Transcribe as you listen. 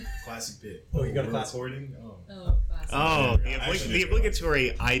classic bit. Oh, you got a we're classic recording? Classic. Oh, Actually, the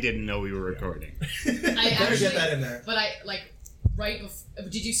obligatory. I didn't know we were recording. I Better actually, get that in there. But right before.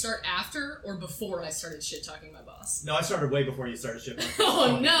 Did you start after or before I started shit talking my boss? No, I started way before you started shipping.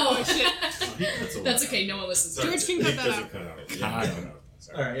 Oh no! That's That's okay. No one listens. to George it. can cut that doesn't out. cut out. Yeah, cut out.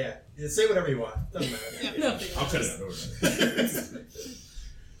 Sorry. All right, yeah. Say whatever you want. Doesn't matter. No, I'll cut it out. Don't worry about it.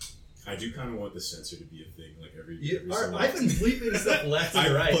 I do kind of want the censor to be a thing, like every so I've been bleeping stuff left and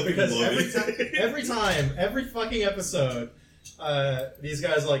I right fucking because love every fucking episode, these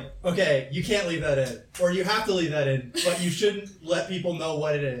guys are like, okay, you can't leave that in, or you have to leave that in, but you shouldn't let people know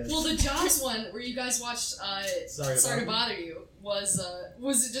what it is. Well, the Jaws one where you guys watched Sorry to Bother You was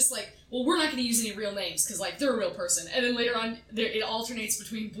it just like, well, we're not going to use any real names because like they're a real person, and then later on it alternates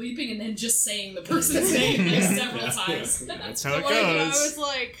between bleeping and then just saying the person's name like several times. That's how it I goes. was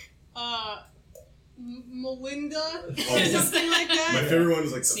like, Melinda? Oh. Something like My that? favorite one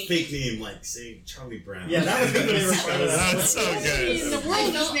was like a Sneak. fake name, like say Charlie Brown. Yeah, that was my favorite part of that. That's so In good. the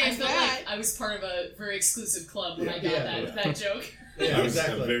world is I named felt that. like I was part of a very exclusive club when I got Yeah. that joke. Yeah, I was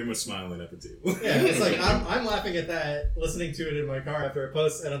exactly. very much smiling at the table. Yeah, it's like I'm laughing at that, listening to it in my car after a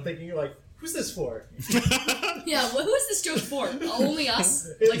post, and I'm thinking, you're like, who's this for? Yeah, well, who is this joke for? Only us?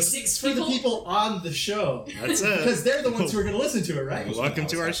 Like six for people? the people on the show. That's it. Because they're the ones who are going to listen to it, right? Welcome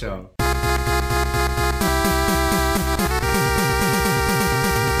to our show.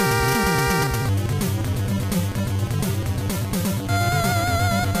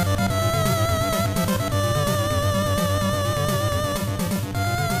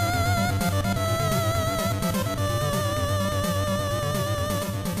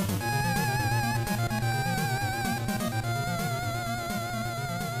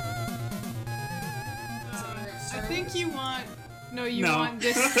 I think you want... No, you No. want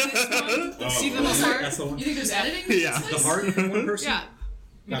this one. Oh, See the that's- heart? That's the one. You think there's editing? Yeah. The heart of one person? Yeah.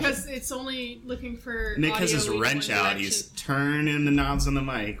 Because it's only looking for Nick has audio his in wrench one out. direction. He's turning the knobs on the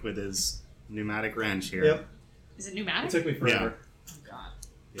mic with his pneumatic wrench here. Yep. Is it It pneumatic? took me forever. Oh, God.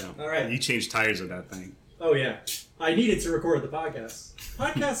 Yeah. All right. You changed tires with that thing. Oh, yeah. I needed to record the podcast.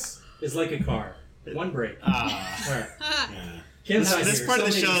 Podcast is like a car. One break. Ah. All right. Yeah. Kim's not This here. part of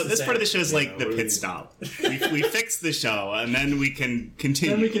the Somebody show. needs to This say part of the it. show is like the what do you pit stop. We fix the show and then we can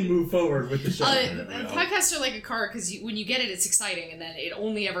continue. Then we can move forward with the show. Podcasts are like a car because when you get it, it's exciting, and then it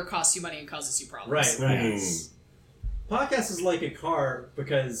only ever costs you money and causes you problems. Right. Boom. Podcast is like a car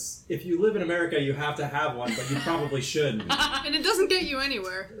because if you live in America, you have to have one, but you probably shouldn't. And it doesn't get you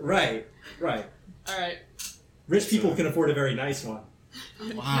anywhere. Right. All right. Rich people can afford a very nice one.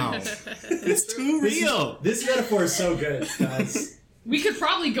 Wow. It's too real. This metaphor is so good, guys. We could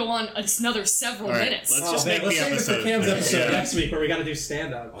probably go on another several All right, minutes. let's just make let's the save it for episode. Cam's episode Yeah. next week where we got to do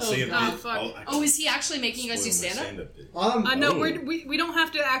stand-up. I'll say a bit. oh, fuck. Oh, is he actually making you guys do Spoil my stand-up? bit. No, Oh. we don't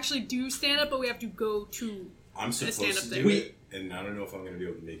have to actually do stand-up, but we have to go to... I'm supposed stand-up to thing. do We- it, and I don't know if I'm going to be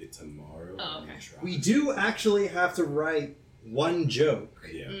able to make it tomorrow. Oh, I'm okay. gonna try. We do actually have to write one joke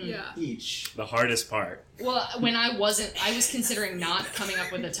Yeah. Yeah. each. The hardest part. Well, when I was considering not coming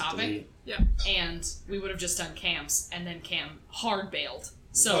up with a topic, Yeah. and we would have just done Cam's, and then Cam hard bailed.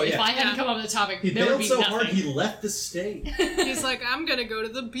 So Oh, if yeah. I hadn't Yeah. come up with a topic, He there would bailed be so nothing. hard he left the state. He's like, I'm gonna go to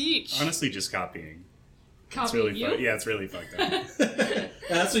the beach. Honestly, just copying. It's Copy really you? Yeah, it's really fucked up.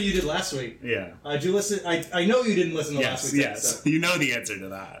 That's what you did last week. Yeah. Did you listen? I know you didn't listen to last Yes. week's Yes. episode. You know the answer to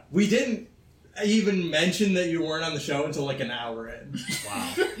that. We didn't even mention that you weren't on the show until like an hour in.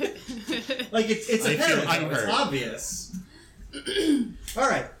 Wow. Like it's I feel apparent, though. It's unheard. obvious. All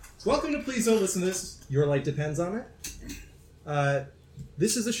right, welcome to Please Don't Listen to This. Your life depends on it.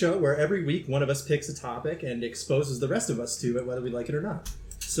 This is a show where every week one of us picks a topic and exposes the rest of us to it, whether we like it or not.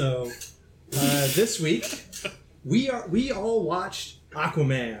 So this week we all watched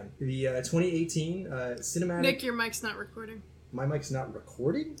Aquaman, the 2018 cinematic. Nick, your mic's not recording. My mic's not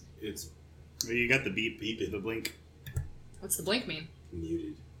recording. It's Well, you got the beep, the blink. What's the blink mean?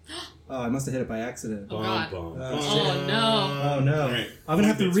 muted. Oh, I must have hit it by accident. Oh, God. Bum, bum. Oh, no. Oh no! All right. I'm gonna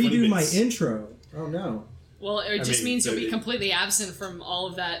have to 20 redo my bits. intro. Oh no! Well, it just mean, means you'll be it- completely absent from all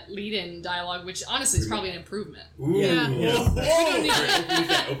of that lead-in dialogue, which honestly is probably an improvement. Ooh. Yeah. Yeah. don't need All right, open with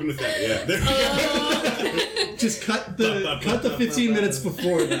that. Open with that. Yeah. There we go. Just cut the 15 minutes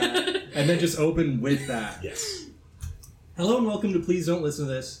before that, and then just open with that. Yes. Hello and welcome to Please Don't Listen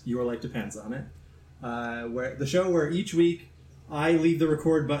to This. Your life depends on it. Where the show where each week I leave the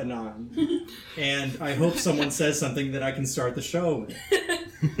record button on, and I hope someone says something that I can start the show with.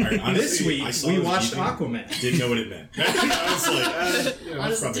 All right, honestly, This week I saw we it was watched beeping. Aquaman. Didn't know what it meant. I was like, you know,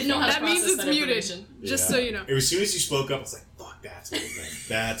 Honestly, probably didn't know how fine. to That means process it's that muted. information. Just Yeah. so you know. As soon as you spoke up, I was like, fuck, that's what it meant.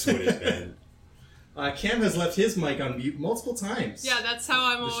 That's what it meant. Cam has left his mic on mute multiple times. Yeah, that's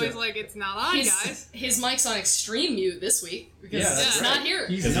how I'm The always show. like, it's not on, guys. His mic's on extreme mute this week because Yeah, that's he's right. not here.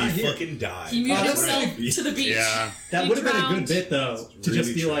 He's Because not he here. fucking died. He muted that's himself right. to the beach. Yeah. That He would have been a drowned. good bit, though, It's to just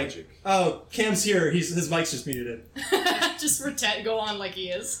really be tragic. like, "Oh, Cam's here. His mic's just muted." Just pretend, go on like he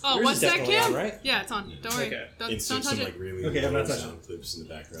is. Oh, Yours what's is that, definitely Cam? on, right? Yeah, it's on. Don't worry. Okay. Don't Insert touch some it. like really Okay, I'm not low touching. sound clips in the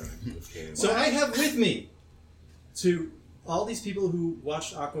background of Cam. So I have with me, to all these people who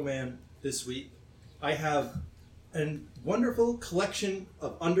watched Aquaman this week, I have a wonderful collection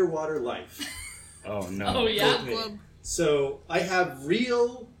of underwater life. Oh no. Oh yeah. With me. Club. So I have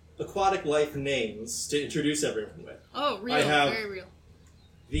real aquatic life names to introduce everyone with. Oh, real. I have- Very real.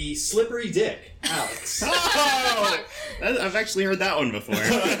 The Slippery Dick, Alex. Oh! I've actually heard that one before.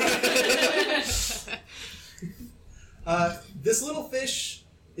 This little fish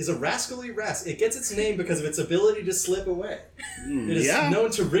is a rascally wrasse. It gets its name because of its ability to slip away. It is yeah.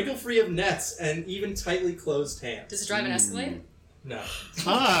 known to wriggle free of nets and even tightly closed hands. Does it drive an Escalade? No. Fuck.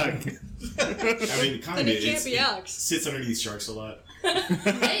 I mean, kind Then of. it can't be Alex. Sits underneath sharks a lot.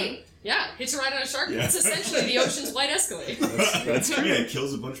 Hey, yeah, hitch a ride on a shark. Yeah. It's essentially the ocean's white Escalade. That's true. Yeah, it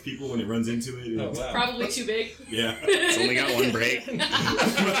kills a bunch of people when it runs into it. Oh, wow. Probably too big. Yeah. It's only got one break.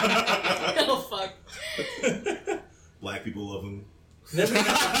 Oh fuck. Black people love them.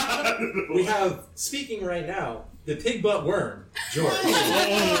 Then we have, speaking right now, the pig butt worm, George.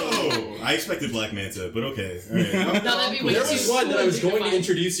 Oh, I expected Black Manta, but okay. All right. No, that'd be way There too was one that I was going to dignified.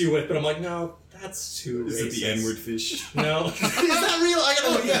 introduce you with, but I'm like, no, that's too Is racist. it the N-word fish? No. Is that real? I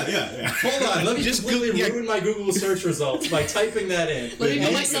gotta look at it. Yeah. Hold on, let me just completely ruin my Google search results by typing that in. Let me put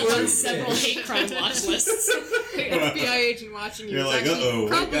The myself on N-word several fish. hate crime watch lists. The FBI agent watching you You're is like, actually uh-oh, white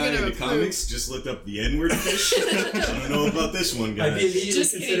probably guy going in to the approve. comics just looked up the N-word fish. I don't know about this one, guy. I'd be immediately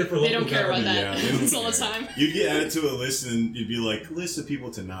Just considered for kidding. They local don't care about government. that. Yeah, they don't It's all the care. time. You'd get added to a list and you'd be like, list of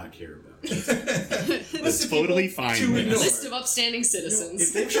people to not care about. That's totally fine. to with ignore. us. List of upstanding If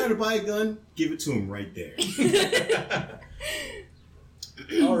citizens. they're trying to buy a gun, give it to them right there.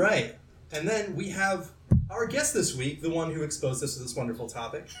 All right. And then we have our guest this week, the one who exposed us to this wonderful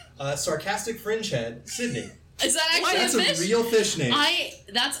topic, sarcastic fringe head, Sydney. Is that actually That's a fish? a real fish name.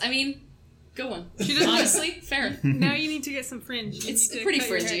 Good one. She doesn't- Honestly, fair. Now you need to get some fringe. You It's need to pretty cut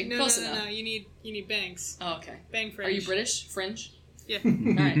your fringy. hair. No, Close no, no, enough. no. You need bangs. Oh, okay. Bang fringe. Are you British? Fringe? Yeah.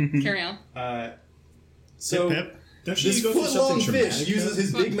 Alright, carry on. So Pip, Don't this you go through foot-long something fish traumatic, uses though?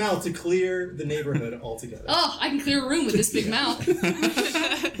 his big mouth to clear the neighborhood altogether. Oh, I can clear a room with this big mouth. We're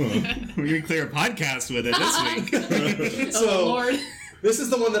gonna clear a podcast with it this week. So- Oh, Lord. This is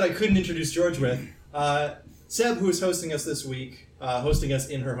the one that I couldn't introduce George with. Seb, who is hosting us this week, hosting us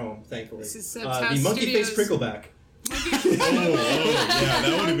in her home, thankfully. This is Seb's the House monkey face Studios. prickleback. Yeah,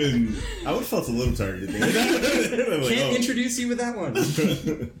 that would have been. I would have felt a little targeted there. I'm like, Can't oh. introduce you with that one.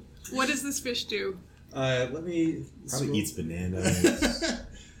 What does this fish do? Let me. Probably eats bananas.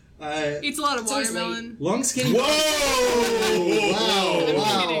 Eats a lot of It's always watermelon. Long skinny. Whoa!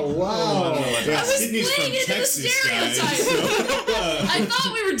 Wow! Yeah, was Sydney's playing from into the Texas, guys. stereotype. So, I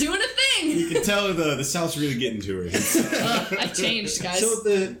thought we were doing a you thing. can tell the South's really getting to her. I've changed, guys. So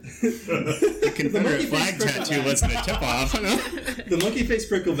the Confederate monkey flag face tattoo prickleback. wasn't a tip off. The monkey face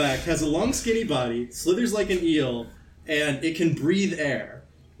prickleback has a long skinny body, slithers like an eel, and it can breathe air,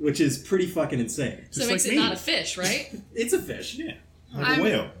 which is pretty fucking insane. So it makes like it me. not a fish, right? It's a fish. Yeah. I'm- Like a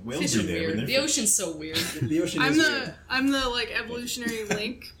whale. Whales Fish are breathe air when weird. they're The ocean's so weird. The ocean I'm is the weird. like evolutionary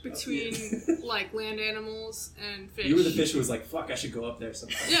link between like land animals and fish. You were the fish who was like, "Fuck, I should go up there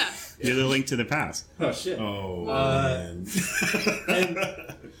sometime." Yeah. You're the link to the past. Oh shit. Oh, And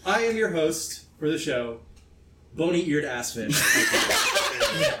I am your host for the show, bony-eared ass fish.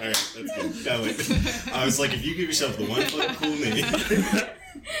 Alright, that's good. That way. I was like, if you give yourself the one fucking cool name.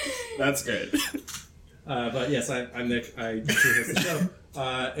 That's good. But yes, I'm Nick. I do host the show. So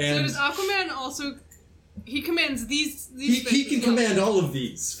And does Aquaman also? He commands these he fish can as well. command all of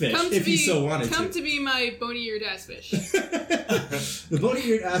these fish Come to if be, he so wanted come to. to be my bony-eared ass fish. The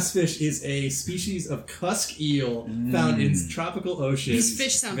bony-eared ass fish is a species of cusk eel found in tropical oceans. These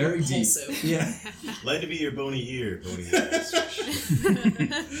fish sound very repulsive. deep. Yeah. Let it be your bony ear, bony ass fish.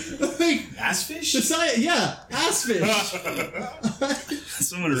 Like, Ass fish? the science, yeah, ass fish.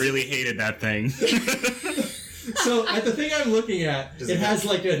 Someone really hated that thing. So at the thing I'm looking at, Does it it has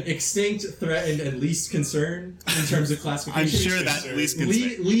like an extinct, threatened, and least concern in terms of I'm classification. sure that least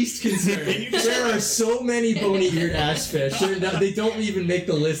concern. Least concern. There are so many bony-eared ass fish. They don't even make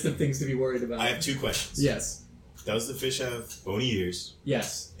the list of things to be worried about. I have two questions. Yes. Does the fish have bony ears?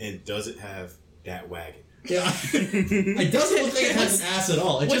 Yes. And does it have that wagon? Yeah. It doesn't look like it has an ass at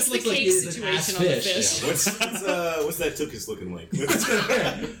all. It What's just the looks like cake it is an ass situation on the fish. fish? Yeah, what's that tuchus looking like?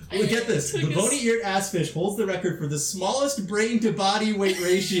 Well, get this. The bony-eared ass fish holds the record for the smallest brain-to-body weight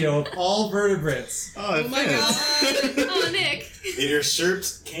ratio of all vertebrates. Oh, my god. Oh, Nick. It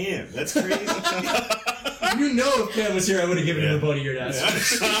usurps Cam. That's crazy. You know if Cam was here, I would have given him Yeah. a bony-eared ass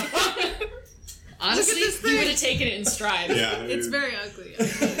fish. Honestly, this he thing. would have taken it in stride. Yeah. It's very ugly.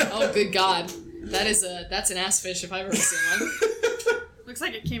 Oh, good God. That's an ass fish if I've ever seen one. Looks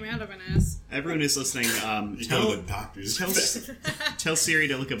like it came out of an ass. Everyone who's listening, You know the doctors. tell Siri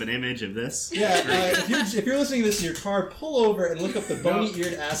to look up an image of this. Yeah, if you're listening to this in your car, pull over and look up the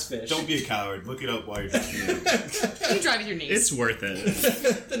bony-eared ass fish. Don't be a coward. Look it up while you're driving. You drive with your knees. It's worth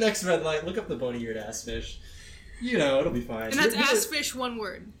it. The next red light, look up the bony-eared ass fish. You know, it'll be fine. And that's You're- ass fish, one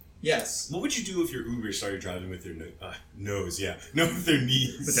word. Yes. What would you do if your Uber started driving with their nose? Yeah, no, with their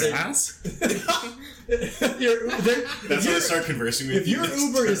knees. With their ass? That's how they start conversing with If you. your Just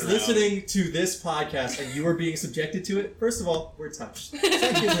Uber is turn around. listening to this podcast and you are being subjected to it, first of all, we're touched.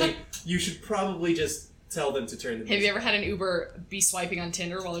 Secondly, you should probably just tell them to turn the music. Have you ever had an Uber be swiping on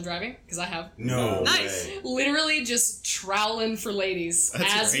Tinder while they're driving? Because I have. No Nice. way. Literally just troweling for ladies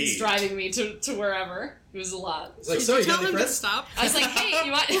That's as great. he's driving me to wherever. It was a lot. It's like, Did so you you tell got any them to friends? stop? I was like, hey,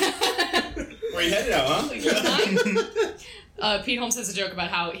 you want... Where you headed out, You huh? mind? Pete Holmes has a joke about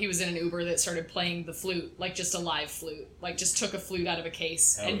how he was in an Uber that started playing the flute, like just a live flute, like just took a flute out of a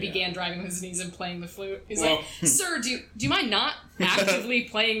case Hell and yeah. began driving with his knees and playing the flute. He's Well- like, "Sir, do you mind not actively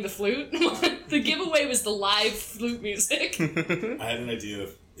playing the flute?" The giveaway was the live flute music. I had an idea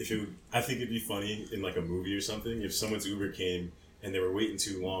of if it would, I think it'd be funny in like a movie or something if someone's Uber came and they were waiting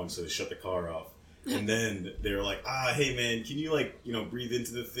too long, so they shut the car off. And then they were like, hey man, can you breathe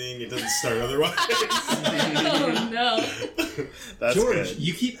into the thing? It doesn't start otherwise. Oh no! That's George, good.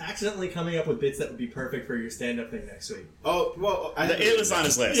 you keep accidentally coming up with bits that would be perfect for your stand-up thing next week. Oh, well, It was on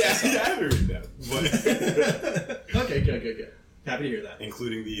his list. Yeah, I haven't written it down. But Okay, good. Happy to hear that.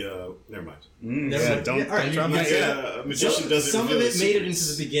 including the, never mind. Never mind. Don't, Yeah, all right, don't you- drop you my say yeah. that. A magician doesn't Some of reveal it his made it into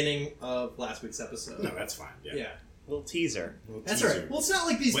secrets. the beginning of last week's episode. No, that's fine. Yeah. Yeah. Little teaser. Little That's teaser. all right. Well, it's not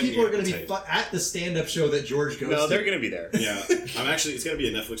like these When people the are going to be appetite. at the stand-up show that George goes No, to. they're gonna be there. Yeah, it's gonna be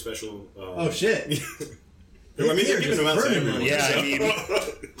a Netflix special. Oh, shit. I mean, they're giving them out to burning everyone. money. Yeah, I so-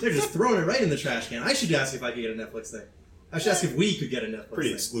 mean- They're just throwing it right in the trash can. I should ask if I could get a Netflix thing. I should ask if we could get a Netflix pretty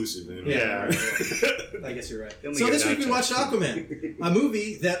thing. exclusive. Man. Yeah. I guess you're right. Only So get this it week we out watched to- Aquaman, a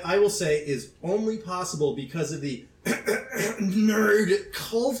movie that I will say is only possible because of the nerd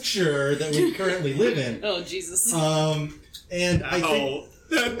culture that we currently live in. Oh Jesus! And I think Oh,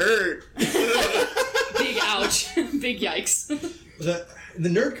 that hurt. Big ouch! Big yikes! the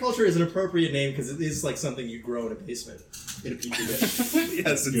nerd culture is an appropriate name because it is like something you grow in a basement in a petri dish.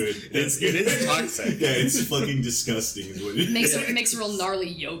 Yes, Good. it is toxic. Yeah, it's fucking disgusting. Is what it It makes a real gnarly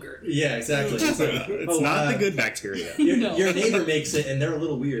yogurt. Yeah, exactly. It's, like, It's not the good bacteria. Your, No. your neighbor makes it, and they're a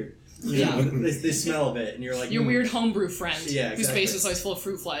little weird. You Yeah. know, they smell a bit, and you're like, Your weird homebrew friend, Yeah, whose exactly. face is always full of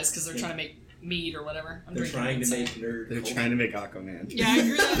fruit flies because they're trying to make mead or whatever. I'm They're drinking trying to inside. make nerd. They're culture. trying to make Aquaman. Yeah, I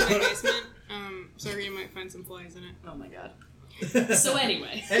grew that in my basement. Sorry, you might find some flies in it. Oh my god. So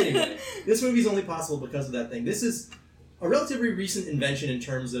anyway. Anyway, this movie's only possible because of that thing. This is a relatively recent invention in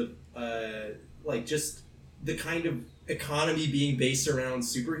terms of just the kind of economy being based around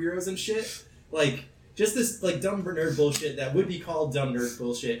superheroes and shit. Like just this like dumb nerd bullshit that would be called dumb nerd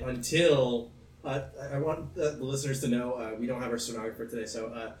bullshit until I want the listeners to know we don't have our stenographer today,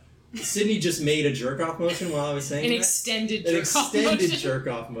 so Sydney just made a jerk off motion while I was saying An that. extended An jerk off extended motion. jerk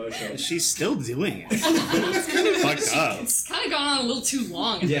off motion. She's still doing it. It's kind of fucked up. It's kind of gone on a little too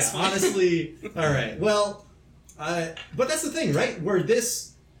long at Yeah, this point. honestly. All right. Well, but that's the thing, right? Where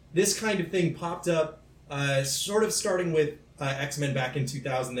this kind of thing popped up, sort of starting with X-Men back in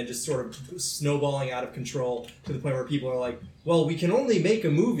 2000, then just sort of snowballing out of control to the point where people are like, "Well, we can only make a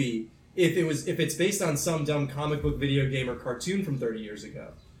movie if it's based on some dumb comic book, video game, or cartoon from 30 years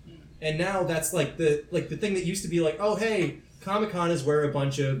ago." And now that's like the thing that used to be like, "Oh, hey, Comic-Con is where a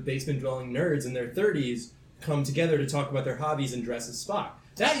bunch of basement-dwelling nerds in their 30s come together to talk about their hobbies and dress as Spock."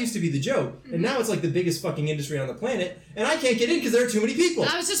 That used to be the joke, and now it's like the biggest fucking industry on the planet, and I can't get in because there are too many people.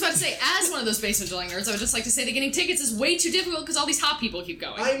 I was just about to say, as one of those basement dwelling nerds, I would just like to say that getting tickets is way too difficult because all these hot people keep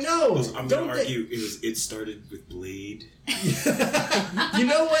going. I know. I'm Don't gonna they- argue it started with Blade. You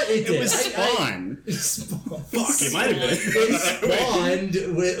know what? It did. It was Spawn. Spawn. Fuck, it might have been. It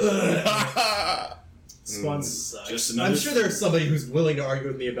spawned with. Spawn sucks. Just another- I'm sure there's somebody who's willing to argue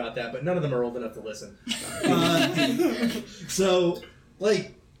with me about that, but none of them are old enough to listen. So,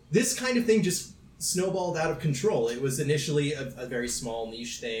 like, this kind of thing just snowballed out of control. It was initially a very small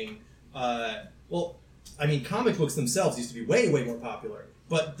niche thing. Well, I mean, comic books themselves used to be way, way more popular,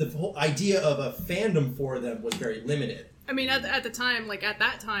 but the whole idea of a fandom for them was very limited. I mean, at the time, like at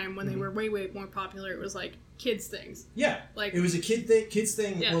that time when they were way, way more popular, it was like kids things. Yeah, Like- it was a kids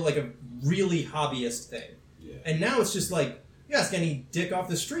thing, Yeah. or like a really hobbyist thing. Yeah. And now it's just like, you ask any dick off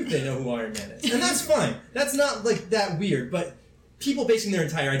the street, they know who Iron Man is. And that's fine. That's not like that weird, but people basing their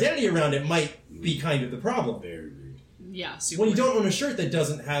entire identity around it might be kind of the problem. Very weird. Yeah, super When you weird. don't own a shirt that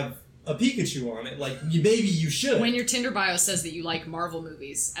doesn't have a Pikachu on it, like, maybe you should. When your Tinder bio says that you like Marvel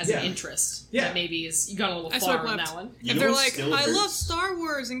movies as Yeah. an interest, Yeah. that maybe is you got a little I far swipe on left. that one. You If know they're what like, still I hurts? love Star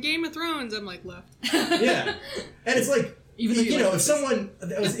Wars and Game of Thrones, I'm like, left. Yeah. And it's like, Even though you you know, like if this. someone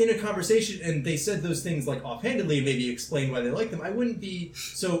that was in a conversation and they said those things like offhandedly and maybe explained why they like them, I wouldn't be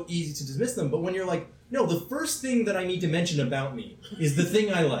so easy to dismiss them. But when you're like, no, the first thing that I need to mention about me is the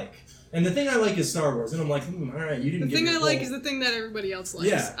thing I like. And the thing I like is Star Wars. And I'm like, all right, you didn't The give thing me I the like whole- is the thing that everybody else likes.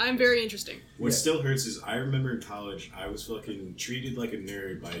 Yeah. I'm very interesting. What Yeah. still hurts is I remember in college I was fucking treated like a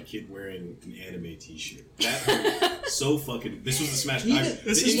nerd by a kid wearing an anime T-shirt. That hurt so fucking. This was the Smash.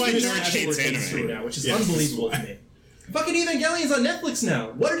 This is why even George Smash hates Bros. anime. Right now, which is Yeah, unbelievable to this is me. Fucking Evangelion's on Netflix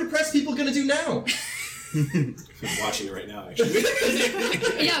now. What are depressed people gonna do now? I'm watching it right now, actually.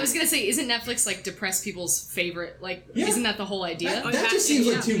 Yeah, I was gonna say, isn't Netflix like depressed people's favorite? Like, Yeah. isn't that the whole idea? That, Oh, that yeah, just seems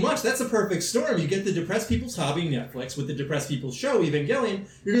yeah. like too much. That's a perfect storm. You get the depressed people's hobby Netflix with the depressed people's show Evangelion.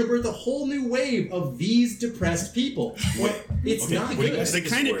 You're going to birth a whole new wave of these depressed people. It's Okay, not wait, good. guys. The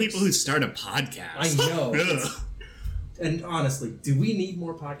This kind of works. people who start a podcast. I know. Ugh. And honestly, do we need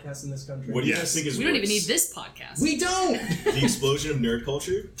more podcasts in this country? What do you guys Yes. think is We don't even worse? need this podcast. We don't. The explosion of nerd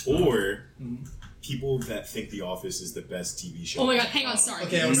culture, or Mhm. people that think The Office is the best TV show? Oh my god, hang on, sorry.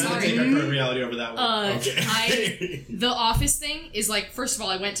 Okay, I'm going to sorry. take our current reality over that one. Okay. The Office thing is like, first of all,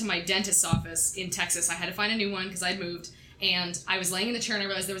 I went to my dentist's office in Texas. I had to find a new one because I'd moved. And I was laying in the chair and I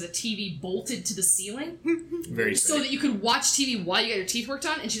realized there was a TV bolted to the ceiling Very so that you could watch TV while you got your teeth worked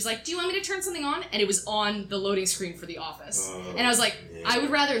on. And she's like, do you want me to turn something on? And it was on the loading screen for The Office. Oh, And I was like, yeah. I would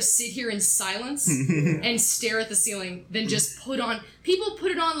rather sit here in silence and stare at the ceiling than just put on. People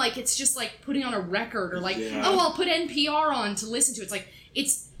put it on like it's just like putting on a record or like, Yeah. oh, I'll put NPR on to listen to. It's like,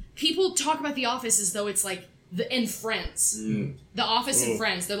 it's people talk about The Office as though it's like and Friends. Mm. The Office and Oh.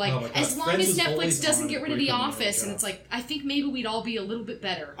 Friends. They're like, Oh my God. as long Friends as was always Netflix doesn't on get rid of Breaking The Bad, Office, yeah. and it's like, I think maybe we'd all be a little bit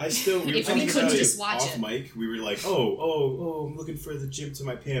better. I still, we were If we talking couldn't about just it watch off it. mic. We were like, oh, I'm looking for the gym to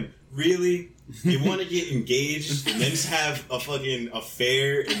my Pam. Really? You want to get engaged and then just have a fucking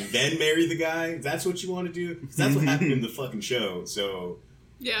affair and then marry the guy? That's what you want to do? 'Cause that's what happened in the fucking show. So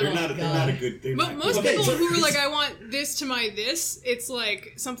Yeah. they're Oh not. my They're not a God. good. They're Mo- not most good. Okay, people so- who are like, I want this to my this, it's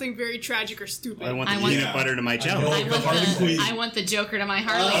like something very tragic or stupid. I want the I want- peanut butter to my know. jelly. I the want Harley the, Quinn. I want the Joker to my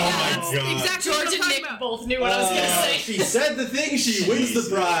Harley. Oh Yeah. my God. Exactly what George I'm and talking Nick about. both knew what I was gonna say. She said the thing, she wins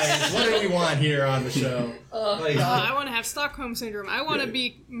the prize. What do we want here on the show? Like, I want to have Stockholm syndrome. I want to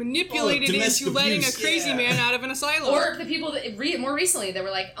be manipulated Oh, domestic into letting a abuse, crazy yeah. man out of an asylum. Or the people that more recently they were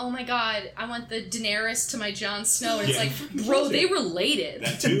like, "Oh my god, I want the Daenerys to my Jon Snow," and it's Yeah. like, bro, they related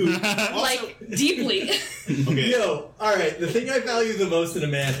That too. Also, like deeply. okay. Yo, alright, the thing I value the most in a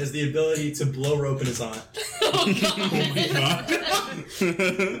man is the ability to blow rope in his aunt. Oh god. Oh my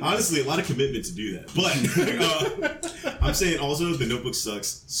God. Honestly, a lot of commitment to do that. But I'm saying also the Notebook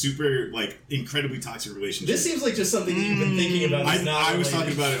sucks. Super like incredibly toxic relationship. This seems like just something that you've been thinking about. that's not I was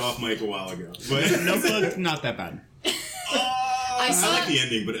related. talking about it off mic a while ago. But Notebook, not that bad. I saw I like the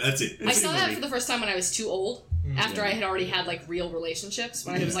ending, but that's it. I saw that movie. for the first time when I was too old. Mm. After I had already had like real relationships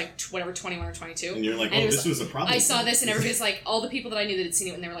when I was like whatever 21 or 22. And you're like, And oh, it this was a problem. I saw this and everybody's like, all the people that I knew that had seen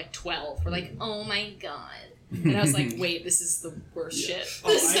it when they were like 12 were like, oh my god. And I was like, wait, this is the worst Yeah. shit.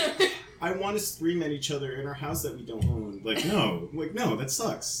 Oh, I want to scream at each other in our house that we don't own. Like, no, that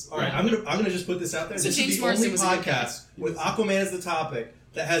sucks. Alright, I'm gonna just put this out there. So this James is the Marsden only was a good podcast with Aquaman as the topic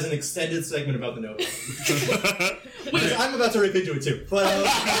that has an extended segment about the Notebook. Because I'm about to rip into it too. But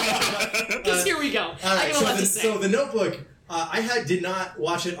Because here we go. all I right, got a lot to so say. the Notebook, did not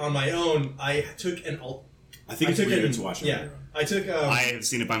watch it on my own. I took I think it's weird to watch. Yeah, I took. I have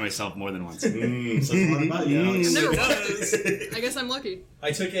seen it by myself more than once. Says a lot about you, Alex. I've never It watched does. it. I guess I'm lucky.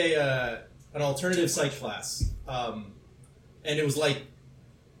 I took an alternative psych class, and it was like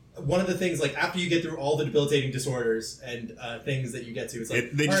one of the things. Like after you get through all the debilitating disorders and things that you get to, it's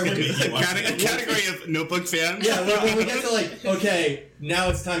like They all just right, get we're a, doing- a category of Notebook fans. Yeah, when we get to like, okay, now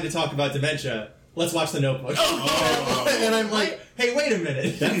it's time to talk about dementia. Let's watch The Notebook. Oh. And I'm like, hey, wait a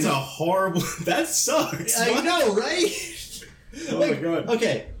minute. That's a horrible. That sucks. I What? know, right? Oh my God.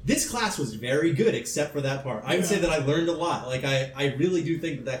 Okay, this class was very good except for that part. I would say that I learned a lot. Like, I really do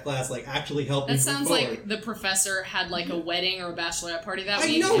think that class, like, actually helped me That move sounds forward. like the professor had, like, a wedding or a bachelorette party that I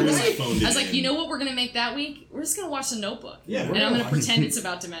week. know, and was right? like, I was like, you know what we're going to make that week? We're just going to watch The Notebook. Yeah, and I'm going to pretend it's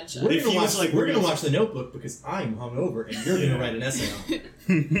about dementia. We're If gonna he was watch, like, we're we're gonna gonna- watch The Notebook because I'm hungover and you're gonna write an essay on it.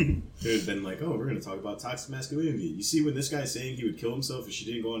 It had been like, oh, we're going to talk about toxic masculinity. You see when this guy's saying he would kill himself if she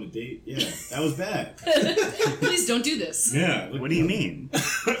didn't go on a date? Yeah, that was bad. Please don't do this. Yeah. Look, What do you mean?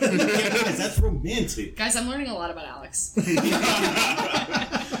 guys, that's romantic. Guys, I'm learning a lot about Alex.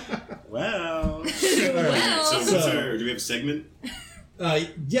 Well, All right. Well, So, do we have a segment?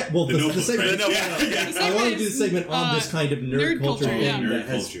 Yeah, well, The the Notebook, segment. right? Yeah. Yeah. I want to do the segment on this kind of nerd culture culture, yeah. thing that Nerd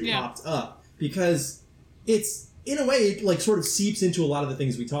has culture. Yeah. popped up because it's in a way it like sort of seeps into a lot of the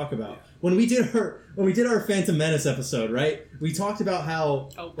things we talk about. When we did our Phantom Menace episode, right? We talked about how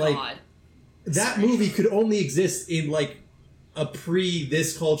oh, like God. that Sorry. movie could only exist in like a pre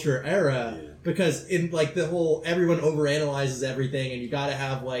this culture era Yeah. because in like the whole everyone overanalyzes everything and you got to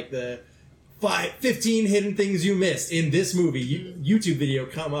have like the 15 hidden things you missed in this movie YouTube video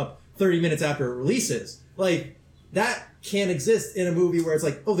come up 30 minutes after it releases. Like that can't exist in a movie where it's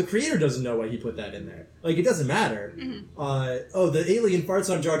like, oh, the creator doesn't know why he put that in there. Like it doesn't matter. Oh, the alien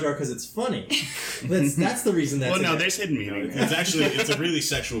farts on Jar Jar because it's funny. That's the reason that's well, in no, there. there's hidden You know, meaning. it's a really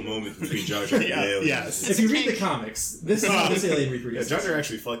sexual moment between Jar Jar and the alien. Yes. If you read the comics, this is how this alien Yeah, reproduces. Jar Jar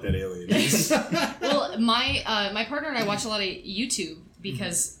actually fucked that alien. Well, my partner and I watch a lot of YouTube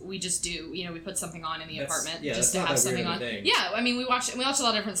because we just do, we put something on in the That's- apartment yeah, just that's to not have that weird something of a on. thing. Yeah, I mean we watch a lot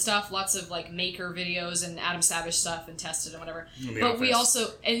of different stuff, lots of like maker videos and Adam Savage stuff and Tested and whatever. In The But we Office.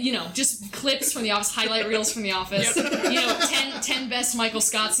 also just clips from The Office, highlight reels from The Office. 10 best Michael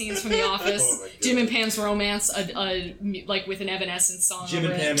Scott scenes from The Office. Oh my God. Jim and Pam's romance, like with an Evanescence song. Jim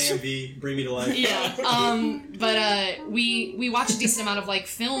over and Pam it. MV, Bring Me to Life. Yeah, but we watch a decent amount of like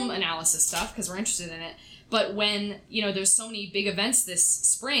film analysis stuff because we're interested in it. But when there's so many big events this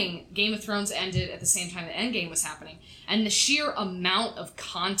spring, Game of Thrones ended at the same time that Endgame was happening, and the sheer amount of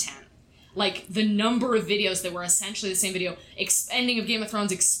content, like the number of videos that were essentially the same video, ending of Game of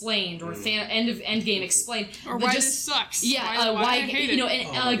Thrones explained or end of Endgame explained, Or but why just- this sucks. yeah, why I hate it. and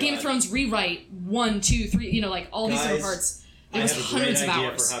Oh my Game of God. Thrones rewrite 1, 2, 3, like all these different Guys, parts. I There was have a great hundreds of idea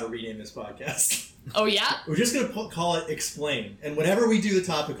hours. for how to rename this podcast. Oh yeah. We're just going to call it Explain. And whatever we do the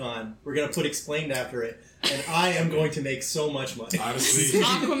topic on, we're going to put Explained after it. And I am going to make so much money. Honestly,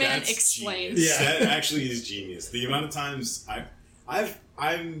 Aquaman that's explains. genius. Yeah. That actually is genius. The amount of times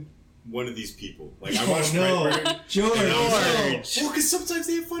I'm one of these people. Like I watch Brightburn. George. and I'm like, George. well, because sometimes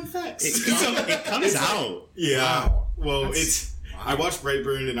they have fun facts. It comes out. Yeah. Wow. Well, That's- I watched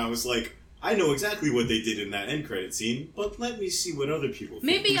Brightburn and I was like, I know exactly what they did in that end credit scene, but let me see what other people think.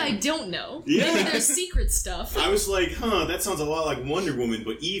 Maybe I don't know. Yeah. Maybe there's secret stuff. I was like, that sounds a lot like Wonder Woman,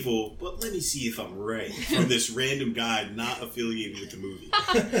 but evil, but let me see if I'm right from this random guy not affiliated with the movie.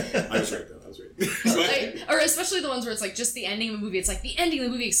 I was right, though. I was right. Or especially the ones where it's like just the ending of the movie. It's like the ending of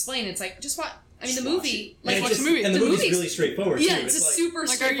the movie explained. It's like just what I mean. Just The watch movie, And like watch it's the movie. And the The movie's movie's- really straightforward, yeah, too. it's a like, super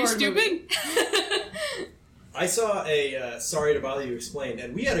Like, are you straightforward movie. stupid? I saw a Sorry to Bother You Explained,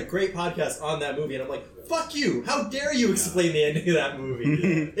 and we had a great podcast on that movie, and I'm like, fuck you! How dare you explain the ending of that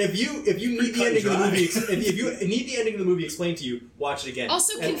movie? If you need the cut and ending of the dry. movie, if you need the ending of the movie explained to you, watch it again.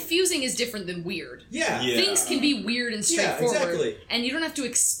 Also, And- confusing is different than weird. yeah. Yeah. Things can be weird and Yeah, straightforward, exactly. and you don't have to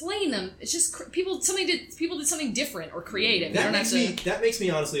explain them. It's just people did something different or creative. You That don't makes have to. that makes me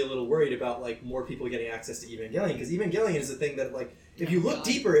honestly a little worried about like more people getting access to Evangelion, because Evangelion is a thing that like if you look God.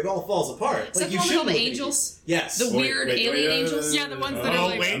 deeper, it all falls apart. Is Like that you the one with should all the look at angels? it. Yes. The weird alien angels? Yeah, the ones that are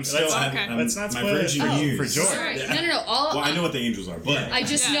like- wait, I'm let's still, not- okay. let's not my spoil it virgin Oh, years. for George. Sorry. Yeah. No. All Well, I know what the angels are, but I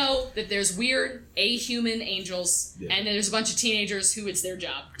just Yeah. know that there's weird ahuman angels, Yeah. and then there's a bunch of teenagers who it's their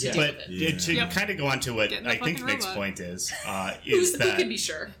job to Yeah. deal But with it. Yeah. to Yep. kind of go on to what Getting a I think fucking Nick's robot. point is Who that can be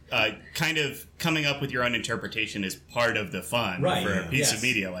sure? kind of coming up with your own interpretation is part of the fun Right, for a yeah. piece Yes. of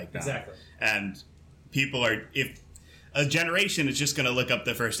media like that. Exactly. And people are, if a generation is just going to look up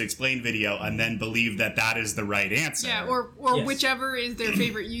the first explained video and then believe that that is the right answer. Yeah, or Yes. whichever is their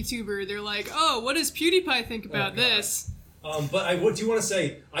favorite YouTuber. They're like, oh, what does PewDiePie think about God. this? But I do want to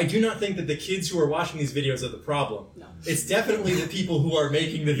say, I do not think that the kids who are watching these videos are the problem. No. It's definitely the people who are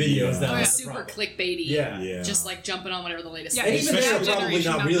making the videos Yeah. that Oh, are yeah. the Super problem. clickbaity. Yeah. yeah. Just like jumping on whatever the latest Yeah, And thing even is. they're that probably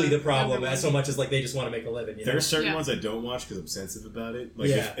generation, not not really the the problem younger as so much as like they just want to make a living. You know? There are certain Yeah. ones I don't watch because I'm sensitive about it. Like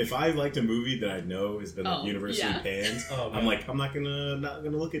Yeah. if I liked a movie that I know has been like Oh, universally yeah. panned, Oh, I'm God. like I'm not gonna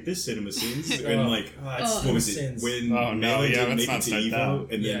look at this cinema sins. Oh, And like God, Oh. what was it sins. when Oh, no, Malin yeah, didn't let's make it not to start Evo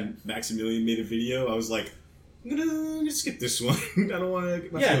that. and then Maximilian made a video? I was like, I'm gonna skip this one. I don't want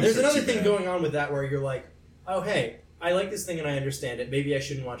to. Yeah, there's another thing going on with that where you're like, oh hey, I like this thing and I understand it. Maybe I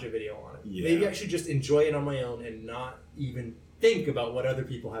shouldn't watch a video on it. Yeah. Maybe I should just enjoy it on my own and not even think about what other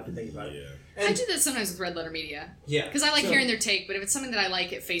people have to think about it. Yeah. I do that sometimes with Red Letter Media. Yeah. Because I like hearing their take, but if it's something that I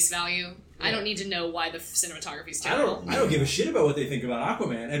like at face value, I don't need to know why the cinematography is terrible. I don't give a shit about what they think about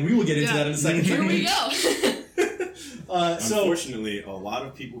Aquaman, and we will get into that in a second. Here we go. Unfortunately, a lot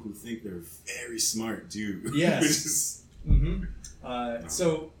of people who think they're very smart do. Yes.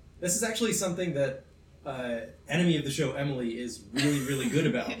 So this is actually something that enemy of the show, Emily, is really, really good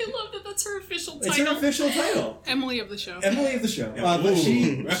about. I love that that's her official title. It's her official title. Emily of the show. Emily of the show. But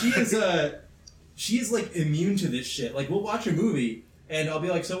she is like immune to this shit. Like, we'll watch a movie, and I'll be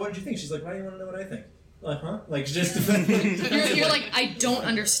like, so what did you think? She's like, why do you want to know what I think? Like, huh? Like, just You're like, I don't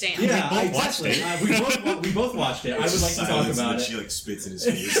understand. Yeah, We both watched exactly. We both watched it. I would like to talk about it. She like spits in his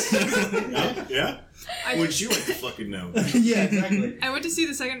face. Yeah? Would you like to fucking know? Yeah, exactly. I went to see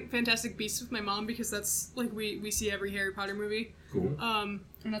the second Fantastic Beasts with my mom because that's like we see every Harry Potter movie. Cool. And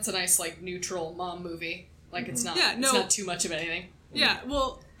that's a nice like neutral mom movie. Like it's not it's not too much of anything. Yeah,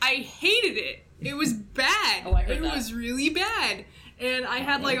 well, I hated it. It was bad. Oh, I heard it that. was really bad. And I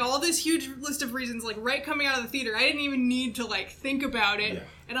had like all this huge list of reasons, like right coming out of the theater. I didn't even need to like think about it. Yeah.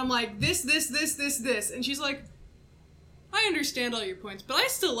 And I'm like, this. And she's like, I understand all your points, but I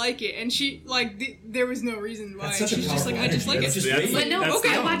still like it. And she, like, there was no reason why. That's such a She's just like, I just like energy. it. That's just But no, That's okay.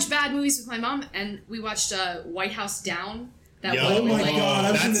 I dumb. watch bad movies with my mom, and we watched White House Down. That Yo, one Oh my like, god,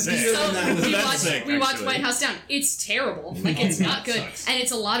 I was in the that's sick. theater when that was we That's watched, sick, we watched actually. White House Down. It's terrible. Like, it's not good. Sucks. And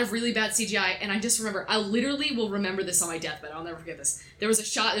it's a lot of really bad CGI. And I just remember, I literally will remember this on my deathbed. I'll never forget this. There's a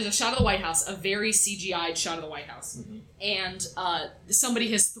shot of the White House, a very CGI'd shot of the White House. And somebody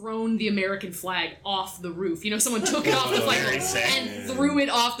has thrown the American flag off the roof. You know, someone took it off the Very flag sick. and threw it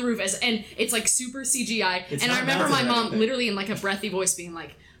off the roof. And it's like super CGI. It's and not I remember my mounted or mom anything. literally in like a breathy voice being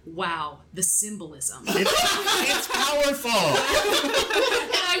like, wow, the symbolism. It's powerful.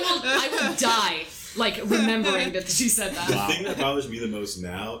 I will die, like, remembering that she said that. The thing that bothers me the most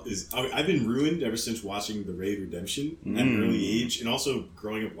now is I've been ruined ever since watching The Raid Redemption at an early age, and also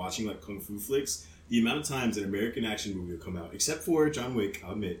growing up watching like kung fu flicks. The amount of times an American action movie will come out, except for John Wick,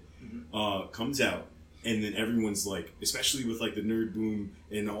 I'll admit, comes out, and then everyone's like, especially with like the nerd boom,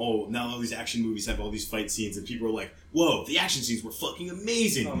 and now all these action movies have all these fight scenes, and people are like, "Whoa, the action scenes were fucking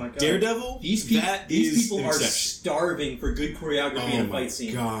amazing!" Oh my God. Daredevil, These people an are exception. starving for good choreography in a fight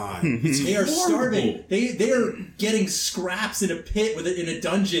scene. God, it's They are horrible. starving. They are getting scraps in a pit in a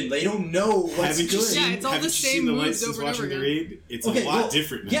dungeon. They don't know what's Haven't good. you seen, Yeah, it's all haven't the you same seen the moves lights since over and watching over The again. Raid? It's a lot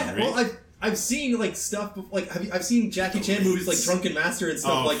different now, yeah, right? well, I've seen like stuff like I've seen Jackie Chan movies like Drunken Master and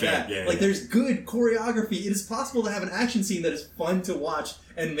stuff like fair. that. Yeah, like yeah. there's good choreography. It is possible to have an action scene that is fun to watch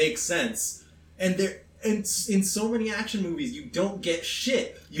and makes sense. And in so many action movies, you don't get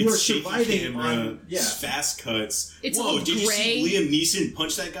shit. You It's are shaky surviving camera, on fast cuts. It's Whoa, all did you gray. see Liam Neeson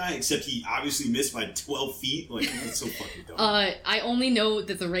punch that guy? Except he obviously missed by 12 feet. Like, that's so fucking dumb. I only know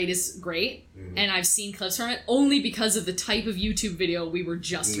that The Raid is great, and I've seen clips from it only because of the type of YouTube video we were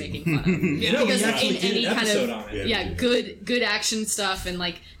just making fun of. You know, Because we actually in did any an kind episode of on it. Yeah. good action stuff and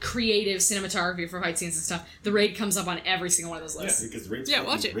like creative cinematography for fight scenes and stuff, The Raid comes up on every single one of those Yeah, lists. because the rate's Yeah, fucking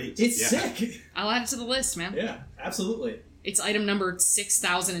watch it. great. It's Yeah. sick. I'll add it to the list, man. Yeah, absolutely. It's item number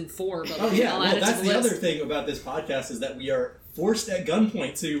 6004, but Oh yeah, I'll well add it that's to the the list. other thing about this podcast is that we are forced at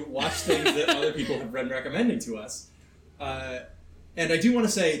gunpoint to watch things that other people have been recommending to us. And I do want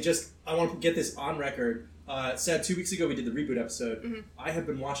to say, I want to get this on record. Said 2 weeks ago we did the reboot episode. I have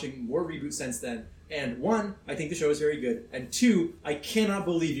been watching more reboots since then. And one, I think the show is very good. And two, I cannot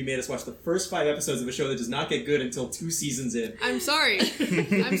believe you made us watch the first 5 episodes of a show that does not get good until 2 seasons in. I'm sorry.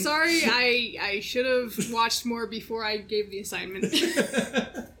 I'm sorry. I should have watched more before I gave the assignment.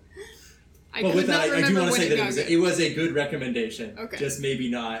 I Well, could with not that, I do remember want to when say it that got it good. was a good recommendation. Okay. Just maybe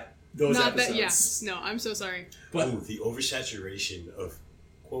not those Not episodes. that. Yeah. No, I'm so sorry. But Ooh, the oversaturation of,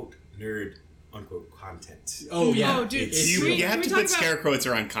 quote, nerd, unquote, content. oh yeah, Oh, dude, It's- You, Can we- you have can to we put talk about- scare quotes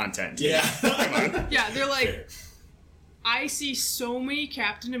around content. yeah. Yeah, they're like, Fair. I see so many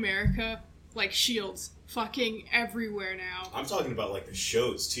Captain America like shields fucking everywhere now. I'm talking about, like, the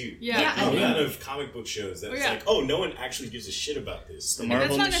shows, too. Yeah. Yeah, The I amount of comic book shows that Oh, it's yeah. like, oh, no one actually gives a shit about this. The And that's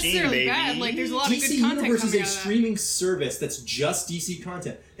Marvel not machine, necessarily baby. bad. Like, there's a lot of DC good content Universe is coming a out of that. streaming service that's just DC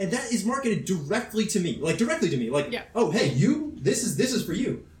content, and that is marketed directly to me. Like directly to me. Like, Yeah. oh hey, you, this is for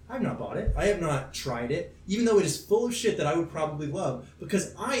you. I've not bought it. I have not tried it, even though it is full of shit that I would probably love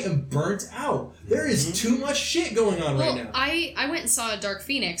because I am burnt out. There is too much shit going on Well, right now. I went and saw Dark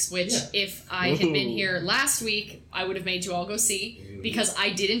Phoenix, which Yeah. if I had been Ooh. here last week, I would have made you all go see because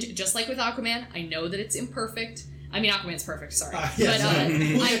I didn't. Just like with Aquaman, I know that it's imperfect. I mean, Aquaman's perfect. Sorry, yes,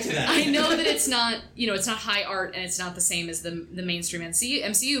 we'll but get to that. I know that it's not, it's not high art and it's not the same as the mainstream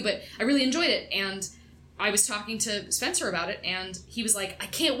MCU. But I really enjoyed it, and I was talking to Spencer about it, and he was like, I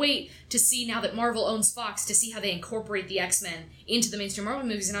can't wait to see, now that Marvel owns Fox, to see how they incorporate the X-Men into the mainstream Marvel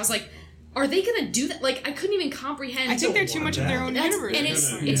movies. And I was like, are they going to do that? Like, I couldn't even comprehend. I think they're too much of their own universe. And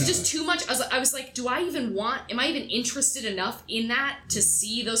it's just too much. I was like, am I even interested enough in that to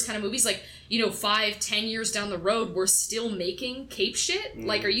see those kind of movies? Like, 5-10 years down the road, we're still making cape shit?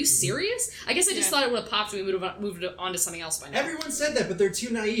 Like, are you serious? I guess I just thought it would have popped and we would have moved on to something else by now. Everyone said that, but they're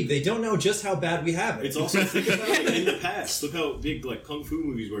too naive. They don't know just how bad we have it. It's also, think about it in the past. Look how big, like, kung fu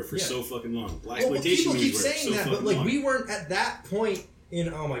movies were for so fucking long. Blaxploitation people keep movies were saying so that, fucking but, like, long. we weren't at that point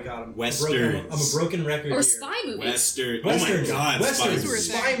in, oh my god, I'm Westerns. I'm a broken record Or here. spy movies. Westerns. Westerns. Oh my god, Westerns. Westerns.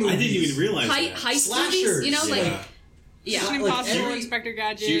 Spy movies. I didn't even realize that. Heist Slashers. movies, Yeah. Yeah. Mission like Impossible, every- Inspector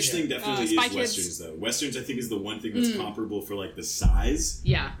Gadget. Huge thing definitely Spy is Kids. Westerns, though. Westerns, I think, is the one thing that's comparable for, like, the size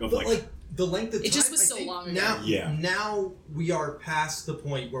Yeah. of, But, like, the length of time... It just was I so think long ago. now, Yeah. Now we are past the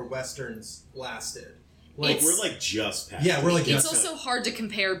point where Westerns lasted. Like, It's- we're, like, just past Yeah, we're, like, It's just... also hard to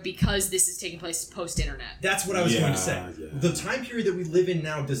compare because this is taking place post-internet. That's what I was going to say. Yeah. The time period that we live in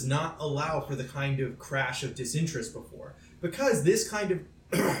now does not allow for the kind of crash of disinterest before. Because this kind of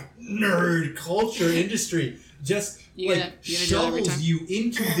nerd culture industry just You gonna do that every time? shovels you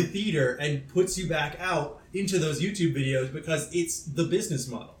into the theater and puts you back out into those YouTube videos because it's the business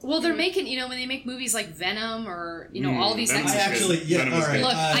model. Well, they're making, when they make movies like Venom or, all these Venom's X-Men. I actually, yeah, Venom all is right.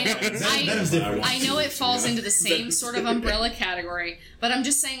 good. Look, Venom's different. I know it falls into the same sort of umbrella category, but I'm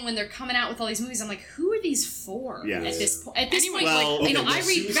just saying when they're coming out with all these movies, I'm like, who are these for Yeah. at this point? At this Anyway, point, well, like, okay, I read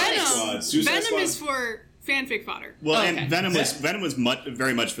Suicide comics. Squad. Suicide Venom Squad. is for fanfic fodder. Well, Oh, okay. and Venom was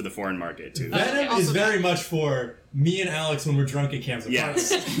very much for the foreign market too. Venom also is that. very much for me and Alex when we're drunk at Camps of Yeah.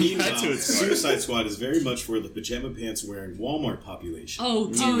 Cards. Meanwhile, That's who it's for. Suicide Squad is very much for the pajama pants wearing Walmart population. Oh,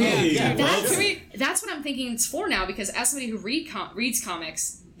 dude. Oh, yeah. Yeah, That's, well, that's what I'm thinking it's for now, because as somebody who reads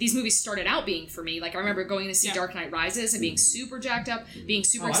comics, these movies started out being for me. Like, I remember going to see Yeah. Dark Knight Rises and being super jacked up, being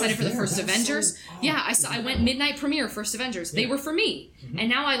super Oh, I was excited for the there. first That's Avengers. so- Yeah, I went midnight premiere first Avengers. They Yeah. were for me. And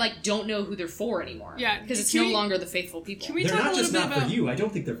now I, don't know who they're for anymore. Yeah, Because it's can no we- longer the faithful people. Can we They're talk not a just little bit not for about... you. I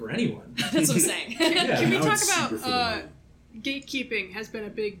don't think they're for anyone. That's what I'm saying. Yeah. Can we Now talk it's super for the about money. gatekeeping has been a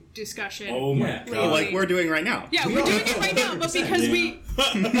big discussion. Oh my Yeah. god. Like we're doing right now. Yeah, We we're are. doing it right now, but because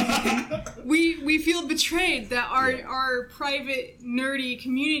we feel betrayed that our private nerdy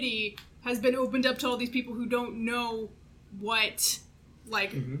community has been opened up to all these people who don't know what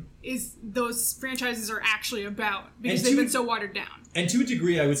is those franchises are actually about because And they've to- been so watered down. And to a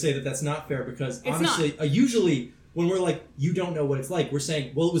degree, I would say that that's not fair because It's honestly, usually when we're like, you don't know what it's like, we're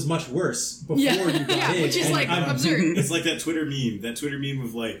saying, well, it was much worse before Yeah. you got Yeah, in. which is And like I'm- absurd. It's like that Twitter meme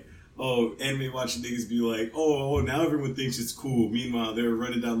of like, oh, anime watching niggas be like, oh, now everyone thinks it's cool. Meanwhile, they're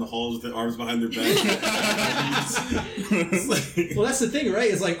running down the halls with their arms behind their back. It's like- Well, that's the thing, right?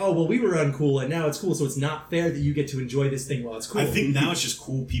 It's like, oh, well, we were uncool, and now it's cool, so it's not fair that you get to enjoy this thing while it's cool. I think now it's just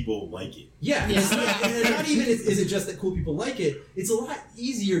cool people like it. Yeah, Yeah. It's not, and not even is it just that cool people like it. It's a lot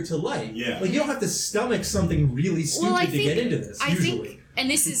easier to like. Yeah. Like you don't have to stomach something really stupid Well, I to think, get into this. I Usually, think, and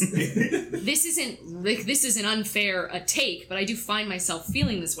this isn't unfair a take, but I do find myself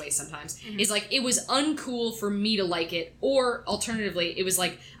feeling this way sometimes. Is like it was uncool for me to like it, or alternatively, it was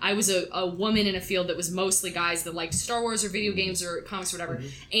like I was a woman in a field that was mostly guys that liked Star Wars or video games or comics or whatever,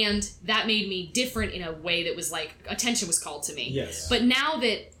 and that made me different in a way that was like attention was called to me. Yes. But now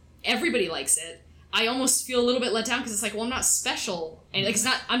that everybody likes it, I almost feel a little bit let down because it's like, well, I'm not special, and like it's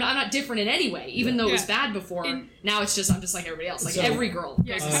not. I'm not different in any way. Even though it was Yeah. bad before, And- now it's just I'm just like everybody else. Like So- every girl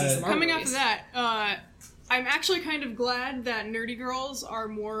Yeah, goes to see some Marvel coming off movies. of that, I'm actually kind of glad that nerdy girls are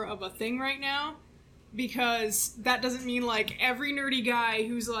more of a thing right now, because that doesn't mean like every nerdy guy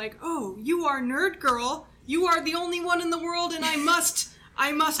who's like, oh, you are nerd girl, you are the only one in the world, and I must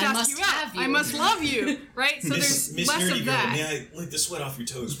ask must you have out. you. I must love you, right? So there's less of that. May I lick the sweat off your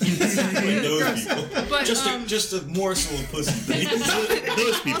toes, please? Like those Gross. people. But, just a morsel of pussy, please.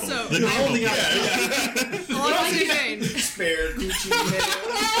 Those people. Also, The I- normal people. along the same vein, Spare Gucci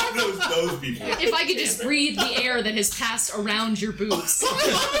man. Those people. If I could just breathe the air that has passed around your boobs.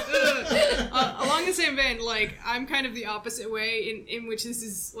 along the same vein, like I'm kind of the opposite way in which this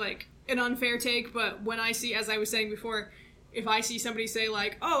is like an unfair take, but when I see, as I was saying before, if I see somebody say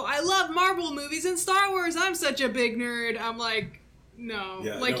like, oh, I love Marvel movies and Star Wars, I'm such a big nerd, I'm like, no.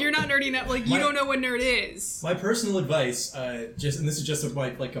 Yeah, like, no. you're not nerdy enough, like, you don't know what nerd is. my personal advice, and this is just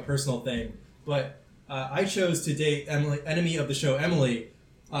like a personal thing, but I chose to date enemy of the show, Emily,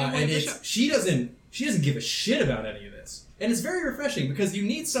 Emily and of the show. she doesn't give a shit about any of this, and it's very refreshing because you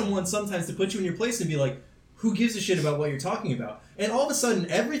need someone sometimes to put you in your place and be like, who gives a shit about what you're talking about? And all of a sudden,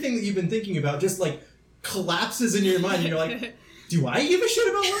 everything that you've been thinking about just like collapses in your mind. And you're like, do I give a shit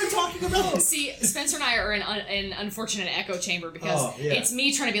about what I'm talking about? See, Spencer and I are in an unfortunate echo chamber because yeah. it's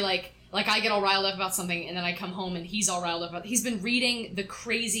me trying to be like I get all riled up about something and then I come home and he's all riled up about. He's been reading the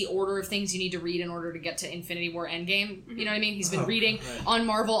crazy order of things you need to read in order to get to Infinity War Endgame. You know what I mean? He's been reading on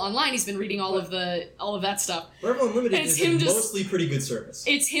Marvel Online. He's been reading all of that stuff. Marvel Unlimited And it's is him just- mostly pretty good service.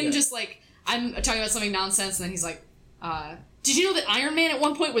 It's him just like I'm talking about something nonsense and then he's like, did you know that Iron Man at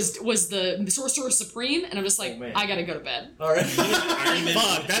one point was the Sorcerer Supreme? And I'm just like, I gotta go to bed. All right. Iron Man.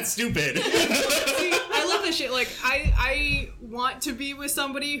 Fuck, that's stupid. See, I love this shit. Like, I want to be with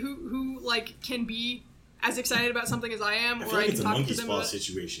somebody who like can be as excited about something as I am, I or feel like I it's can a talk to monkey's them paw about.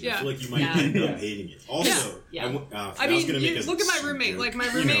 situation. Yeah. I feel like you might end up hating it. Also, Yeah. I mean, look at my roommate. Like, my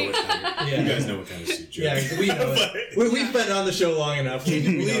roommate. You guys know what kind of suit joke. Yeah, we know it. We've been on the show long enough. Can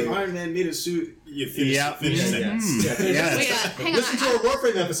you believe know. Iron Man made a suit? You finish Yeah. finish the sentence. Yeah. Wait, hang on. Listen to our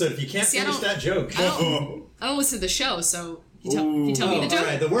Warframe episode if you can't See, I finish don't- that joke. I don't listen to the show, so can you tell me the joke?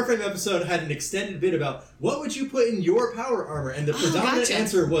 Alright, the Warframe episode had an extended bit about what would you put in your power armor, and the predominant gotcha.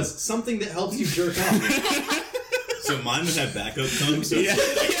 answer was something that helps you jerk off. So mine would have backup cum. So Yeah.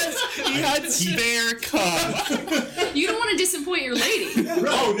 He had spare cum. You don't want to disappoint your lady.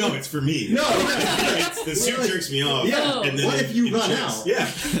 Oh no, it's for me. No. It's, the suit jerks me off. Yeah. And then What it if you run injects- out? Yeah.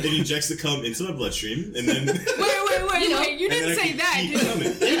 It injects the cum into my bloodstream, and then Wait! You and then didn't I say can that, keep did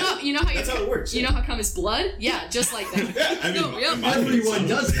you? coming. You know how That's how it works. You know how cum is blood? Yeah, just like that. Yeah, I mean, No, yep. in my case, Everyone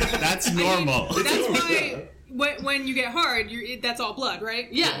does that. That's normal. That's why when you get hard, that's all blood, right?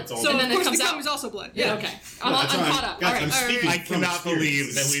 Yeah. It's all So and of then it course comes the cum out. is also blood. Yeah. Yeah. Okay. I'm That's why caught up. guys, All right. I'm speaking I from cannot believe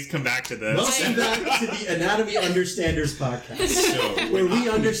experience. that we've come back to this. Welcome back to the Anatomy Understanders podcast, So, where we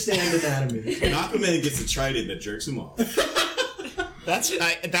understand anatomy. when Aquaman gets a trident that jerks him off.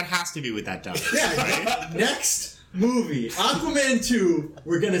 That has to be what that does. Yeah, next movie, Aquaman 2,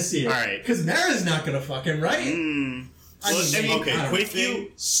 we're gonna see it. Alright. Because Mara's not gonna fuck him, right? Well, I mean, Okay, I don't quick if you- thing,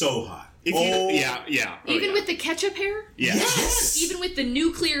 so hot. If Oh, you, yeah. Oh, Even yeah. with the ketchup hair? Yeah. Yes! Even with the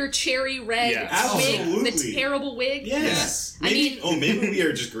nuclear cherry red Yeah. wig, the Absolutely. terrible wig? Yes. I Maybe, mean- maybe we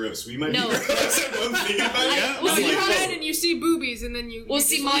are just gross. We might No. be gross at one thing about it. well, No, see, you're how- dead and you see boobies, and then you. Well, you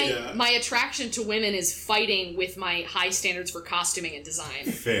see, just- my attraction to women is fighting with my high standards for costuming and design.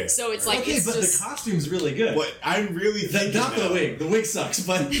 Fair. So it's like, Okay, it's but just... the costume's really good. What I'm really thinking Not the now- wig. The wig sucks,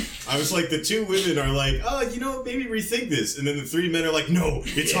 but I was like, the two women are like, oh, you know, maybe rethink this, and then the three men are like, no,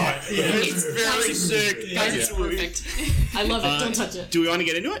 it's hot. yeah. It's Very sick. Guys, it's perfect. I love it. Don't touch it. Do we want to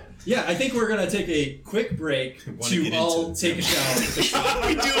get into it? yeah, I think we're gonna take a quick break Wanna to get all into take a it. shower.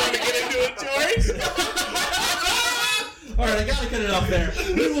 We do want to get into it, George. Alright, I gotta cut it off there.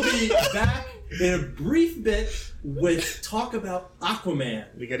 We will be back in a brief bit with talk about Aquaman.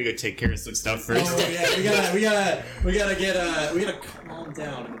 We gotta go take care of some stuff first. Oh yeah, we gotta calm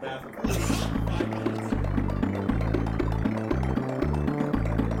down in the bathroom. 5 minutes.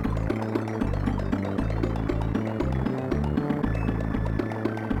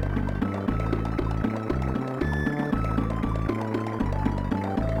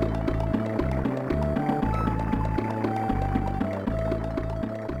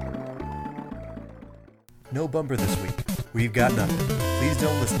 No bumper this week. We've got nothing. Please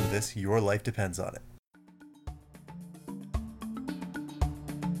don't listen to this. Your life depends on it.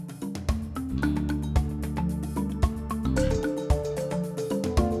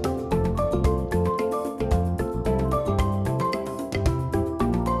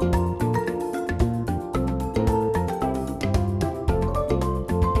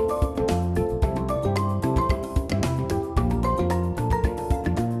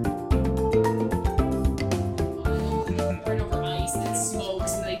 Burn over ice, and it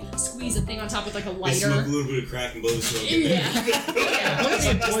smokes, and they squeeze a thing on top with like a They smoke a lighter. little bit of crack and blow the smoke. Yeah. Unless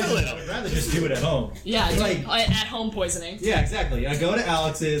I'm poisoned, I would rather just do it at home. Yeah, Like- at home poisoning. Yeah, exactly. I go to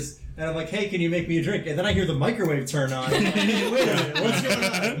Alex's and I'm like, "Hey, can you make me a drink?" And then I hear the microwave turn on. I'm like, wait a minute, what's going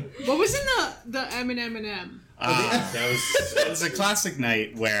on? What was in the M&M? That was It was a classic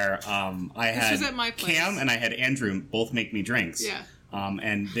night where I had was at my place. Cam and I had Andrew both make me drinks. Yeah.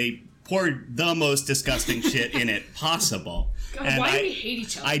 And they poured the most disgusting shit in it possible. God, And why do I- we hate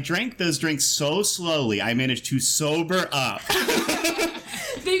each other? I drank those drinks so slowly, I managed to sober up.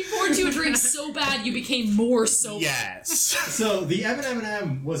 They poured you a drink so bad you became more sober. Yes. So the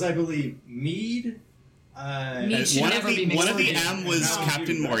M&M was, I believe, mead. Mead should One never of be the mixed one of the with M was Mountain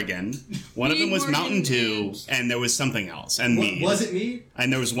Captain Dew, right? Morgan. One of Me, them was Morgan, Mountain Dew, and there was something else, and mead. Was it mead?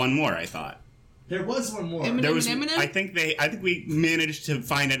 And there was one more, I thought. There was one more. M&M? There was. M&M? I think we managed to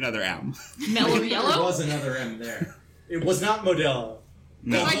find another M. Mellow There yellow? was another M there. It was not Modelo.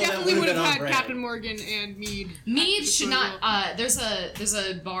 No. I that definitely would've would have been on had brand. Captain Morgan and Mead. Mead at should disposal. not. There's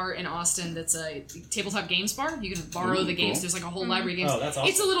a bar in Austin that's a tabletop games bar. You can borrow the games. cool. There's like a whole library of games. Oh, that's awesome.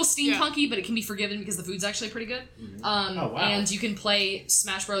 It's a little steampunky, but it can be forgiven because the food's actually pretty good. Oh, wow. And you can play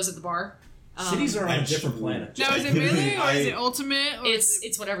Smash Bros at the bar. Cities are on a I'm different sure- planet. Now, is it melee or is I- it ultimate? Or is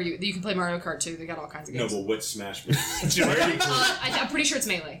It's whatever you can play Mario Kart too. They got all kinds of No, games. but what Smash Bros? I'm pretty sure it's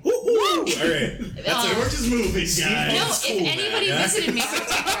melee. All right, that's Um, we're just moving, guys. No, It's if cool, anybody man. visited me,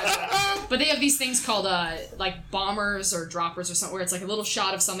 but they have these things called like bombers or droppers or something, where it's like a little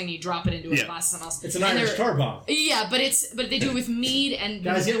shot of something, you drop it into a Yeah. glass of something else. It's an And Irish they're- car bomb. Yeah, but they do it with mead and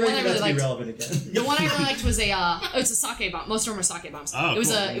Guys, the get one ready I for that really to be liked. relevant again. The one I really liked was it's a sake bomb. Most of them are sake bombs. Oh, it was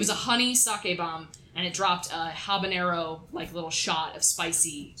cool. a honey sake bomb, and it dropped a habanero like little shot of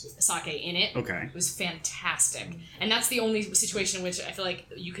spicy sake in it. Okay. It was fantastic, and that's the only situation in which I feel like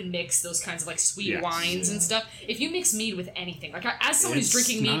you can mix those kinds of like sweet Yes. wines and stuff. If you mix mead with anything, like as someone who's It's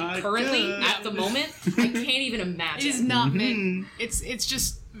drinking mead not currently good. at the moment, I can't even imagine. it is not mint. It's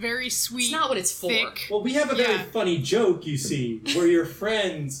just very sweet. It's not what it's for. thick. Well, we have a very Yeah. funny joke, you see, where your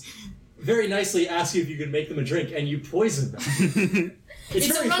friends very nicely ask you if you could make them a drink, and you poison them. It's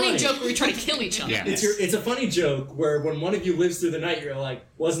a very running funny. joke where we try to kill each other. Yeah. It's a funny joke where when one of you lives through the night, you're like,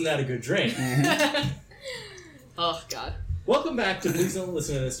 wasn't that a good drink? Oh God. Welcome back to Please Don't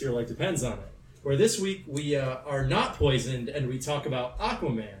Listen to This, Your Life Depends on It, where this week we are not poisoned and we talk about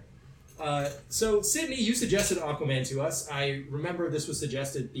Aquaman. So, Sydney, you suggested Aquaman to us. I remember this was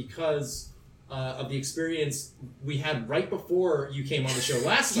suggested because of the experience we had right before you came on the show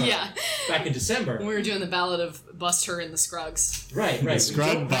last time, Yeah. back in December. When we were doing the ballad of Buster and the Scruggs. Right. The We Scrub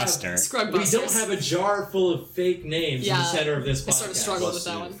don't have- Buster. Scrug We Busters. don't have a jar full of fake names in Yeah. the center of this podcast. I sort of struggled with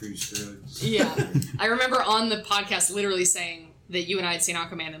that one. Free Scruggs. Yeah. I remember on the podcast literally saying that you and I had seen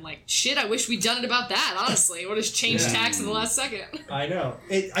Aquaman and like, shit, I wish we'd done it about that, honestly. It would have changed Yeah. tax in the last second. I know.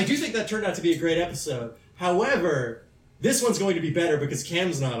 I do think that turned out to be a great episode. However, this one's going to be better because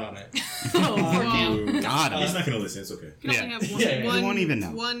Cam's not on it. Oh, poor Cam. God, He's not gonna listen. It's okay. You can only Yeah. have one, Yeah, one, he won't even know.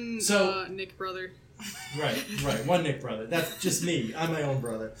 one So- Nick brother. Right. One Nick brother. That's just me. I'm my own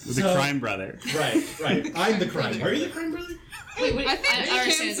brother. the crime brother. Right. I'm the crime. Are you the crime brother? Wait, I think I Nick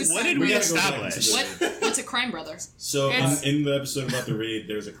understand. Cam's This. the What did We we gotta go back establish? to What's a crime brother? So It's- in the episode about the raid,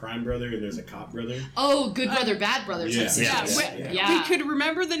 there's a crime brother and there's a cop brother. Oh, good brother, bad brother. Yeah. type Yeah. situation. We could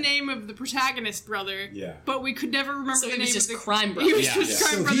remember the name of the protagonist brother, Yeah. but we could never remember So the he was name just of the crime brother. He was Yeah. just Yeah.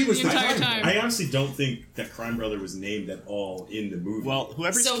 crime So brother he was the the entire crime time. I honestly don't think that crime brother was named at all in the movie. Well,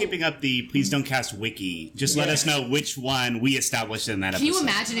 whoever's So- keeping up the Please Don't Cast wiki, just let Yeah. us know which one we established in that Can episode. you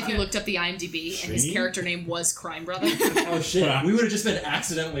imagine if you looked up the IMDb and his Trini? character name was crime brother? Oh shit. We would have just been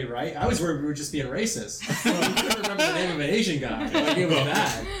accidentally right. I was worried we were just being racist. We couldn't remember the name of an Asian guy. Like it was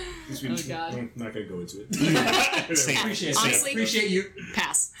bad. Oh, God. I'm not gonna go into it. Same. Appreciate Honestly- it. Appreciate you.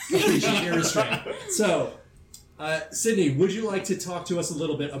 Pass. Appreciate your restraint. So, Sydney, would you like to talk to us a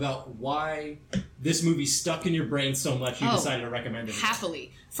little bit about why this movie stuck in your brain so much you Oh, decided to recommend it?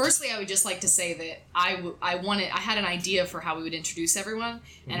 Happily. Firstly, I would just like to say that I had an idea for how we would introduce everyone,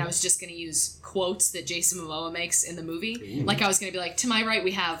 and I was just going to use quotes that Jason Momoa makes in the movie. Like I was going to be like, to my right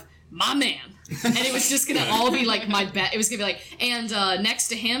we have my man, and it was just going to all be like my bet. It was going to be like, and next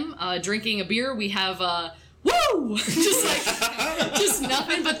to him, drinking a beer, we have woo, just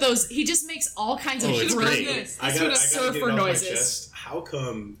nothing but those. He just makes all kinds of Oh, it's drunk great. I sort gotta of get it surfer off my noises. chest. How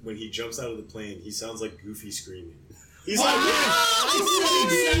come when he jumps out of the plane, he sounds like Goofy screaming? He's I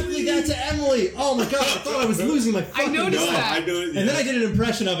said exactly that to Emily. Oh my god, I thought I was losing my fucking noticed mind. that. I know. And then I did an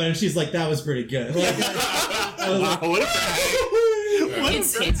impression of it, and she's like, "That was pretty good." Like, I was like, Wow, what a brag.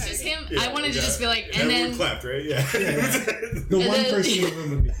 It's just him. I wanted to just be like, and everyone then clapped, right? Yeah. the one then- person in the room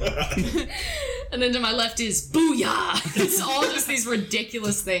would be fine. and then to my left is booyah. It's all just these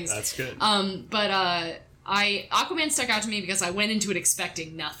ridiculous things. That's good. Aquaman stuck out to me because I went into it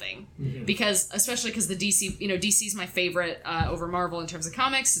expecting nothing. Especially because the DC, DC's my favorite over Marvel in terms of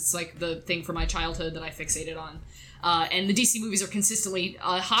comics. It's like the thing from my childhood that I fixated on. And the DC movies are consistently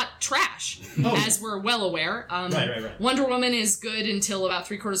hot trash, as we're well aware. Right. Wonder Woman is good until about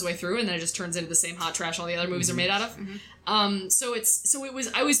 3/4 of the way through, and then it just turns into the same hot trash all the other movies are made out of.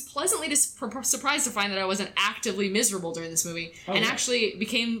 I was pleasantly surprised to find that I wasn't actively miserable during this movie, and actually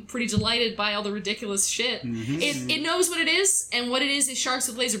became pretty delighted by all the ridiculous shit. It knows what it is, and what it is sharks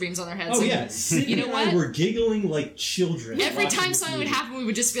with laser beams on their heads. Oh And yeah, Sydney you know and I what? were giggling like children. Every watching time this something would movie. happen, we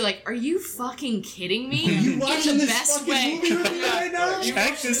would just be like, "Are you fucking kidding me?" Are you In watching the this best fucking way. movie with me right now? You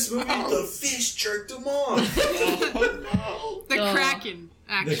watched this movie? The fish jerked him off. The Oh. Kraken,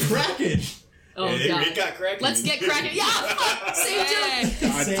 The actually. Kraken. Oh It god. got cracking. Let's get cracking. Yeah, fuck, same joke.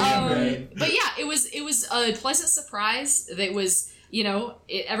 Same brain. But yeah, it was a pleasant surprise. That was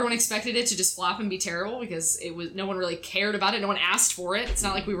everyone expected it to just flop and be terrible because no one really cared about it. No one asked for it. It's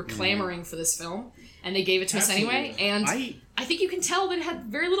not like we were clamoring for this film, and they gave it to us anyway. And I think you can tell that it had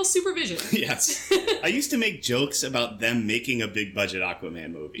very little supervision. Yes. I used to make jokes about them making a big budget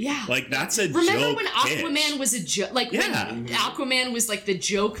Aquaman movie. Yeah. Like, that's a Remember joke when Aquaman was a joke? Like, when Aquaman was, like, the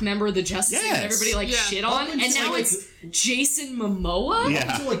joke member of the Justice League that everybody, shit on? And now it's Jason Momoa? Yeah.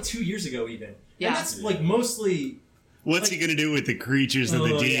 Up until, like, 2 years ago, even. Yeah. And that's, like, mostly... What's he gonna do with the creatures of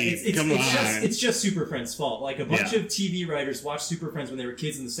the deep? Come on. It's just Super Friends' fault. Like, a bunch of TV writers watched Super Friends when they were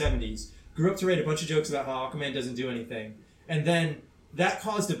kids in the 70s, grew up to write a bunch of jokes about how Aquaman doesn't do anything, and then that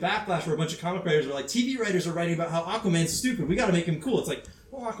caused a backlash where a bunch of comic writers were like, TV writers are writing about how Aquaman's stupid. We gotta make him cool. It's like,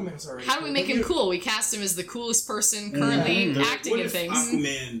 well, Aquaman's already How do we make him cool? We cast him as the coolest person currently acting in things.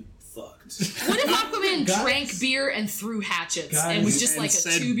 Aquaman fucked. What if Aquaman drank beer and threw hatchets and was just like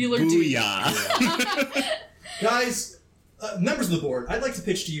a tubular dude? Guys, members of the board, I'd like to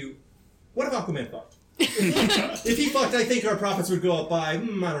pitch to you, what if Aquaman fucked? If he fucked, I think our profits would go up by, I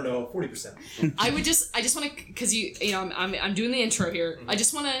don't know, 40%. I just want to, because I'm doing the intro here. I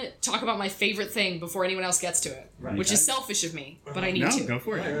just want to talk about my favorite thing before anyone else gets to it, which is selfish of me, but I need to. No, go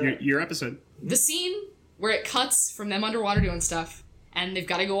for it. Your episode. The scene where it cuts from them underwater doing stuff, and they've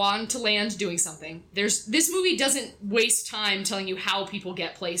got to go on to land doing something. This movie doesn't waste time telling you how people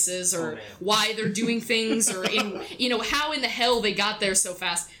get places or why they're doing things or how in the hell they got there so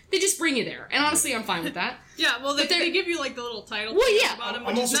fast. They just bring you there, and honestly, I'm fine with that. Yeah, well, they give you like the little title. Well, yeah, about him,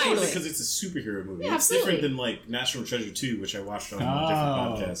 I'm also nice. fine with it because it's a superhero movie. Yeah, it's absolutely. different than like National Treasure 2, which I watched on a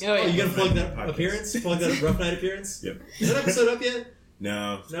different podcast. Oh, you gonna plug that appearance? Plug that Rough Night appearance? Yep. Is that episode up yet?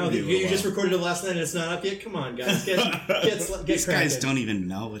 No. You just recorded it last night and it's not up yet? Come on, guys. Get These guys cracking. don't even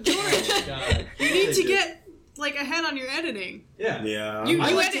know what you're God. You need to get like ahead on your editing. Yeah. Yeah. You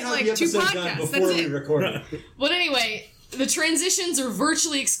I like to edit have like the 2 episode done podcasts. before That's we it. record it. But anyway, the transitions are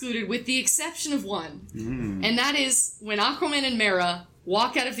virtually excluded with the exception of one. And that is when Aquaman and Mera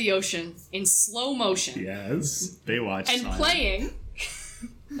walk out of the ocean in slow motion. Yes. Baywatch. And style. playing...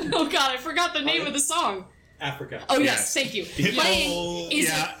 Oh god, I forgot the name of the song. Africa. Oh Yes. yes, thank you. Playing is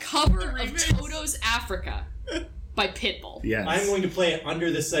a cover of Toto's Africa by Pitbull. Yes. I'm going to play it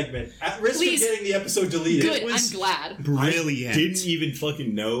under this segment. At risk Please. of getting the episode deleted. Good, was- I'm glad. Brilliant. Didn't even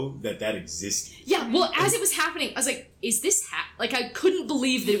fucking know that existed. Yeah, well, as it was happening, I was like, is this like, I couldn't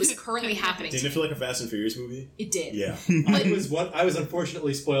believe that it was currently happening. Didn't it feel like a Fast and Furious movie? It did. Yeah. I was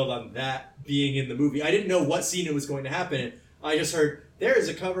unfortunately spoiled on that being in the movie. I didn't know what scene it was going to happen in. I just heard, there is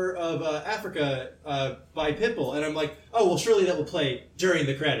a cover of Africa by Pitbull. And I'm like, oh, well, surely that will play during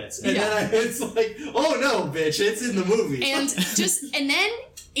the credits. And then it's like, oh no, bitch, it's in the movie. And then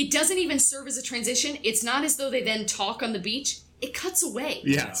it doesn't even serve as a transition. It's not as though they then talk on the beach. It cuts away.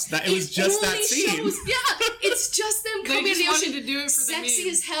 Yes. It was just that only scene. It's just them They coming just to the wanted ocean, to do it for the sexy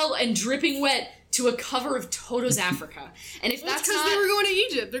meme. as hell and dripping wet to a cover of Toto's Africa. And if Well, that's because not... they were going to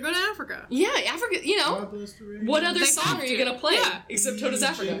Egypt. They're going to Africa. Yeah, Africa, what other They song have are you to. going to play Yeah. except Toto's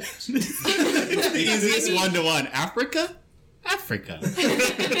Africa? It's the easiest one-to-one. Africa? Africa.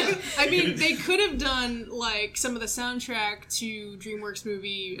 I mean, they could have done like some of the soundtrack to DreamWorks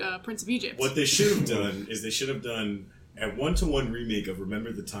movie Prince of Egypt. What they should have done is they should have done a 1-to-1 remake of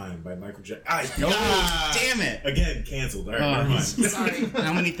Remember the Time by Michael Jackson. Damn it. Again, canceled. All right, never mind. Sorry.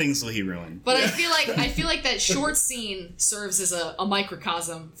 How many things will he ruin? But I feel like that short scene serves as a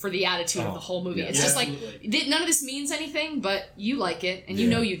microcosm for the attitude of the whole movie. It's just like none of this means anything, but you like it, and you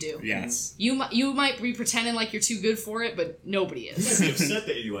know you do. Yes. You might be pretending like you're too good for it, but nobody You is. might be upset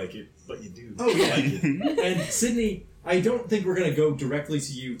that you like it, but you do. Oh, yeah. like it. And Sydney, I don't think we're going to go directly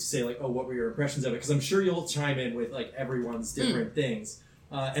to you to say, like, oh, what were your impressions of it? Because I'm sure you'll chime in with, like, everyone's different things.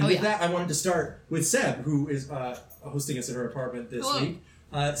 And with that, I wanted to start with Seb, who is hosting us in her apartment this week.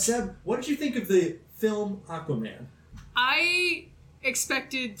 Seb, what did you think of the film Aquaman? I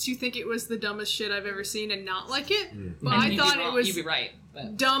expected to think it was the dumbest shit I've ever seen and not like it, but And I you'd thought be it wrong. was You'd be right.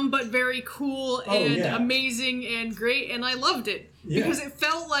 But. dumb but very cool and yeah. amazing and great, and I loved it because it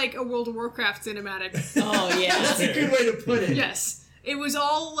felt like a World of Warcraft cinematic. Oh yeah. That's a good way to put it. Yes, it was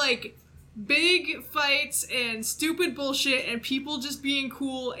all like big fights and stupid bullshit and people just being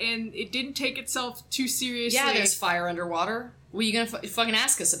cool, and it didn't take itself too seriously. Yeah, there's fire underwater. What are you gonna fucking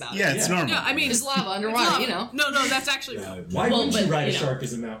ask us about? Yeah, it's normal. Yeah, I mean, There's lava underwater, lava. you know. No, that's actually real. Why Well, wouldn't you but, ride a you know. shark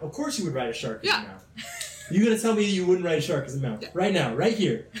as a mount? Of course you would ride a shark as a Yeah. mount. You gonna tell me you wouldn't ride a shark as a mount? Right now, right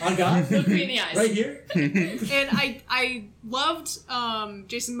here. On God? Look me in the eyes. Right here? And I loved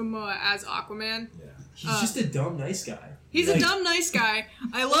Jason Momoa as Aquaman. He's just a dumb, nice guy. He's Like- a dumb, nice guy.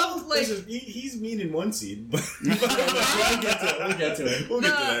 I loved, like, He's mean in one scene, but We'll get to it. We'll get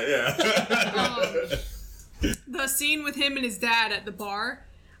to that. Yeah. the scene with him and his dad at the bar.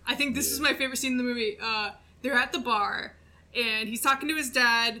 I think this is my favorite scene in the movie. They're at the bar, and he's talking to his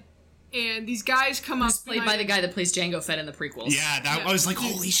dad, and these guys come up. Played by the guy that plays Jango Fett in the prequels. Yeah, I was like,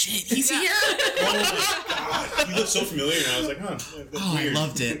 holy shit, he's here! Oh my god, he looked so familiar, and I was like, huh, that's weird. I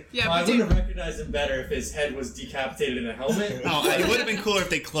loved it. Yeah, I but would have recognized him better if his head was decapitated in a helmet. Oh, it would have been cooler if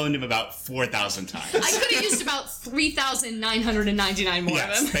they cloned him about 4,000 times. I could have used about 3,999 more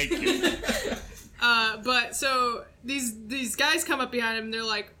Yes, of them. thank you. but so these guys come up behind him, and they're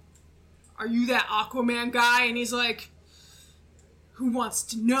like, "Are you that Aquaman guy?" And he's like, "Who wants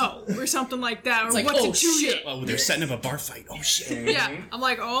to know?" or something like that. It's or like, what's oh, it to you? shit. Oh, they're setting up a bar fight. Oh, shit. Yeah, I'm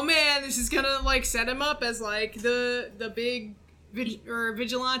like, oh man, this is gonna like set him up as like the big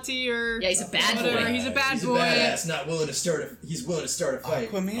vigilante or Yeah, he's a bad whatever. boy. He's a bad He's boy. a badass, not willing to start. He's willing to start a fight.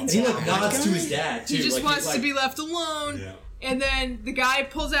 Aquaman's And he like a bad nods guy? to his dad too. He just like, wants he's to like, be left alone. Yeah. And then the guy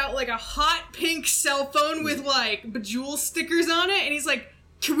pulls out like a hot pink cell phone with like Bejeweled stickers on it, and he's like,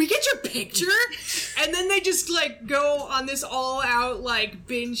 "Can we get your picture?" And then they just like go on this all-out like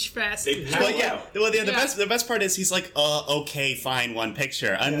binge fest. They pass Well, yeah. out. Well, yeah. Yeah. The best part is he's like, okay, fine, one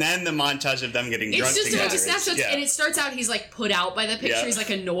picture, and then the montage of them getting drunk It's just a together. bunch of snapshots, Yeah. and it starts out he's like put out by the picture, Yeah. he's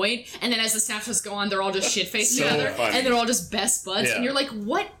like annoyed, and then as the snapshots go on, they're all just shit faced So together, funny. and they're all just best buds, Yeah. and you're like,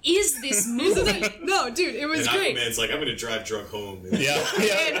 what is this Isn't movie? it? No, dude, it was And great. Aquaman's like, I'm gonna drive drunk home. Yeah. And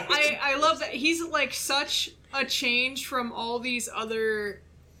Yeah. I love that he's like such a change from all these other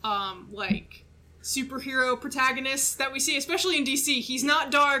like superhero protagonists that we see, especially in DC. He's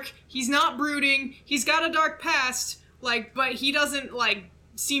not dark, he's not brooding, he's got a dark past, like, but he doesn't like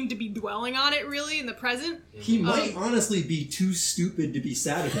seem to be dwelling on it really in the present. he might honestly be too stupid to be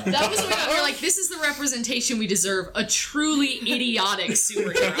sad about. That was what we were like, this is the representation we deserve, a truly idiotic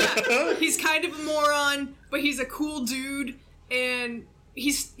superhero. Yeah, he's kind of a moron, but he's a cool dude, and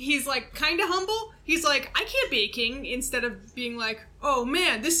he's like kind of humble. He's like, I can't be a king, instead of being like, oh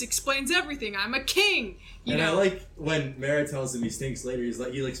man, this explains everything. I'm a king. You And know, I like when Mara tells him he stinks later. He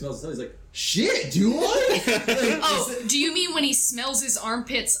smells his. He's like, shit, do I? Like, Oh, do you mean when he smells his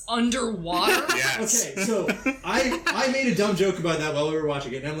armpits underwater? Yes. Okay, so I made a dumb joke about that while we were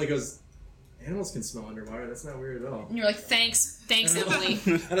watching it, and Emily goes, "Animals can smell underwater. That's not weird at all." And you're like, thanks, Emily.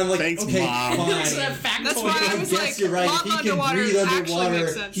 And I'm like, Thanks, okay, Mom. fine. So that fact That's point. why I I was guess like, you're right. lava If he can underwater breathe actually underwater,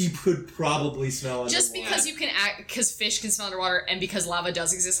 makes sense. he could probably smell underwater. Just because you can act, because fish can smell underwater, and because lava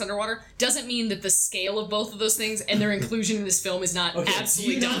does exist underwater, doesn't mean that the scale of both of those things and their inclusion in this film is not Okay,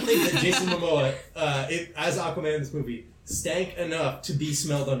 absolutely do you not dumb. think that Jason Momoa, as Aquaman in this movie, stank enough to be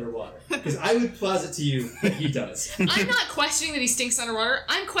smelled underwater? Because I would posit to you that he does. I'm not questioning that he stinks underwater.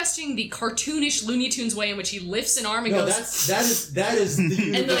 I'm questioning the cartoonish Looney Tunes way in which he lifts an arm and No, goes, that is the and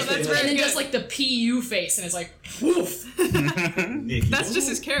universe. then, that's and very then good. does like the PU face, and it's like, woof. Nick, That's just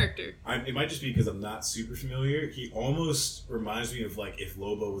his character. It might just be because I'm not super familiar. He almost reminds me of like if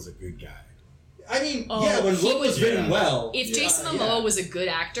Lobo was a good guy. I mean, Oh, yeah, when he Lobo's was- written well. If Jason Momoa was a good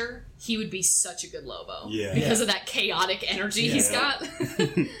actor, he would be such a good Lobo. Yeah. Because of that chaotic energy Yeah. he's got.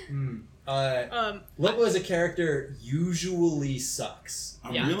 Lobo as a character usually sucks.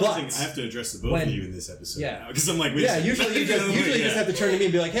 I'm Yeah. realizing But I have to address the both when- of you in this episode Yeah. now because I'm like, wait, Yeah, usually you just have to turn to me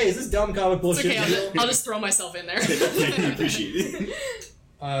and be like, "Hey, is this dumb comic It's bullshit?" okay, real?" I'll just throw myself in there. I appreciate it.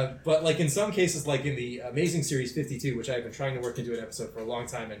 But like in some cases, like in the Amazing Series 52, which I've been trying to work into an episode for a long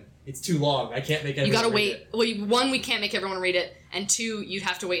time, and it's too long. I can't make everyone You gotta read wait. Well, one, we can't make everyone read it, and two, you'd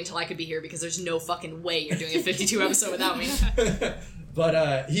have to wait until I could be here because there's no fucking way you're doing a 52 episode without me. it.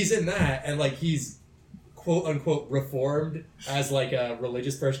 But he's in that, and like he's quote unquote reformed as like a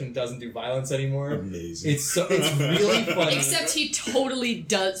religious person who doesn't do violence anymore. Amazing. It's really funny. Except he totally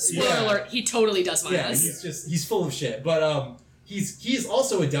does. Spoiler Yeah. alert: he totally does Yeah, violence. he's full of shit. But he's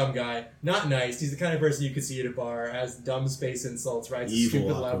also a dumb guy, not nice. He's the kind of person you could see at a bar, has dumb space insults, rides a Evil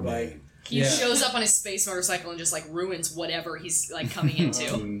stupid loud Aquaman. bike. He Yeah. shows up on his space motorcycle and just like ruins whatever he's like coming into.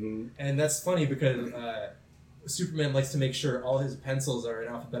 Mhm. And that's funny because Superman likes to make sure all his pencils are in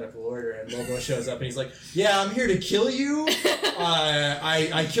alphabetical order, and Lobo shows up and he's like, "Yeah, I'm here to kill you.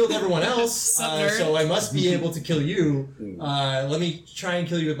 I killed everyone else, Sup, nerd? so I must be able to kill you. Let me try and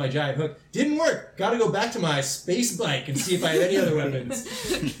kill you with my giant hook. Didn't work. Got to go back to my space bike and see if I have any other weapons."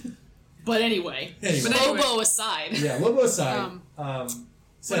 But anyway, Anyway. Lobo aside, Yeah, Lobo aside,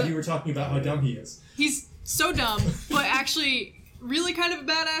 said you were talking about how dumb he is. He's so dumb, but actually really kind of a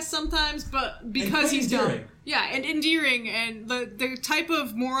badass sometimes, but because quite he's dumb. endearing. Yeah, and endearing, and the type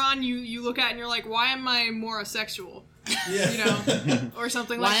of moron you look at and you're like, why am I more asexual? Yeah. You know, or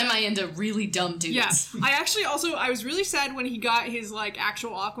something Why like am that. I into really dumb dudes? Yeah, I was really sad when he got his like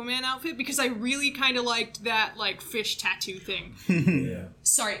actual Aquaman outfit because I really kind of liked that like fish tattoo thing. Yeah.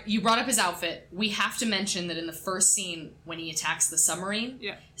 Sorry, you brought up his outfit. We have to mention that in the first scene when he attacks the submarine,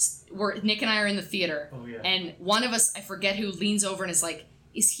 Yeah, Nick and I are in the theater, Oh, yeah. and one of us, I forget who, leans over and is like,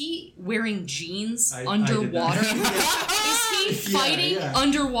 "Is he wearing jeans I did underwater? that. Is he fighting yeah.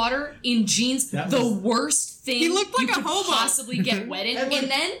 underwater in jeans? That The was- worst thing He looked like you a could hobo. possibly get wet in, And, like-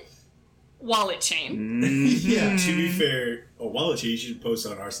 and then wallet chain. Yeah. To be fair, wallet chain you should post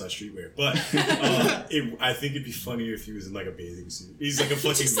on r/streetwear. But I think it'd be funnier if he was in like a bathing suit. He's like a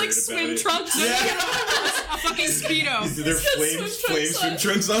fucking Just nerd like about swim it. trunks. a fucking speedo. Is there He's got flame swim swim trunks on.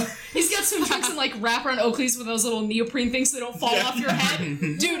 trunks on? He's got swim trunks and like wraparound Oakleys with those little neoprene things so they don't fall off your head.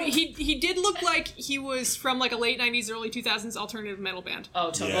 Dude, he did look like he was from like a late 90s, early 2000s alternative metal band.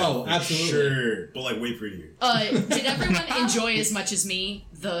 Oh, totally. Oh, absolutely. Sure, but like way prettier. Did everyone enjoy as much as me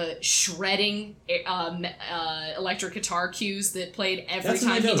the shredding electric guitar cues that played every That's what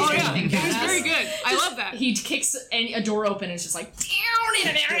time I he did know. Oh yeah, anything it was badass? very good. I love that. He kicks a door open and it's just like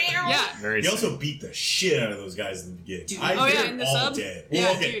Yeah. Very He sick. also beat the shit out of those guys in the beginning. Dude. Oh, yeah, they're in the all sub? dead. Yeah,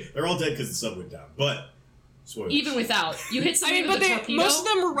 Well, okay, dude. they're all dead because the sub went down. But spoilers. even without you hit I somebody mean, but with a they, torpedo. most of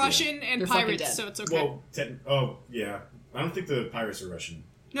them were Russian and They're fucking pirates, dead. so it's okay. Well, oh yeah, I don't think the pirates are Russian.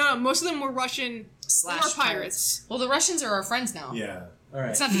 No, most of them were Russian Slash or pirates. Well, the Russians are our friends now. Yeah. All right.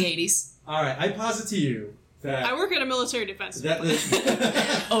 It's not the 80s. All right. I posit to you that I work at a military defense. that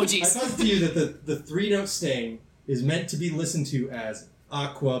Oh, I jeez. posit to you that the 3-note sting is meant to be listened to as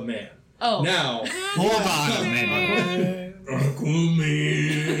Aquaman. Oh. Now, Hold on a minute. Aquaman.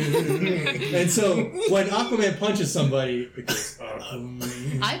 And so when Aquaman punches somebody, it goes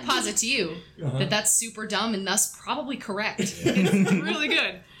Aquaman. I posit to you Uh-huh. that that's super dumb and thus probably correct. It's really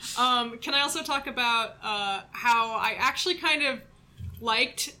good. Can I also talk about how I actually kind of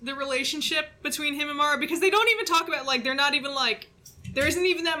liked the relationship between him and Mara? Because they don't even talk about, like, they're not even, like, there isn't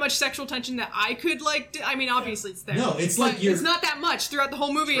even that much sexual tension that I could, like, I mean, obviously it's there. No, it's but like you're. it's not that much throughout the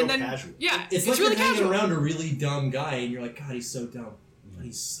whole movie, It's and real then casual. yeah, It's like really you're hanging casual. around a really dumb guy, and you're like, God, he's so dumb, but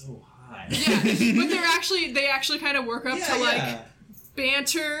he's so high. Yeah, but they actually kind of work up to like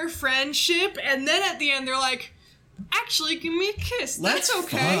banter, friendship, and then at the end they're like, actually, give me a kiss. That's Let's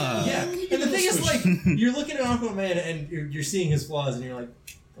okay. fuck. Yeah, and the thing is, like, you're looking at Aquaman and you're seeing his flaws, and you're like,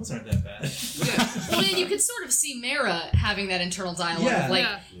 those aren't that bad. Well, and you could sort of see Mara having that internal dialogue Yeah. of like,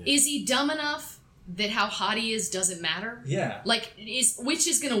 Yeah. is he dumb enough that how hot he is doesn't matter? Yeah. Like, which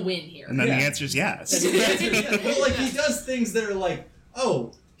is gonna win here? And then Yeah. the answer is yes. And the answer is yeah. But, like, he does things that are like,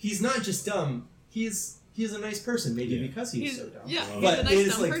 oh, he's not just dumb, he's a nice person, maybe Yeah. because he's so dumb. Yeah, he's But a it nice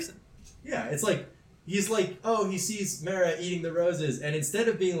is dumb like- person. Yeah, it's like, he's like, oh, he sees Mara eating the roses, and instead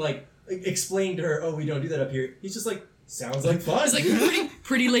of being like, explain to her, oh, we don't do that up here, he's just like, sounds like fun. It's like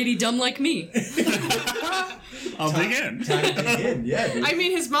pretty lady dumb like me. I'll dig in. Time to dig in, yeah, dude. I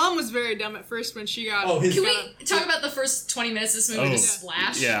mean, his mom was very dumb at first when she got. Oh, his- Can we talk about the first 20 minutes of this movie Oh. just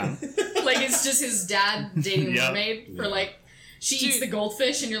splash? Yeah. Like, it's just his dad dating a Yep. mermaid for like, she eats Dude. the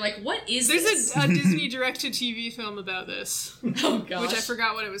goldfish, and you're like, what is There's this? a Disney direct-to-TV film about this, Oh, gosh. which I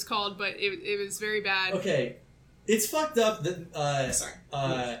forgot what it was called, but it was very bad. Okay, it's fucked up that Sorry.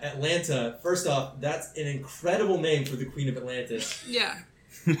 Atlanta. First off, that's an incredible name for the Queen of Atlantis. Yeah.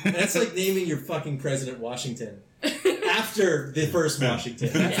 That's like naming your fucking President Washington after the first Washington.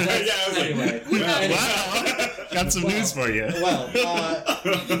 That's, Yeah, I was like, anyway. Wow. Got some news for you. Well, I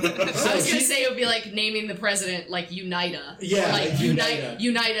was gonna say it would be like naming the president like Unita. Yeah, Or like like Unita.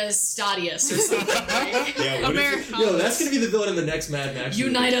 Unita Stadius or something. Right? Yeah, what America. yo, that's gonna be the villain in the next Mad Max.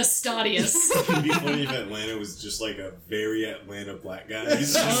 movie. Unita Stadius. It'd be funny if Atlanta was just like a very Atlanta black guy.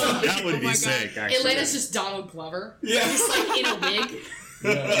 He's just That would Oh be my God. sick, actually. Atlanta's just Donald Glover. Yeah. He's like in a wig.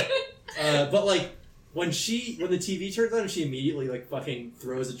 Yeah. But like when the TV turns on, and she immediately like fucking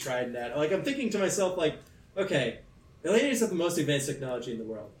throws a trident at. Like I'm thinking to myself, like, okay, Atlanteans have the most advanced technology in the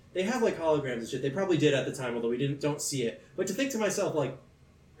world. They have like holograms and shit. They probably did at the time, although we don't see it. But to think to myself, like,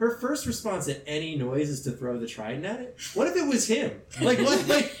 her first response at any noise is to throw the trident at it. What if it was him? Like what?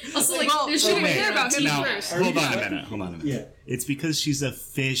 Like Also, like, Well, there she didn't should care about him Now, first. hold on a minute. Hold on a minute. yeah. It's because she's a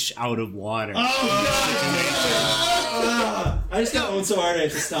fish out of water. I just got owned so hard I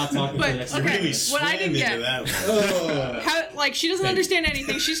have to stop talking for the But, next okay. really What I didn't swam get- into that one. Oh. How, like she doesn't understand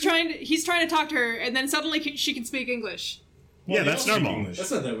anything. He's trying to talk to her, and then suddenly she can speak English. Yeah, They that's all speak normal. English.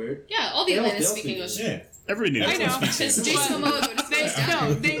 That's not that weird. Yeah, all the They all- Atlanteans they all speak speak English. Yeah. Every new I know. Because Jason Momoa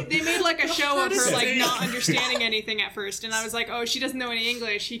go to They made like a show of her Sick. like not understanding anything at first, and I was like, oh, she doesn't know any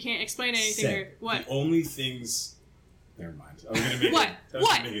English. He can't explain anything. Or Sick. what? The only things Never mind. I was gonna make What? it. I was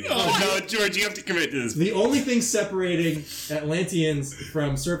What? gonna make it- Oh no, George, you have to commit to this. The only thing separating Atlanteans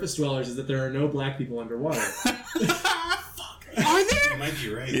from surface dwellers is that there are no black people underwater. Are there? You might be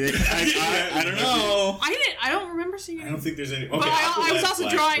right. I don't know. I don't remember seeing I any. don't think there's any. Okay, But I was Aquaman's also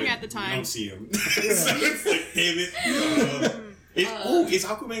black, drawing but at the time. You don't see him. So it's like, damn it. Is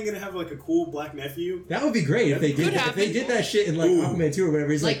Aquaman gonna have like a cool black nephew? That would be great if they did. Could If they happen. did that shit in like Ooh. Aquaman 2 or whatever.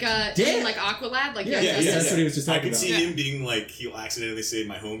 He's like, damn. like Aqualad, like Yeah, that's what he was just I talking could about. see him being like, he'll accidentally say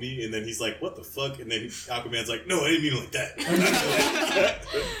my homie, and then he's like, what the fuck? And then Aquaman's like, no, I didn't mean it like that.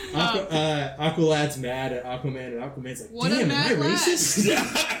 Aqualad's mad at Aquaman, and Aquaman's like, What a damn, am I mad lad." racist?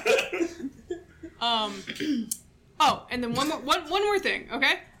 Oh, and then one more thing,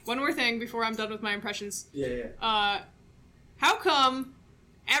 okay? One more thing before I'm done with my impressions. Yeah. How come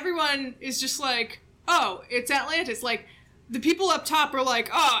everyone is just like, oh, it's Atlantis? Like, the people up top are like,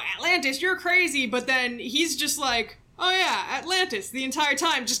 oh, Atlantis, you're crazy. But then he's just like, oh yeah, Atlantis, the entire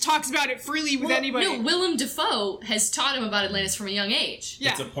time. Just talks about it freely with anybody. No, Willem Dafoe has taught him about Atlantis from a young age. Yeah.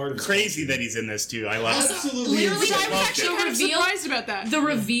 It's a part of Crazy that he's in this too. I love Also, that. Absolutely literally, Which I was Loved actually it. kind of reveal- surprised about that. The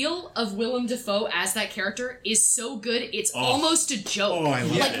reveal of Willem Dafoe as that character is so good, it's almost a joke. Oh, I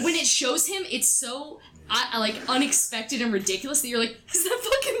love like it. when it shows him, it's so like unexpected and ridiculous that you're like, is that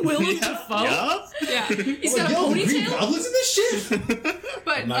fucking Willem Dafoe? Yup. Yeah. He's got a Green ponytail. Goblins in this shit?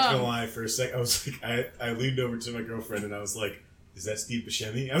 But, I'm not gonna lie, for a sec, I was like, I leaned over to my girlfriend and I was like, is that Steve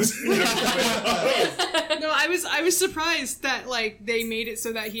Buscemi? I was no, I was surprised that, like, they made it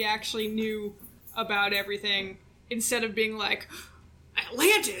so that he actually knew about everything instead of being like,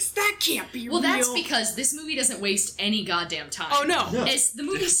 Atlantis, that can't be Well, real. that's because this movie doesn't waste any goddamn time. Oh, no. No. As the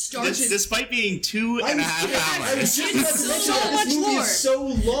movie starts, Despite being 2.5 I was hours. just about to So mention that much this movie lore. is so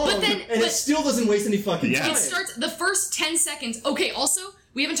long, But then- and but- it still doesn't waste any fucking Yeah. time. it starts the first 10 seconds. Okay, also,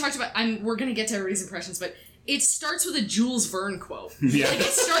 we haven't talked about, we're gonna get to everybody's impressions, but it starts with a Jules Verne quote. Yeah. Like, it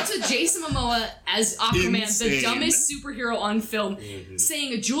starts with Jason Momoa as Aquaman, the Insane. dumbest superhero on film,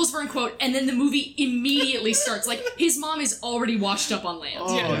 saying a Jules Verne quote, and then the movie immediately starts. Like, his mom is already washed up on land.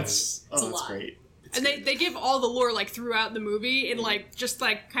 Oh, Yeah. it's a lot. great. And they give all the lore, like, throughout the movie in, like, just,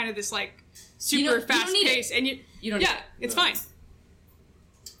 like, kind of this, like, super You don't fast need it. pace. And You don't yeah, it's fine.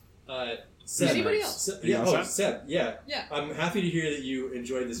 Seb, Anybody else? Yeah, Anything else, Seb, yeah. Yeah. I'm happy to hear that you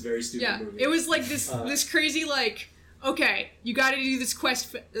enjoyed this very stupid Yeah, movie. it was like this crazy, like, okay, you gotta do this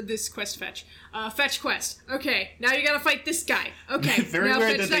fetch quest. Okay, now you gotta fight this guy. Okay, Very now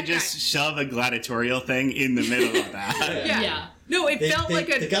weird fetch that they just shove a gladiatorial thing in the middle of that. Yeah. Yeah. No, it They felt like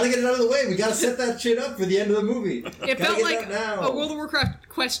they gotta get it out of the way. We gotta set that shit up for the end of the movie. it Gotta felt get like that now. a World of Warcraft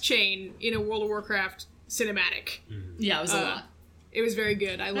quest chain in a World of Warcraft cinematic. Yeah, it was a lot. It was very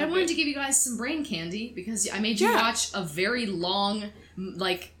good. I I loved wanted it. to give you guys some brain candy because I made you Yeah. watch a very long,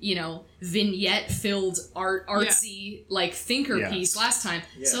 like, vignette-filled artsy, like, thinker Yeah. piece last time.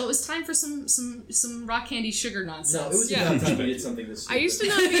 Yeah. So it was time for some rock candy sugar nonsense. No, it was Yeah. about time we did something this I used to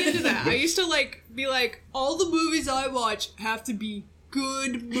not be into that. I used to be like, all the movies I watch have to be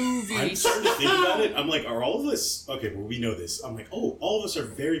good I'm movies. starting to think about it. I'm like, are all of us okay? Well, we know this. I'm like, oh, all of us are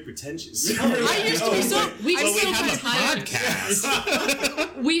very pretentious. I used to be so. We I just still have have a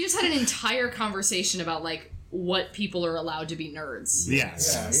Podcast. We just had an entire conversation about, like, what people are allowed to be nerds.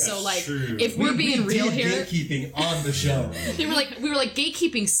 Yes. Yeah, So, like, True. if we're being real did here, gatekeeping on the show. we were like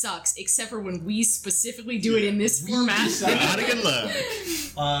gatekeeping sucks, except for when we specifically do it in this format. Not a good look.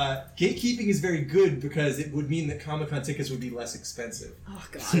 Gatekeeping is very good because it would mean that Comic-Con tickets would be less expensive. Oh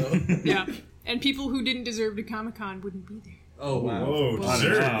god. So, Yeah, and people who didn't deserve to Comic-Con wouldn't be there. oh wow. Whoa, Well,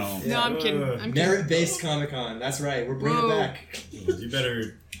 deserve. no. No, I'm kidding. I'm kidding. Merit-based Comic-Con. That's right. We're bringing Whoa. it back. You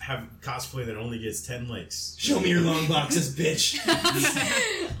better have cosplay that only gets 10 likes. Show me your long boxes, bitch.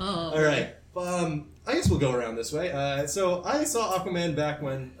 Oh. All right. I guess we'll go around this way. So I saw Aquaman back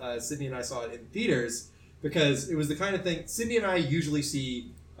when Sydney and I saw it in theaters because it was the kind of thing. Sydney and I usually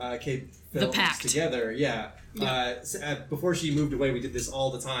see Cape films Pact. together. Yeah. Before she moved away, we did this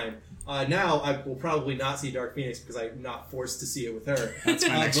all the time. Now I will probably not see Dark Phoenix because I'm not forced to see it with her. That's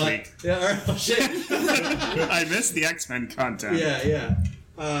my next week. Yeah. All right, oh, shit. I missed the X-Men content. Yeah.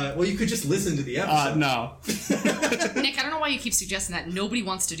 Well, you could just listen to the episode. No. Nick, I don't know why you keep suggesting that. Nobody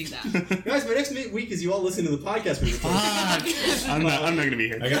wants to do that. Guys, my next week is you all listen to the podcast. We record. I'm not going to be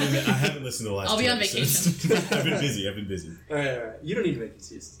here. I gotta admit, I haven't listened to the last. I'll be 2 on episodes. I've been busy. All right. You don't need to make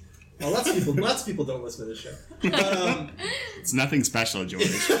excuses. Well, lots of people don't listen to this show. But, It's nothing special, George.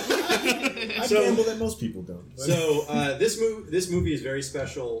 I So- gamble that most people don't. so this movie is very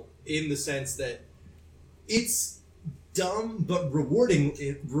special in the sense that it's dumb but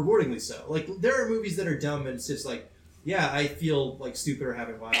rewardingly so. Like there are movies that are dumb and it's just like, yeah, I feel like stupider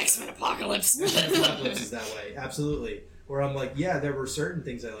having watched X-Men Apocalypse. X-Men Apocalypse is that way, absolutely. Where I'm like, yeah, there were certain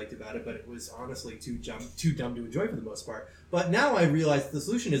things I liked about it, but it was honestly too dumb to enjoy for the most part. But now I realize the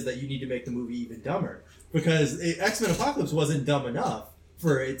solution is that you need to make the movie even dumber. Because X-Men Apocalypse wasn't dumb enough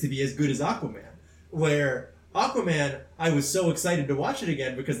for it to be as good as Aquaman. Where Aquaman, I was so excited to watch it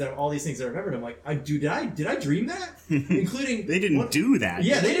again because there are all these things I remembered. I'm like, did I dream that? Including They didn't do that.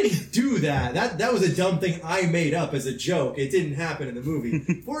 Yeah, they didn't do that. That was a dumb thing I made up as a joke. It didn't happen in the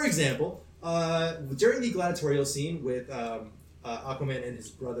movie. For example, during the gladiatorial scene with Aquaman and his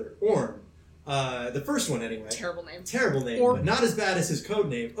brother Orm, the first one anyway. Terrible name. But not as bad as his code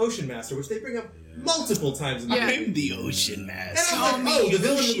name, Ocean Master, which they bring up multiple times in the movie. I'm the Ocean Master. And I'm like, the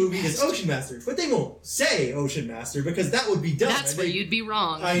villain in the movie is Ocean Master. But they won't say Ocean Master because that would be dumb. That's where you'd be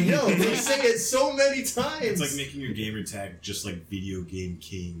wrong. I know. They say it so many times. It's like making your gamer tag just like Video Game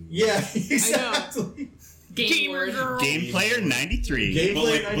King. Yeah, exactly. Gamer girl. Game Player 93. Game But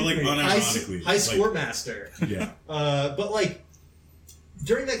Player like 93. unironically. High Score Master. Yeah. But like,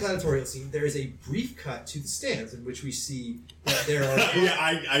 during that gladiatorial scene, there is a brief cut to the stands in which we see that there are Yeah,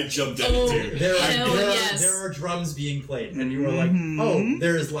 I jumped at Oh, it too. there are drums being played, and you are like, oh,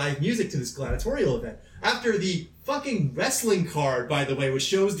 there is live music to this gladiatorial event. After the fucking wrestling card, by the way, which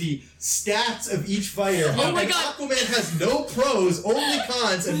shows the stats of each fighter. Oh my and God. Aquaman has no pros, only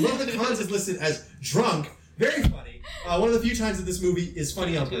cons, and one of the cons is listed as drunk. Very funny. One of the few times that this movie is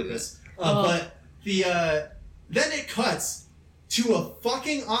funny on purpose. But then it cuts to a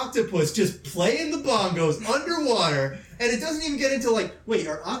fucking octopus just playing the bongos underwater, and it doesn't even get into like, wait,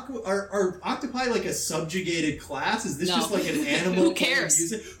 are octopi like a subjugated class? Is this No. just like an animal? Who cares? playing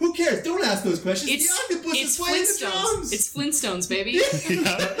music? Who cares? Don't ask those questions. The octopus is playing the drums. It's Flintstones, baby. Yeah,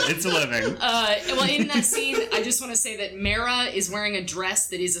 it's a living. Well, in that scene, I just want to say that Mara is wearing a dress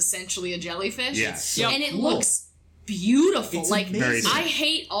that is essentially a jellyfish. Yes. And it cool. looks beautiful. It's like, amazing. I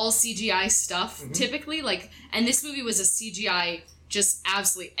hate all CGI stuff, typically. Like, and this movie was a CGI, just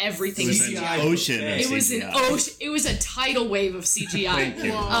absolutely everything It was CGI. an ocean of It was an CGI. ocean. It was a tidal wave of CGI. Thank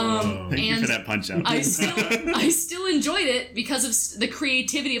you. Thank you and for that punch up. I still enjoyed it because of the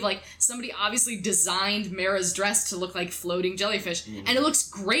creativity of like somebody obviously designed Mara's dress to look like floating jellyfish, and it looks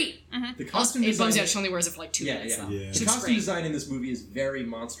great. The Also, costume it bums design. me out she only wears it for like 2 minutes. Though. Yeah. The She's costume great. design in this movie is very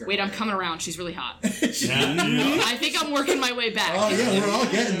Monster Wait, I'm Hunter. coming around. She's really hot. Yeah. I think I'm working my way back. Oh yeah, we're all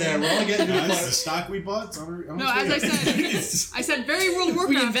getting there. We're all getting to the Guys, the part. stock we bought. It's already, No, as I said, I said very World of We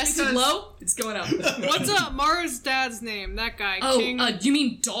Warcraft. invested because- low. It's going up. What's Mara's dad's name? That guy. Oh, King. you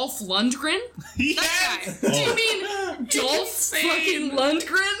mean Dolph Lundgren? That Do you mean Dolph fucking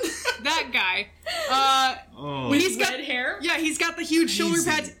Lundgren? That guy. With He's got- red hair? Yeah, he's got the huge shoulder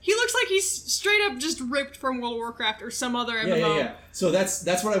pads. He looks like he's straight up just ripped from World of Warcraft or some other MMO. Yeah. So that's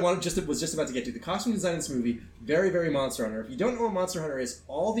what I wanted. Was just about to get to. The costume design in this movie, very, very Monster Hunter. If you don't know what Monster Hunter is,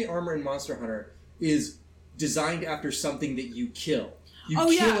 all the armor in Monster Hunter is designed after something that you kill. You Oh,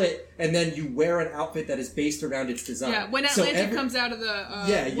 kill yeah. it, and then you wear an outfit that is based around its design. Yeah, when So Atlanta comes out of the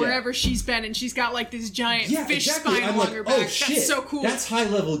Yeah. wherever she's been, and she's got like this giant fish exactly. spine I'm along like, her back. oh shit, That's so cool. That's high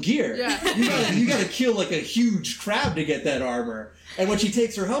level gear. Yeah. you gotta kill like a huge crab to get that armor. And when she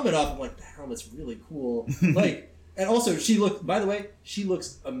takes her helmet off, I'm like, the helmet's really cool. Like, and also she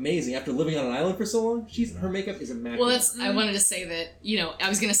looks amazing after living on an island for so long. Her makeup is immaculate. Well, I wanted to say that, I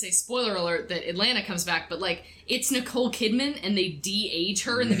was going to say, spoiler alert, that Atlanta comes back, but, like, it's Nicole Kidman, and they de-age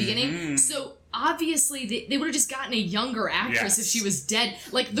her in the beginning, so obviously they would have just gotten a younger actress if she was dead.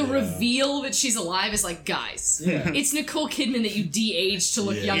 Like, the reveal that she's alive is like, guys, it's Nicole Kidman that you de-aged to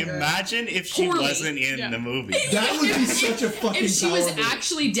look younger. Imagine if she Poorly. wasn't in the movie. that would be such a fucking If she was power move.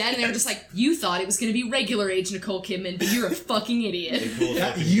 actually dead, and they were just like, you thought it was going to be regular age Nicole Kidman, but you're a fucking idiot. They pull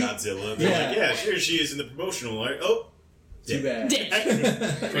Yeah, fucking you- Godzilla. They're yeah. like, yeah, here she is in the promotional. Like, oh, Too bad.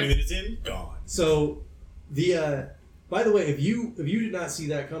 Dead. 20 minutes in, gone. So, by the way, if you did not see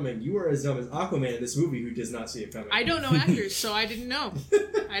that coming, you are as dumb as Aquaman in this movie who does not see it coming. I don't know actors, so I didn't know.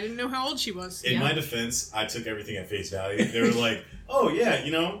 I didn't know how old she was. In my defense, I took everything at face value. They were like, oh, yeah,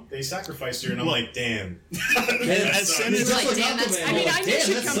 they sacrificed her. And I'm like, damn. As soon as- Like, damn, that's- I mean, I knew Damn,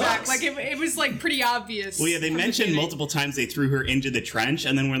 she'd that come back. sucks. Like, it was like pretty obvious. Well, yeah, they from the mentioned beginning. multiple times they threw her into the trench,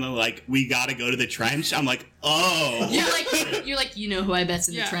 and then when they're like, "We gotta go to the trench," I'm like, "Oh." You're like, you know who I bet's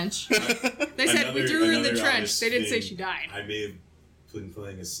in the Yeah. trench? They said we threw her in the Another trench. obvious They didn't say thing, she died. I may have been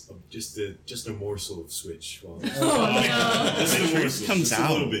playing just a morsel of Switch. While just The a truth morsel, comes just out.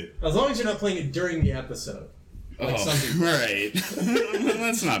 a little bit. As long as you're not playing it during the episode. Like some people. Right.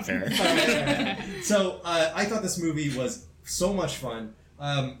 That's not fair. So I thought this movie was so much fun.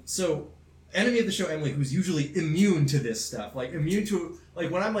 So enemy of the show Emily, who's usually immune to this stuff, like immune to like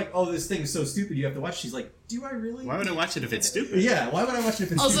when I'm like, oh, this thing's so stupid, you have to watch. She's like, do I really? Why would I watch it if it's stupid? Yeah, why would I watch it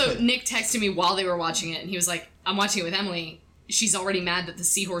if it's Also, stupid? Nick texted me while they were watching it, and he was like, I'm watching it with Emily. She's already mad that the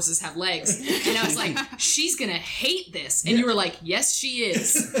seahorses have legs. And I was like, she's gonna hate this. And you were like, yes, she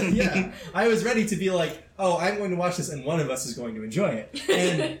is. Yeah, I was ready to be like, oh, I'm going to watch this, and one of us is going to enjoy it.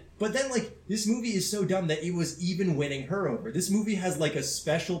 And but then like this movie is so dumb that it was even winning her over. This movie has like a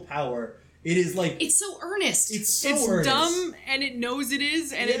special power. It is like It's so earnest. it's so It's earnest. dumb, and it knows it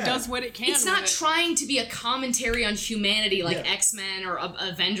is, and it Yeah. does what it can. It's not with it. trying to be a commentary on humanity like Yeah. X-Men or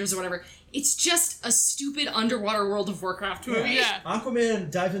Avengers or whatever. It's just a stupid underwater World of Warcraft movie. Yeah.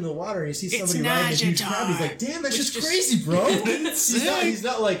 Aquaman dives in the water and he sees It's somebody riding a huge Najatar. crab. He's like, damn, that's just just- crazy, bro. he's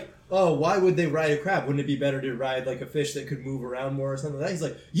not like, oh, why would they ride a crab? Wouldn't it be better to ride like a fish that could move around more or something like that? He's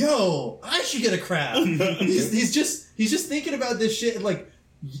like, yo, I should get a crab. he's just thinking about this shit and like,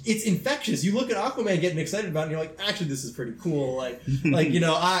 it's infectious. You look at Aquaman getting excited about it and you're like, actually, this is pretty cool. Like you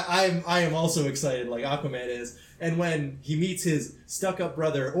know, I am also excited like Aquaman is. And when he meets his stuck-up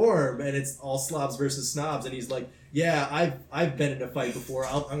brother Orm, and it's all slobs versus snobs, and he's like, yeah, I've been in a fight before.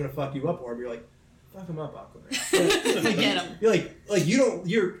 I'm gonna fuck you up, Orm. You're like, fuck him up, Aquaman. Forget him. You're like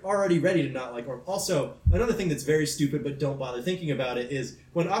you're already ready to not like Orm. Also, another thing that's very stupid, but don't bother thinking about it, is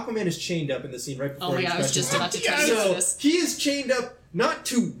when Aquaman is chained up in the scene right before. Oh my god, I was he's just about to try to so get to this. he is chained up not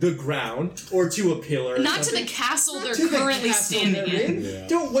to the ground or to a pillar. Or Not to something. the castle Not they're to the currently castle standing they're in. Yeah.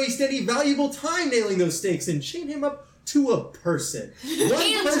 Don't waste any valuable time nailing those stakes and chain him up to a person. One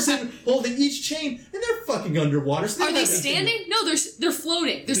And- person holding each chain, and they're fucking underwater. So Are they don't have anything- standing? No, they're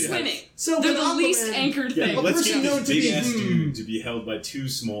floating. They're swimming. So they're when the least Aquaman- anchored Yeah, thing. a let's person get known this to big be, ass dude to be held by two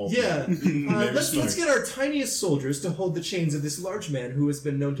small. Yeah. Very Let's smart. get our tiniest soldiers to hold the chains of this large man who has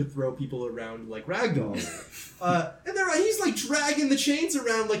been known to throw people around like ragdolls. And he's like dragging the chains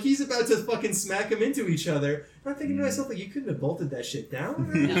around like he's about to fucking smack them into each other. And I'm thinking to myself, like, you couldn't have bolted that shit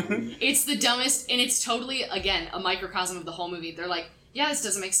down. No. It's the dumbest, and it's totally, again, a microcosm of the whole movie. They're like, yeah, this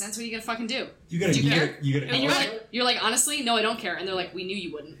doesn't make sense. What are you gonna fucking do? You gotta, Do you you care? gotta, you gotta And call it. you're like, honestly, no, I don't care. And they're like, we knew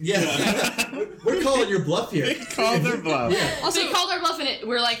you wouldn't. Yeah. We're calling your bluff here. They call their bluff. Yeah. Also, they called our bluff, and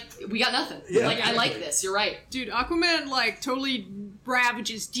we're like, we got nothing. Yeah, like, I like exactly. this. You're right. Dude, Aquaman, like, totally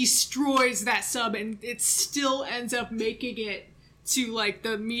ravages, destroys that sub, and it still ends up making it to, like,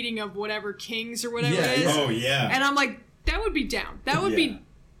 the meeting of whatever kings or whatever Yeah, it is. Oh yeah. And I'm like, that would be down. That would Yeah. be That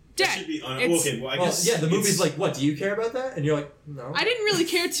dead. should be It's- okay. Well, I Well, guess yeah, the movie's it's- like, what, do you care about that? And you're like, no. I didn't really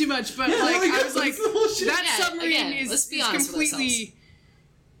care too much, but, Yeah, like, there we I go. was like, That's the whole shit. that Yeah, submarine again, is, let's be is honest with completely...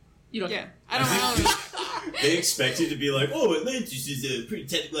 You don't Yeah, care. I don't know. They expect you to be like, oh, Atlantis is pretty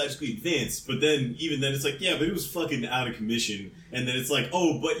technologically advanced, but then even then it's like, yeah, but it was fucking out of commission, and then it's like,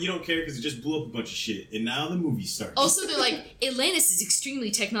 oh, but you don't care because it just blew up a bunch of shit, and now the movie starts. Also, they're like, Atlantis is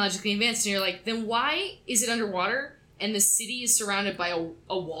extremely technologically advanced, and you're like, then why is it underwater and the city is surrounded by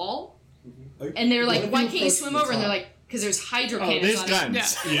a wall? And they're What like, if why you can't you approach swim the over? And they're top? like, because there's hydro Oh, cannons there's on it.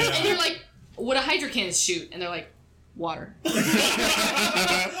 guns. Yeah. And you're like, what do hydro cannons shoot? And they're like, water.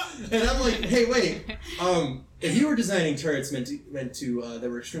 And I'm like, hey, wait. If you were designing turrets meant to that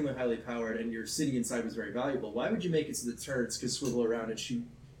were extremely highly powered, and your city inside was very valuable, why would you make it so the turrets could swivel around and shoot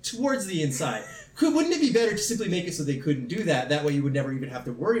towards the inside? Wouldn't it be better to simply make it so they couldn't do that? That way, you would never even have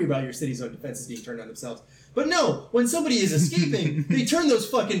to worry about your city's own defenses being turned on themselves. But no, when somebody is escaping, they turn those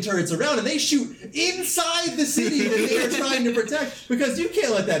fucking turrets around and they shoot inside the city that they are trying to protect because you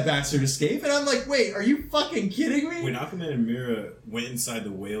can't let that bastard escape. And I'm like, wait, are you fucking kidding me? When Aquaman and Mera went inside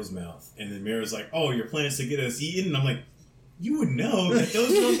the whale's mouth, and then Mera's like, "Oh, your plan is to get us eaten," and I'm like, "You would know that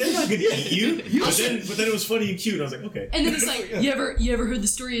they're not gonna eat you." But then it was funny and cute. I was like, "Okay." And then he's like, you ever heard the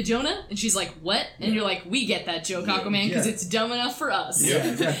story of Jonah? And she's like, what? And you're like, we get that joke, Aquaman, because Yeah. it's dumb enough for us. Yeah,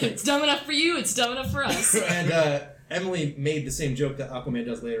 exactly. It's dumb enough for you, it's dumb enough for us. And Emily made the same joke that Aquaman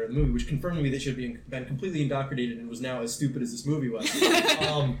does later in the movie, which confirmed to me that she had been completely indoctrinated and was now as stupid as this movie was.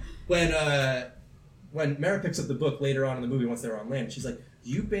 When Mera picks up the book later on in the movie, once they're on land, she's like,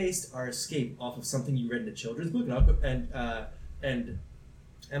 "You based our escape off of something you read in a children's book," and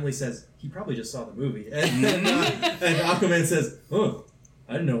Emily says, "He probably just saw the movie," and Aquaman says, "Oh,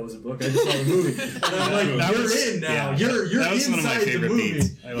 I didn't know it was a book. I just saw the movie." And I'm like, That "You're was- in now. yeah, You're that was one of my inside the favorite movie." beats.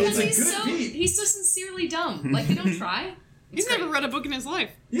 I love It's that. a He's good so, beat. he's so sincerely dumb. Like, they don't try. He's never read a book in his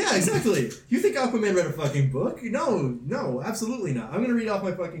life. Yeah, exactly. You think Aquaman read a fucking book? No, absolutely not. I'm going to read off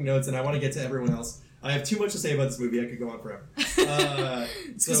my fucking notes, and I want to get to everyone else. I have too much to say about this movie. I could go on forever.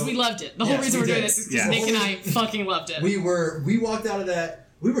 It's because we loved it. The whole Yes, reason we we're doing did. this is because Yeah. Nick and I fucking loved it. We walked out of that.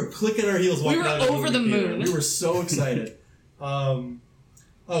 We were clicking our heels walking We were out of over the movie theater. moon. We were so excited.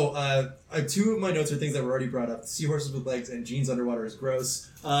 Two of my notes are things that were already brought up. Seahorses with legs and jeans underwater is gross.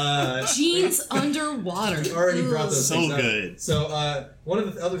 Jeans underwater. Already brought those So things up. good. So one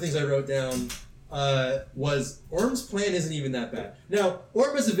of the other things I wrote down was Orm's plan isn't even that bad. Now,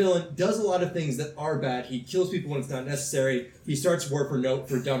 Orm as a villain does a lot of things that are bad. He kills people when it's not necessary. He starts war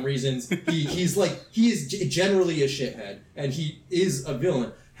for dumb reasons. He is generally a shithead, and he is a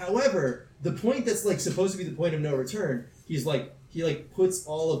villain. However, the point that's like supposed to be the point of no return, he puts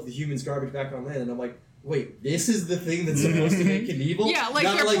all of the humans' garbage back on land, and I'm like, wait, this is the thing that's supposed to make him evil? Yeah, like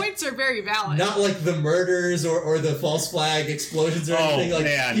Not your points are very valid. Not like the murders or the false flag explosions or anything. Like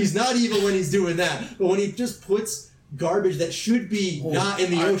man. he's not evil when he's doing that, but when he just puts garbage that should be not in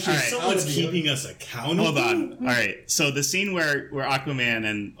the ocean, all right. Someone's keeping us accountable. Hold on. All right. So the scene where Aquaman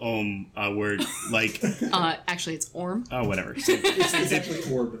and were like, Actually, it's Orm. oh whatever. It's actually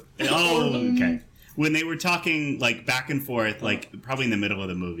Orb. Oh, okay. When they were talking like back and forth, like probably in the middle of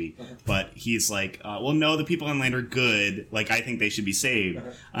the movie, but he's like, well, no, the people on land are good. Like, I think they should be saved.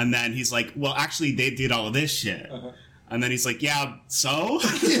 And then he's like, well, actually, they did all of this shit. And then he's like, yeah, so?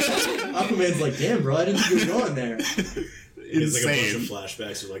 Aquaman's like, damn, bro, I didn't think you were going there. It's like a bunch Insane. of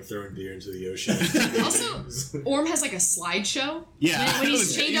flashbacks of like throwing beer into the ocean. Also, Orm has like a slideshow. Yeah. When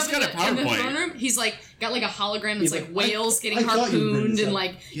he's chained He's up got in a the PowerPoint. throne room, he's like got like a hologram that's Yeah, like but whales getting I thought you harpooned bring this and up.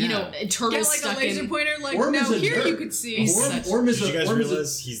 like Yeah. turtles Get like stuck a laser in. pointer, like, Orm is no, a here nerd. you could see. He's Orm is Did you guys Orm is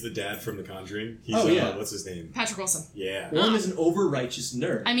realize he's the dad from The Conjuring? He's, Oh, yeah. what's his name? Patrick Wilson. Yeah. Orm is an over-righteous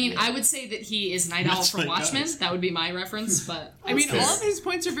nerd. I mean, I would say that he is Night Owl That's from what he Watchmen. does. That would be my reference, but I mean, fair. all of his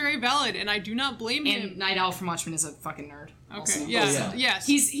points are very valid, and I do not blame and him. Night Owl from Watchmen is a fucking nerd. Okay, also. yes, yeah. yes.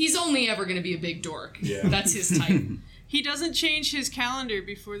 He's only ever going to be a big dork. Yeah. That's his type. He doesn't change his calendar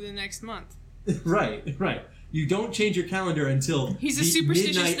before the next month. right. You don't change your calendar until He's a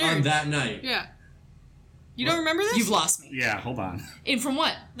superstitious midnight nerd. on that night. Yeah. You don't remember this? You've lost me. Yeah, hold on. And from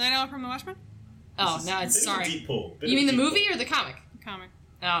what? Night Owl from the Watchmen? Oh, no, Bit it's of a sorry. deep pull. Bit You of mean a the deep movie pull. or the comic? Comic.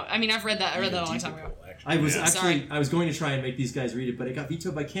 Oh, I mean, I read that a long time ago. I was Yeah. actually I was going to try and make these guys read it, but it got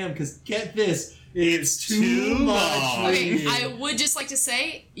vetoed by Cam because get this, It's too long. Okay, reading. I would just like to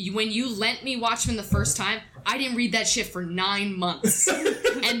say, when you lent me Watchmen the first time, I didn't read that shit for 9 months,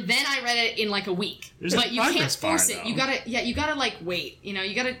 and then I read it in like a week. There's but a you can't progress bar, force it. though. You gotta like wait. You know,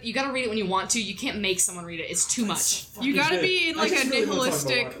 you gotta read it when you want to. You can't make someone read it. It's too much. You gotta good. be in I like just a really wanna talk about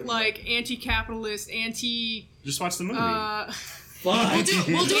nihilistic, Watchmen. like anti-capitalist, anti. Just watch the movie. Fine. We'll do a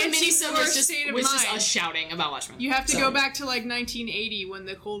Anti-war mini-sode with just state of with just mind. us shouting about Watchmen. You have to Sorry. go back to like 1980 when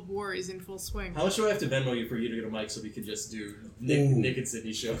the Cold War is in full swing. How much do I have to Venmo you for you to get a mic so we could just do Nick and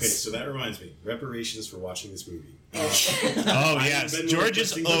Sydney shows? Okay, so that reminds me. Reparations for watching this movie. Oh yes, been George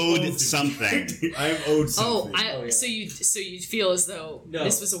is requesting this owed all- something. I am owed Oh, something. Oh, yeah. so you feel as though No.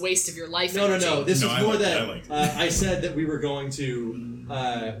 this was a waste of your life? No. energy. This No, is I more liked it, that I liked it. I said that we were going to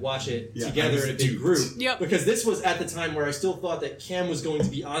watch it Yeah, I together was in a big duped. group. Yep. Because this was at the time where I still thought that Cam was going to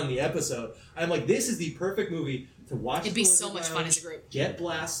be on the episode. I'm like, this is the perfect movie to watch. It'd at be the so Blizzard much fun Lounge, as a group. Get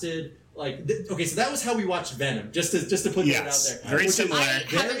blasted. Like, okay, so that was how we watched Venom. Just to put Yes, that out there. very Which is similar. I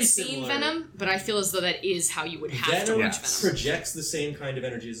very haven't seen similar. Venom, but I feel as though that is how you would have to Venom watch Yes. Venom. projects the same kind of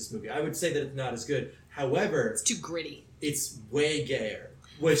energy as this movie. I would say that it's not as good. However, It's too gritty. it's way gayer.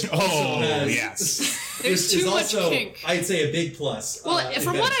 Which Oh, also has, yes. There's is too much also, kink. I'd say a big plus. Well, in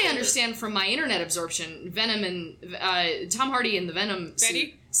from Venom what I flavor. understand from my internet absorption, Venom and Tom Hardy and the Venom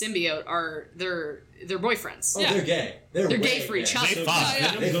Betty? symbiote are they're boyfriends. Oh, Yeah. they're gay. They're They're way gay for each other. They fuck.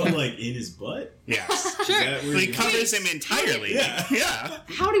 Yeah, yeah. Venom go like in his butt? Yes. Sure. That where But he you- covers him entirely. Yeah. Yeah.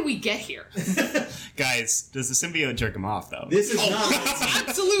 How did we get here? Guys, does the symbiote jerk him off though? This is Oh. not.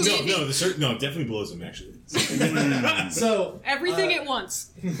 Absolutely. No, it definitely blows him actually. So Everything at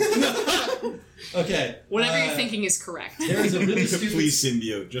once. okay. Whatever you're uh, thinking is correct. There is a really stupid. Please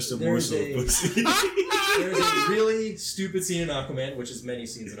symbiote, just a There's morsel a- of pussy. There's a really stupid scene in Aquaman, which is many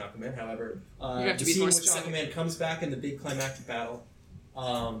scenes in Aquaman. However, You have to the be scene in more which specific. Aquaman comes back in the big climactic battle,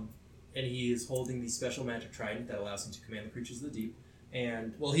 and he is holding the special magic trident that allows him to command the creatures of the deep.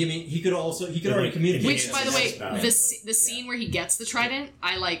 And well, he could already like, communicate. Which, Yeah, by the it's way, just bad. the scene where he gets the trident,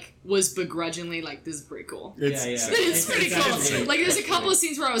 I was begrudgingly like, this is pretty cool. It's, Yeah. It's pretty cool. actually- Like, there's a couple of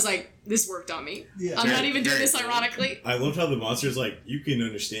scenes where I was like, this worked on me. Yeah. I'm not Very- even doing very this cool. ironically. I loved how the monster's like, you can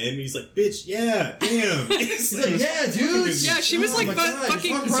understand me. He's like, bitch, yeah, damn. He's like, yeah, dude. Yeah, she was Oh like my God,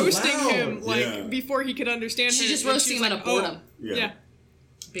 fucking you're talking so roasting loud. him like Yeah. before he could understand She's her. just and roasting was him out like, of boredom. Yeah. Yeah.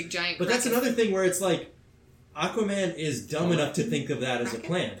 Big giant. But that's kraken. another thing where it's like, Aquaman is dumb enough to think of that as a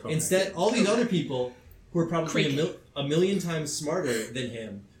plan. Kraken. Instead, all these other people who are probably Creek. a million times smarter than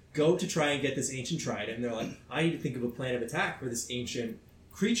him go to try and get this ancient trident, and they're like, I need to think of a plan of attack for this ancient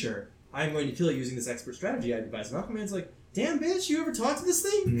creature. I'm going to kill it using this expert strategy I devised. And Aquaman's like, damn bitch, you ever talk to this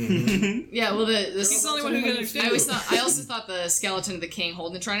thing? Yeah, well, He's the only one who can understand. I also thought the skeleton of the king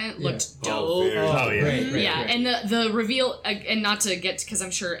holding the trident looked dope. Oh, very yeah. Great, Yeah, and the reveal, and not to get, because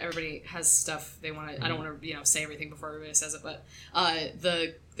I'm sure everybody has stuff they want to. I don't want to say everything before everybody says it, but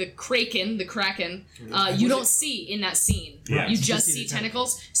the kraken, you don't see in that scene. Yeah. You just see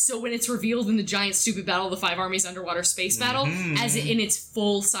tentacles. So when it's revealed in the giant stupid battle of the Five Armies underwater space battle, as in its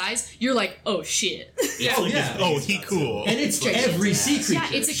full size, you're like, oh shit. Yeah. Oh, yeah. Oh, he cool. And it's every sea creature. Yeah,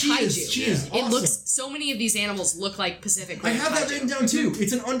 it's a kaiju. She is awesome. It looks. So many of these animals look like Pacific I Rim have that kaiju. written down too.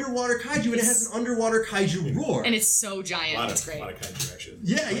 It's an underwater kaiju, and it has an underwater kaiju roar. And it's so giant. It's A great. lot of kaiju action.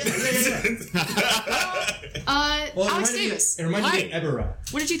 Yeah. Well, Alex Davis. It reminds me of Ebera.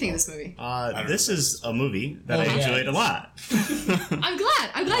 What did you think of this movie? This is a movie that I yeah. enjoyed a lot. I'm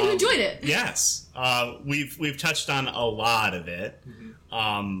glad you enjoyed it. Yes. We've touched on a lot of it.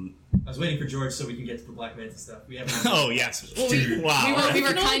 I was waiting for George so we can get to the Black Manta stuff. We haven't. Oh, yes. Well, Wow. we were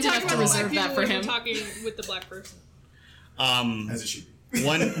You can only kind talk enough to about reserve black that for people when him. we're talking with the black person. As it should be.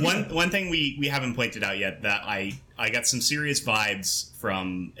 One thing we haven't pointed out yet that I got some serious vibes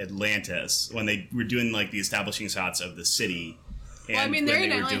from Atlantis when they were doing like the establishing shots of the city. And Well, I mean, they're when in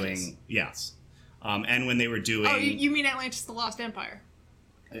they were Atlantis. doing and when they were doing Oh, you mean Atlantis: The Lost Empire?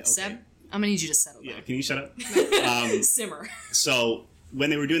 okay. Seb, I'm gonna need you to settle Yeah, down. can you shut up? Simmer. So when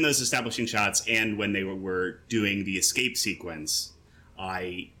they were doing those establishing shots and when they were doing the escape sequence,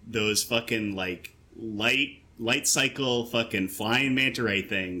 those fucking like light cycle fucking flying manta ray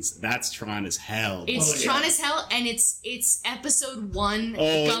things, that's Tron as hell. It's Tron as hell, and it's episode 1, Oh,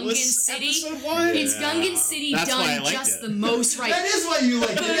 it Gungan was City. episode 1? It's Yeah. Gungan City That's why I done liked just it. the most right. That is why you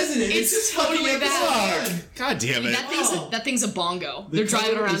like it, isn't it? It's just totally fucking that. episode one. God damn it. That thing's a bongo. The They're driving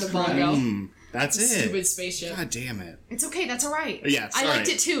color around is a bongo. Mm, that's it. Stupid spaceship. God damn it. It's okay. That's all right. Yeah, it's I all liked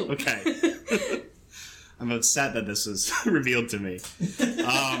right. it too. Okay. I'm upset that this was revealed to me.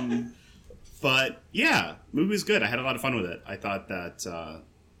 But yeah, movie was good. I had a lot of fun with it. I thought that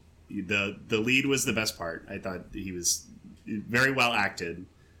the lead was the best part. I thought he was very well acted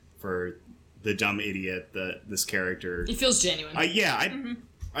for the dumb idiot that this character. It feels genuine.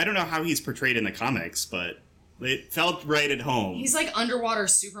 I don't know how he's portrayed in the comics, but it felt right at home. He's like underwater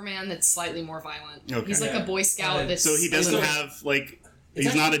Superman that's slightly more violent. Okay. He's like Yeah. a Boy Scout that's... So he doesn't So- have like. It's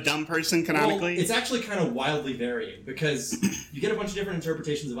He's not a actually- dumb person Well, canonically. it's actually kind of wildly varying because you get a bunch of different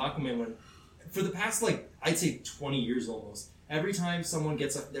interpretations of Aquaman when, for the past, like, I'd say 20 years almost, every time someone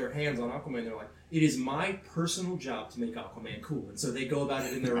gets their hands on Aquaman, they're like, it is my personal job to make Aquaman cool. And so they go about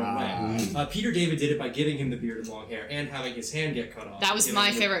it in their own way. Peter David did it by giving him the beard and long hair and having his hand get cut off. That was Giving my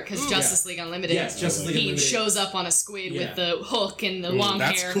him the- favorite because Justice League Unlimited. Yes, Justice League he Unlimited. shows up on a squid Yeah. with the hook and the long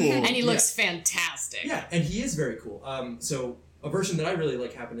that's hair, cool. and he looks fantastic. Yeah, and he is very cool. So a version that I really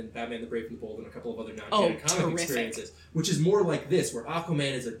like happened in Batman the Brave and the Bold and a couple of other non-canon comic terrific. experiences, which is more like this, where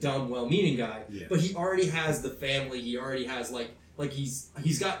Aquaman is a dumb, well-meaning guy, Yeah. but he already has the family. He already has like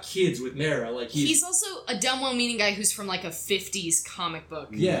he's got kids with Mara. Like He's also a dumb, well-meaning guy who's from like a 50s comic book.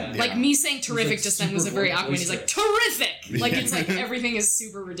 yeah. Like me saying terrific like just then was a super very Aquaman. He's like, terrific! Like, it's like Yeah. everything is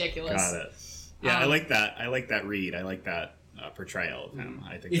super ridiculous. Got it. Yeah, I Um, like that. I like that read. I like that portrayal of him.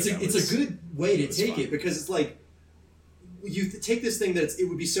 I think it's that a good way to was take fun. it because it's like you take this thing that it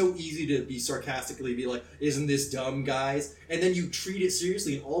would be so easy to be sarcastically be like, isn't this dumb, guys? And then you treat it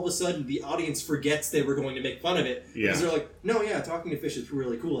seriously, and all of a sudden the audience forgets they were going to make fun of it Yeah. because they're like, no, yeah, talking to fish is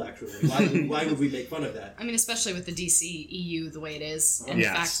really cool. Actually, why would we make fun of that? I mean, especially with the DC EU the way it is, and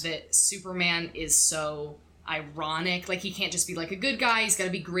Yes. the fact that Superman is so ironic. Like, he can't just be like a good guy, he's got to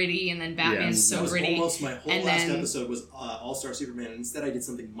be gritty, and then Batman's Yes. that so was gritty. almost my whole And last then- episode was All-Star Superman, and instead I did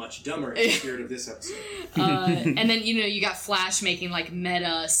something much dumber in the spirit of this episode. And then, you know, you got Flash making like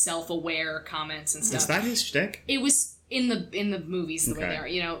meta, self-aware comments and stuff. Is that his shtick? It was in the movies the way Okay. they are.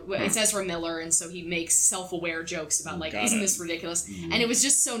 You know, it's Ezra Miller, and so he makes self-aware jokes about like, Got isn't it. this ridiculous? And it was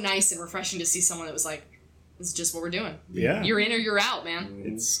just so nice and refreshing to see someone that was like, this is just what we're doing. Yeah. You're in or you're out, man.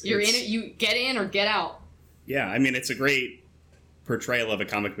 It's You're in it. You get in or get out. Yeah, I mean, it's a great portrayal of a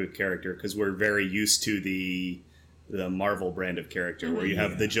comic book character because we're very used to the Marvel brand of character where you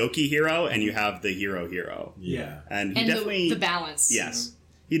have the jokey hero and you have the hero. Yeah. And he And definitely the balance. Yes.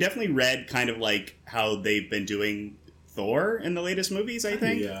 He definitely read kind of like how they've been doing Thor in the latest movies, I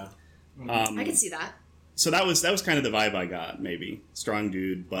think. Yeah. I can see that. So that was kind of the vibe I got, maybe. Strong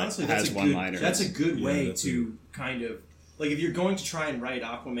dude, but Honestly, has one-liners. That's a good Yeah, way that's to kind of like if you're going to try and write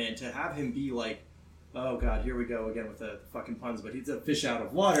Aquaman to have him be like, oh god, here we go again with the fucking puns, but he's a fish out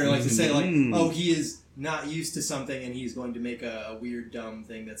of water. Like to say like, oh, he is not used to something and he's going to make a weird dumb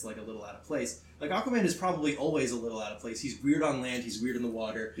thing that's like a little out of place. Like Aquaman is probably always a little out of place. He's weird on land. He's weird in the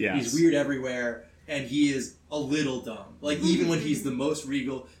water. Yes. He's weird everywhere. and he is a little dumb. Like, even when he's the most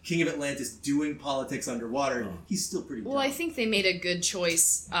regal king of Atlantis doing politics underwater, he's still pretty dumb. Well, I think they made a good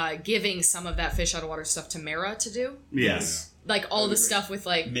choice giving some of that fish out of water stuff to Mera to do. Yes. Like all the stuff with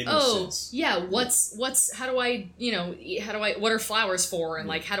like, Made more oh sense. yeah, what's how do I what are flowers for, and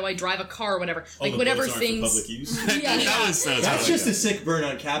like how do I drive a car or whatever, All like the whatever boats aren't for things. public use. Yeah. That was so That's totally just good. a sick burn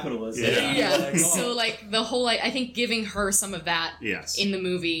on capitalism. Yeah. Yeah. Like, oh. So like the whole I think giving her some of that Yes. in the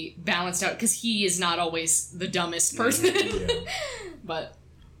movie balanced out because he is not always the dumbest person, Yeah. but.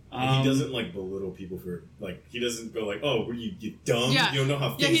 And he doesn't like belittle people for like he doesn't go like, oh, were you dumb? Yeah. You don't know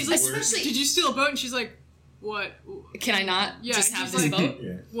how Yeah, things he's like, work. Especially- did you steal a boat? And she's like, what? Can I not Yeah, just have he's this like- boat?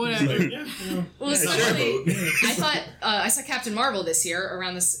 Yeah. Whatever. He's like, yeah, Well, yeah, especially, sure, boat. I thought I saw Captain Marvel this year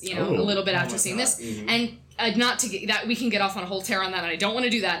around this, a little bit after my seeing God. this, and not to get that we can get off on a whole tear on that, and I don't want to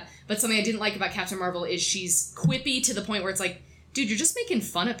do that. But something I didn't like about Captain Marvel is she's quippy to the point where it's like, dude, you're just making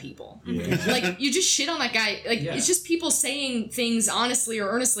fun of people. Yeah. Like you just shit on that guy. Like Yeah. it's just people saying things honestly or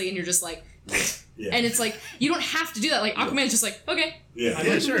earnestly, and you're just like, Yeah. and it's like you don't have to do that. Like Aquaman's just like, okay, Yeah.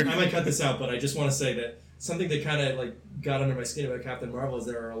 I might cut this out, but I just want to say that something that kind of like got under my skin about Captain Marvel is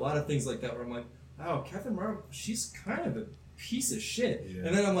there are a lot of things like that where I'm like, oh, Captain Marvel, she's kind of a piece of shit. Yeah.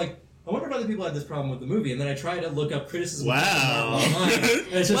 And then I'm like, I wonder if other people had this problem with the movie. And then I try to look up criticism of Wow. Captain Marvel online.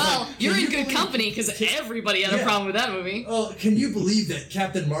 And it's just well, like, you're can in you good believe- company because everybody had a Yeah. problem with that movie. Oh, can you believe that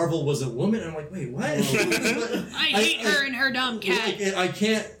Captain Marvel was a woman? And I'm like, wait, what? I hate her and her dumb cat. Like, I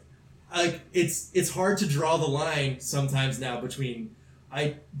can't. Like, it's hard to draw the line sometimes now between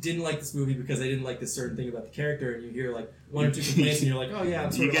I didn't like this movie because I didn't like this certain thing about the character, and you hear like one or two complaints, and you're like, oh yeah,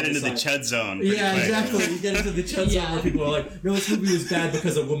 I'm sort You of get on into the this side. chud zone. pretty Yeah, quick. exactly. You get into the chud zone Yeah. where people are like, no, this movie was bad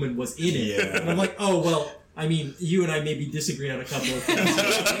because a woman was in it. Yeah. And I'm like, oh well. I mean, you and I maybe disagree on a couple of things.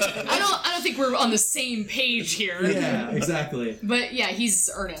 I don't think we're on the same page here. Yeah, exactly. But yeah, he's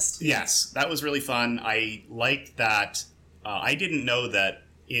earnest. Yes, that was really fun. I liked that. I didn't know that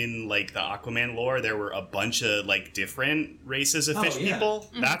in like the Aquaman lore there were a bunch of like different races of Oh, fish yeah. people.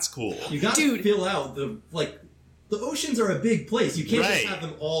 That's cool. You got to Dude. fill out the oceans are a big place. You can't Right. just have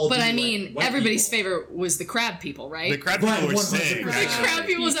them all. But be, I like, mean, white everybody's people. favorite was the crab people, right? The crab Right, people were 100%. sick. The Right. crab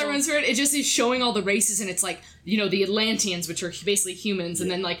people is People. everyone's favorite. It just is showing all the races, and it's like, the Atlanteans, which are basically humans,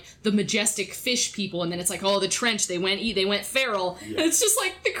 and then like the majestic fish people, and then it's like, oh, the trench, they went feral. And it's just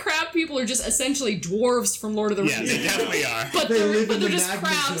like the crab people are just essentially dwarves from Lord of the Yeah, Rings. they definitely are. But They live they're in the just magma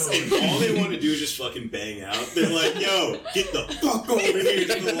crabs. zone. All they want to do is just fucking bang out. They're like, yo, get the fuck over here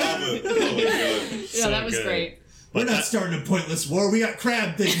to the lava. Oh my god. Yeah, So that was good. great. We're But not that- starting a pointless war. We got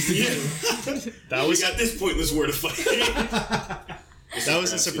crab things to do. That We was got this pointless war to fight. that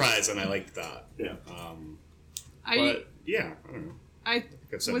was a surprise, and I liked that. Yeah. But yeah, I don't know. I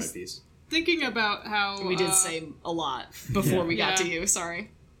I've said my was piece. thinking about how We did say a lot before Yeah. we got to Yeah. you.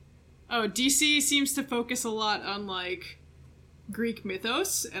 Sorry. Oh, DC seems to focus a lot on like Greek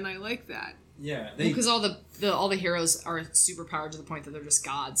mythos, and I like that. Yeah, Because all the heroes are super powered to the point that they're just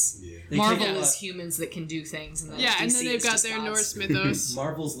gods. Yeah. They Marvel take a is lot- humans that can do things, and then Yeah, and DC then they've is got just their gods. Norse mythos.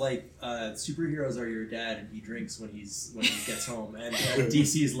 Marvel's like superheroes are your dad, and he drinks when he gets home, and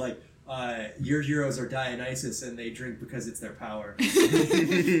DC's like your heroes are Dionysus, and they drink because it's their power. I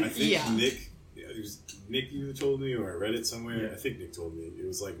think Yeah. Nick, it was Nick either told me or I read it somewhere. Yeah. I think Nick told me it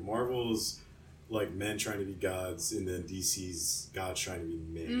was like Marvel's like men trying to be gods, and then DC's gods trying to be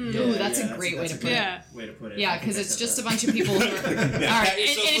men. Ooh, that's a great way to put it. Yeah. Way to put it. Yeah, I think because I it's said just that. a bunch of people who are. All right, Pat and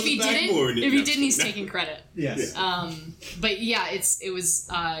yourself if on he the didn't, backboard. if he didn't, he's taking credit. Yes. But yeah, it was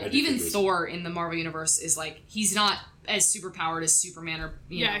did even think it was- Thor in the Marvel universe is like he's not as superpowered as Superman or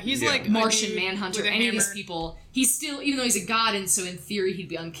Yeah, know, he's Yeah. like a Martian dude Manhunter. with a Any of these hammer. people, he's still even though he's a god, and so in theory he'd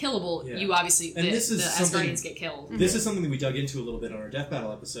be unkillable. Yeah. You obviously And the this is something- Asgardians get killed. This is something that we dug into a little bit on our Death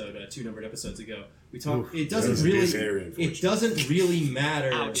Battle episode, 2 numbered episodes ago. We talked. It doesn't That was really. very unfortunate. It doesn't really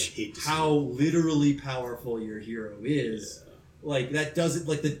matter Ouch. Hate to see how literally powerful your hero is. Like that doesn't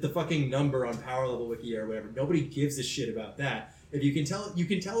like the fucking number on Power Level Wiki or whatever. Nobody gives a shit about that. If you can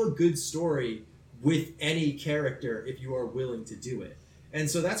tell a good story with any character if you are willing to do it. And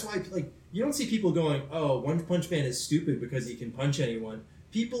so that's why like you don't see people going, "Oh, One Punch Man is stupid because he can punch anyone."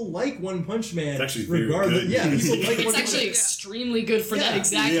 People like One Punch Man It's actually very regardless. good. Yeah, people like It's One Punch actually Man. extremely good for that Yeah.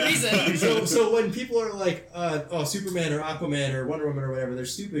 exact Yeah. reason. So when people are like, oh, Superman or Aquaman or Wonder Woman or whatever, they're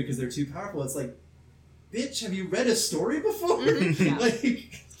stupid because they're too powerful. It's like, bitch, have you read a story before? Yeah.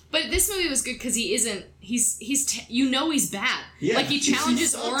 Like, But this movie was good because he isn't. He's he's bad. Yeah. Like he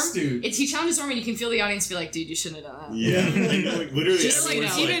challenges He sucks, Orm. dude. He challenges Orm, and you can feel the audience be like, "Dude, you shouldn't have done that." Yeah, like literally, Just so you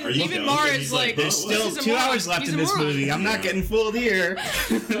everyone's know. like, Even- "Are you even dumb?" Mara And is he's like, There's "Oh, still He's a 2 moron. hours left He's in a this moron. movie. I'm not getting fooled here.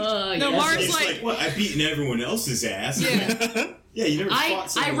 No, yes. Mars It's like- like, what? I've beaten everyone else's ass. Yeah. Yeah, you never fought I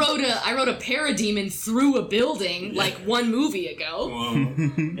someone. wrote a parademon through a building like one movie ago.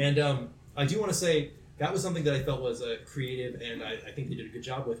 And I do want to say that was something that I felt was creative, and I think they did a good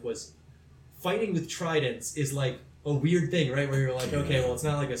job with, was fighting with tridents is like a weird thing, right? Where you're like, okay, well, it's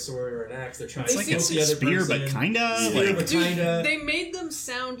not like a sword or an axe. They're trying It's to like poke a the other spear, person. but kinda. Spear, Like, but Dude, kinda. they made them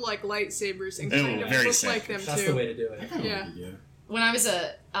sound like lightsabers and Oh, kind of very look sick. like them That's too. the way to do it. Yeah. When I was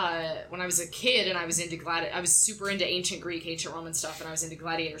a kid and I was into I was super into ancient Greek, ancient Roman stuff, and I was into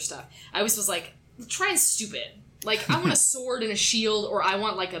gladiator stuff. I always was like, try stupid. Like, I want a sword and a shield, or I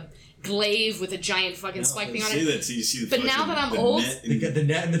want like a glaive with a giant fucking spike thing on Say it. that so you see the But now fucking- that I'm the old- net They got the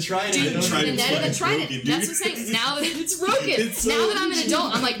net and the trident. Dude, They don't the trident's even- net and the fucking trident. broken, That's what I'm dude. saying. Now that it's broken, It's so now that I'm an easy.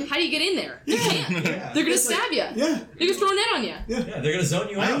 adult, I'm like, how do you get in there? You can't. Yeah. They're gonna It's like- stab you. Yeah. They're gonna throw a net on you. Yeah, they're gonna zone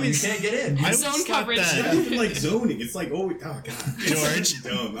you I out. You always- can't get in. I always Zone thought coverage. It's not that even like zoning. It's like, oh god. George. It's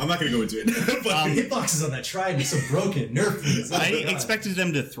dumb. I'm not gonna go into it. But The hitboxes on that trident are so broken. Nerf me. It's I like, God. expected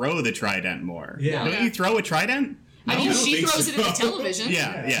them to throw the trident more. Yeah. Don't you throw a trident? I mean, I don't she think throws so. it at the television.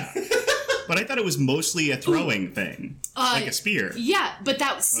 Yeah. But I thought it was mostly a throwing thing, like a spear. Yeah, but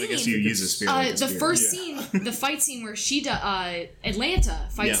that scene. Well, I guess you use a spear. Like a the spear. first Yeah. scene, the fight scene where Atlanta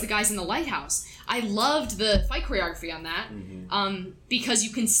fights Yeah. the guys in the lighthouse. I loved the fight choreography on that because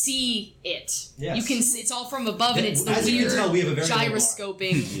you can see it. Yes. You can see it's all from above, and it's the As you can weird tell, we have a very low bar.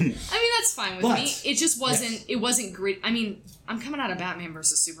 gyroscoping. I mean, that's fine with But- me. It just wasn't. Yes. It wasn't great. I mean, I'm coming out of Batman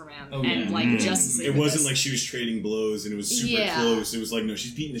versus Superman Oh, and yeah. like Justice League. it with wasn't this. like she was trading blows and it was super Yeah. close. It was like, no,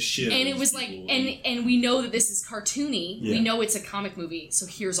 she's beating the shit out And of it was these like, people. and we know that this is cartoony. Yeah. We know it's a comic movie, so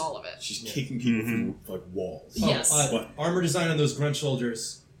here's all of it. she's kicking people through like walls. Yes. What? Armor design on those grunt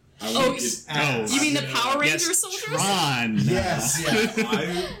soldiers. I Oh, would Is Oh, ass. You mean the Yeah. Power Ranger yes, soldiers? Tron. Yes.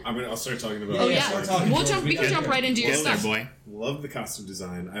 Yeah. I'll start talking about. Oh Yeah, yeah, start talking, we'll George. jump. We We can got jump it. right into your Get there, stuff. boy. Love the costume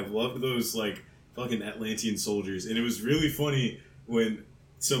design. I loved those like fucking Atlantean soldiers, and it was really funny when.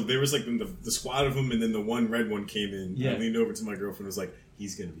 So there was like the squad of them, and then the one red one came in. Yeah. I leaned over to my girlfriend and was like,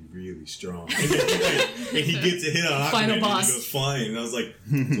 "He's gonna be really strong." And, and he gets a hit on Aquaman, Final and boss. he goes flying, and I was like,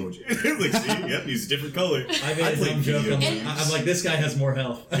 "I told you." Like, see, yep, he's a different color. I made a play dumb joke. video I'm, games. I'm like, this guy has more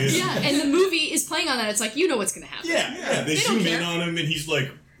health. Yeah, and the movie is playing on that. It's like you know what's gonna happen. Yeah. They They don't zoom in care. on him, and he's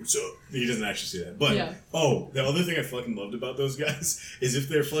like, "What's up?" He doesn't actually see that. But Yeah. the other thing I fucking loved about those guys is if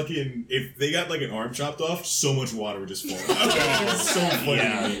they got like an arm chopped off, so much water would just fall out. It's so funny.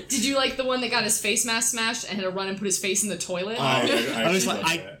 Yeah. to me. Did you like the one that got his face mask smashed and had to run and put his face in the toilet? I was actually like, love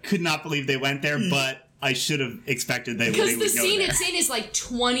I that. could not believe they went there, but I should have expected they Because would the go scene there. it's in is like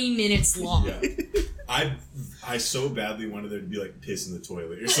 20 minutes long. Yeah. I so badly wanted there to be like piss in the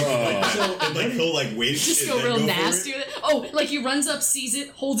toilet or something like that. So- And like he'll like wait Just and go then real for nasty it. with it. Oh, like he runs up, sees it,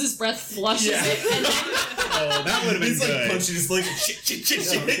 holds his breath, flushes Yeah. it, and then Oh, that would have been He's like good. punching his legs.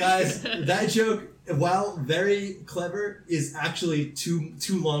 Shit. No, guys, that joke, while very clever, is actually too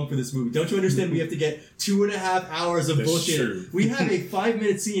long for this movie. Don't you understand? We have to get 2.5 hours of That's bullshit. true. We have a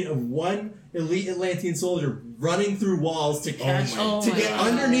 5-minute scene of one elite Atlantean soldier running through walls to catch, Oh to my get God.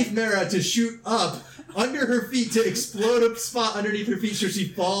 underneath Mara to shoot up under her feet to explode a spot underneath her feet so she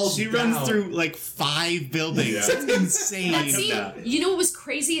falls. She down. runs through like 5 buildings. Yeah. It's insane. that scene. You know what was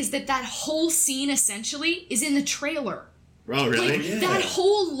crazy is that whole scene essentially is in the trailer. Oh, really? Like yeah. that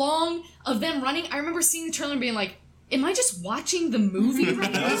whole long of them running. I remember seeing the trailer and being like, "Am I just watching the movie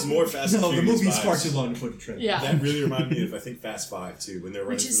right That now?" was more Fast and No, the Furious movie's far vibes. too long to put in trailer. Yeah. That really reminded me of I think Fast 5 too when they're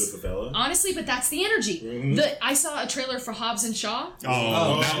running Which is- through the favela. Honestly, but that's the energy. Mhm. I saw a trailer for Hobbs and Shaw.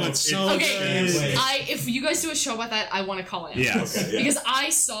 Oh, that looks so Okay. Can't wait. good. If you guys do a show about that, I want to call in. Yeah. Okay, yeah. Because I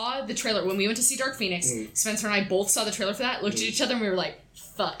saw the trailer when we went to see Dark Phoenix. Spencer and I both saw the trailer for that. Looked at each other and we were like,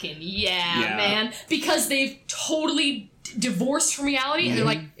 "Fucking yeah, Yeah. man!" Because they've totally divorced from reality, and they're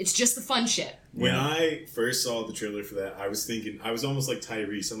like, "It's just the fun shit." When I first saw the trailer for that, I was thinking, I was almost like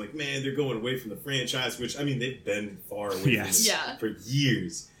Tyrese. I'm like, man, they're going away from the franchise, which, I mean, they've been far away Yes. from this Yeah. for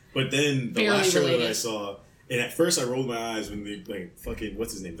years. But then the Barely last trailer that I related. saw, and at first I rolled my eyes when they, like, fucking,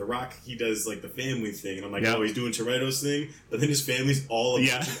 what's his name? The Rock, he does, like, the family thing. And I'm like, Yeah. oh, he's doing Toretto's thing. But then his family's all a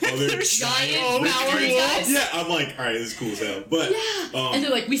Yeah. bunch of other Giant power rich guys. Yeah, I'm like, all right, this is cool as hell. But, Yeah. And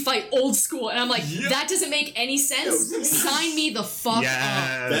they're like, "We fight old school," and I'm like, Yeah. "That doesn't make any sense. Sign me the fuck up."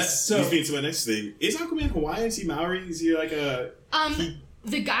 that Yes. So- leads me to my next thing. Is Aquaman Hawaiian? Is he Maori? Is he like a...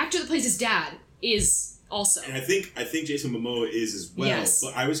 The actor that plays his dad is also. And I think Jason Momoa is as well. Yes.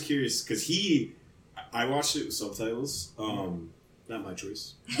 But I was curious because I watched it with subtitles. Not my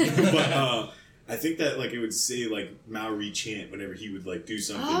choice. But I think that like it would say like Maori chant whenever he would like do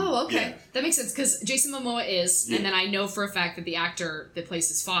something. Oh, okay. Yeah. That makes sense because Jason Momoa is, Yeah. and then I know for a fact that the actor that plays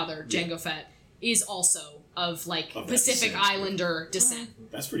his father, Jango Fett, is also of like Of that Pacific descent. Islander descent.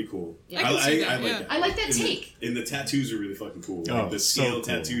 That's pretty cool. Yeah. I can see that, like yeah. that. I like that And take. And the tattoos are really fucking cool. Oh, Like the so scale cool.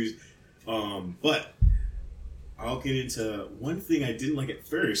 tattoos. But I'll get into one thing I didn't like at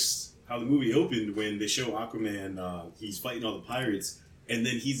first. How the movie opened when they show Aquaman, he's fighting all the pirates, and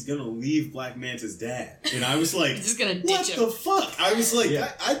then he's gonna leave Black Manta's dad. And I was like, He's just gonna what ditch the him. fuck? I was like,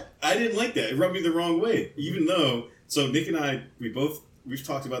 Yeah. I didn't like that. It rubbed me the wrong way. Even though, so Nick and I, we've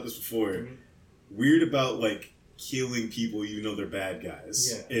talked about this before. Mhm. Weird about like killing people even though they're bad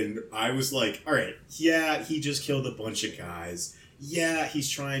guys. Yeah. And I was like, all right, yeah, he just killed a bunch of guys. Yeah, he's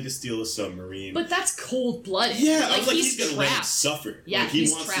trying to steal a submarine. But that's cold blooded. yeah, I was like, he's gonna let him trapped. suffer. Yeah, like, he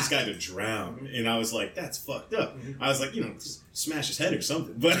he's wants trapped. this guy to drown. And I was like, that's fucked up. Mhm. I was like, just smash his head or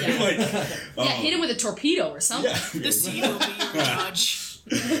something. But Yeah. like, Yeah, hit him with a torpedo or something. Yeah. The sea will be your judge.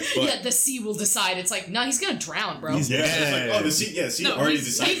 But- Yeah, the sea will decide. It's like, no, he's gonna drown, bro. He's Yeah, dead. it's like, the sea No, already he's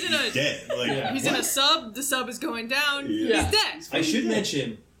decided in he's a- dead. Like, Yeah. He's in a sub. The sub is going down. Yeah. He's dead. I should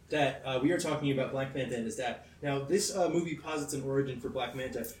mention that we are talking about Black Manta and his dad. Now, this movie posits an origin for Black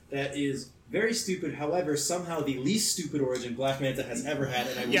Manta that is very stupid. However, somehow the least stupid origin Black Manta has ever had,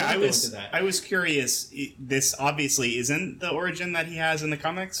 and I will Yeah, not I go was into that. I was curious. This obviously isn't the origin that he has in the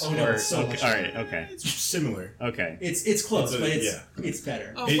comics. Oh, no, Or- it's so okay, much all right, okay, it's similar. okay, It's close, It's a- but yeah. it's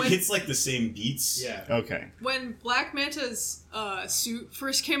better. Oh, It when, hits like the same beats. Yeah. okay. when Black Manta's suit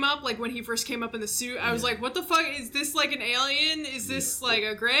first came up, like when he first came up in the suit, I was like, "What the fuck is this? Like an alien? Is this like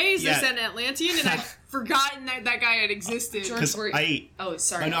a Gray? Is this Yeah. an Atlantean?" And I'd forgotten that guy had existed. George- Because Were- I Oh,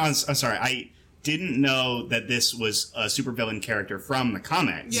 sorry. I'm sorry. I didn't know that this was a supervillain character from the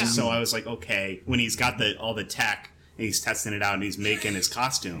comics. Yeah. So I was like, okay, when he's got all the tech and he's testing it out and he's making his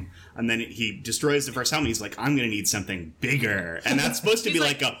costume, and then he destroys the first helmet. He's like, I'm gonna need something bigger, and that's supposed to be He's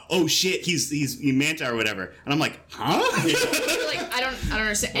like a oh shit, he's Manta or whatever. And I'm like, huh? You're like, I don't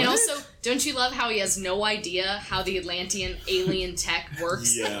understand. And also, don't you love how he has no idea how the Atlantean alien tech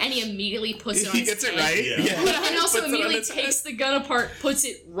works, Yeah. and he immediately puts it on he his gets it head? right. Yeah. And also Puts it on immediately his head. takes the gun apart, puts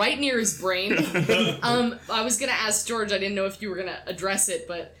it right near his brain. I was gonna ask George, I didn't know if you were gonna address it,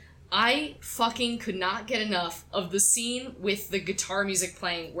 but I fucking could not get enough of the scene with the guitar music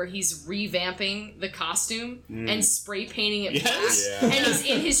playing where he's revamping the costume and spray painting it Yes. black. Yeah. And he's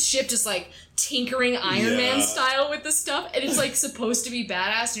in his ship just like tinkering Iron Man Yeah. style with the stuff, and it's like supposed to be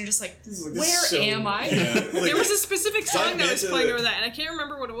badass, and you're just like, This where is so- am I? Yeah, like, There was a specific song that was Manta- playing over that, and I can't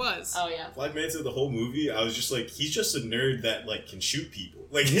remember what it was. Oh yeah. Black Manta, the whole movie, I was just like, he's just a nerd that like can shoot people.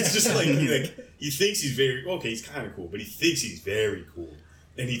 Like it's just like he thinks he's very he's kind of cool, but he thinks he's very cool,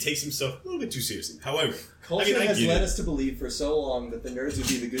 and he takes himself a little bit too seriously. However, Culture I has get led it. us to believe for so long that the nerds would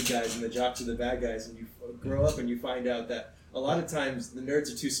be the good guys and the jocks are the bad guys, and you grow up and you find out that a lot of times the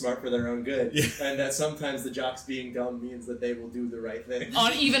nerds are too smart for their own good, Yeah. and that sometimes the jocks being dumb means that they will do the right thing,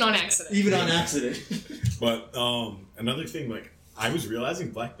 Even on accident. even on accident. But another thing, like I was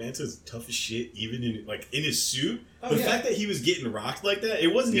realizing Black Manta is tough as shit, even in his suit. Oh, the yeah. fact that he was getting rocked like that,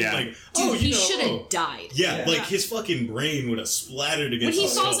 it wasn't Yeah. even like, Dude, he you know, should have oh. died. Yeah, Yeah. like his fucking brain would have splattered When against he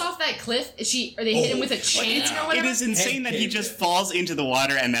the falls wall. off that cliff, or they hit him with a chain yeah. or whatever. It is insane that he just falls into the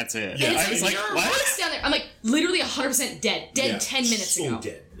water and that's it. Yeah. And it's I was like, there are what? rocks down there. I'm like, literally 100% dead. Dead Yeah, 10 minutes so ago.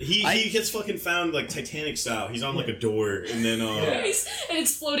 dead. He gets fucking found like Titanic style. He's on like a door, and then Yeah. And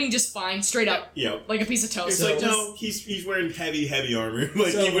it's floating just fine, straight up, yeah. like a piece of toast. It's So like, just- no, he's wearing heavy armor.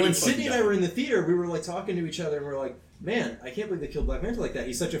 Like, So he when wouldn't Sydney and I fucking were in the theater, we were like talking to each other, and we were like, "Man, I can't believe they killed Black Manta like that.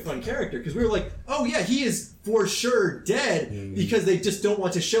 He's such a fun character." Because we were like, "Oh yeah, he is for sure dead," because they just don't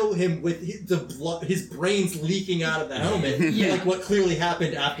want to show him with his brains leaking out of the helmet, Yeah. like what clearly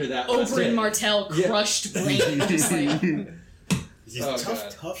happened after that. last Oberyn hit. Martell Yeah. crushed brain. Just like, He's Oh, a God.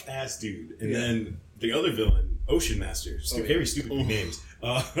 tough ass dude. And Yeah. then the other villain, Ocean Master, yeah. very stupid names.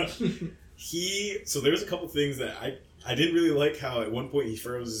 So there's a couple things that I didn't really like how at one point he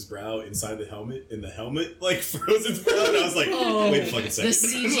furrows his brow inside the helmet, and the helmet like froze his brow, and I was like, oh, wait a fucking the second.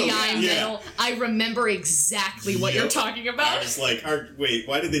 CGI Yeah. metal. I remember exactly what you're Yep. talking I about. was like, wait,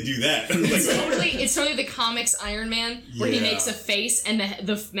 why did they do that? It's totally the comics Iron Man where he Yeah. makes a face and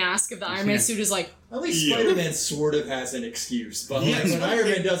the mask of the Iron Man suit is like, At least Yeah. Spider-Man sort of has an excuse, but Yeah. like, when Iron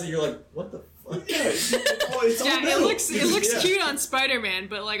Man does it, you're like, "What the fuck?" It's all Yeah, it metal. looks Yeah. cute on Spider-Man,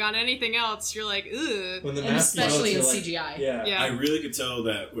 but like on anything else, you're like, ugh. When the and mask especially in melts, you're CGI. like, yeah. Yeah. I really could tell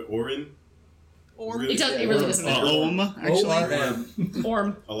that with Orin, Or really- It really doesn't matter. Actually, ORM.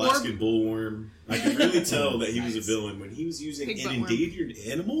 Orm. Alaskan bullworm. I could really tell that he was a villain when he was using Big an butt worm. endangered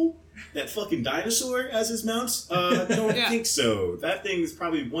animal, that fucking dinosaur, as his mount. Don't Yeah. think so. That thing is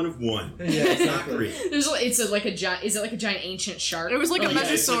probably one of one. Yeah, It's not exactly. great. Is it like a giant ancient shark? It was like a Or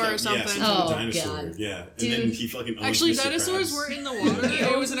mesosaur it's like or something. Yeah, some sort of Oh, dinosaur. God. Yeah, and Dude. then he fucking owns Actually, Mr. dinosaurs Krabs. were in the water.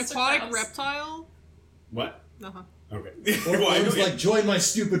 It was an Monster aquatic crabs. reptile. What? Uh-huh. Okay. Or Well, I Orm's know- like, join my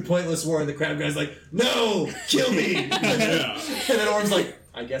stupid, pointless war, and the crab guy's like, no, kill me. Yeah. And then Orm's like,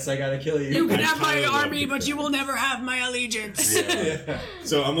 I guess I gotta kill you. You can I have my kinda love army, the but you crab. will never have my allegiance. Yeah.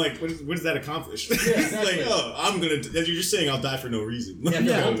 So I'm like, what does that accomplish? exactly. Like, oh, I'm gonna. As you're just saying, I'll die for no reason. Yeah,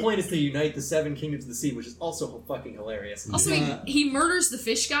 the whole point is to unite the 7 kingdoms of the sea, which is also fucking hilarious. Also, he murders the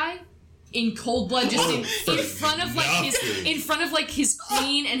fish guy in cold blood, just in front of like his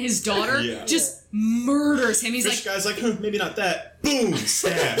queen and his daughter. Yeah. Just murders him. He's Fish like, guy's like, huh, maybe not that. Boom,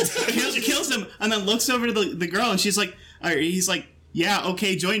 stabbed. kills him, and then looks over to the girl, and she's like, or he's like, yeah,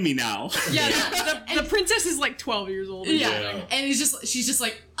 okay, join me now. Yeah, the princess is like 12 years old. yeah. And she's just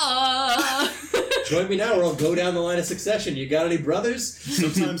like, Join me now, or I'll go down the line of succession. You got any brothers?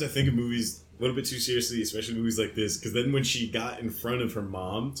 Sometimes I think of movies a little bit too seriously, especially movies like this, because then when she got in front of her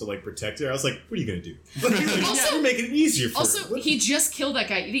mom to like protect her, I was like, what are you gonna do? Also- you're making it easier for her. Also, he just killed that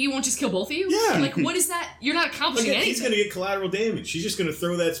guy. You think he won't just kill both of you? Yeah. Like, what is that? You're not accomplishing Again, anything. he's gonna get collateral damage. She's just gonna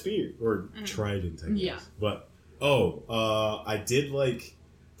throw that spear or trident. I guess. Yeah. But I did like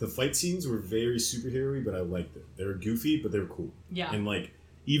the fight scenes were very superhero-y, but I liked them. They were goofy, but they were cool. Yeah. And like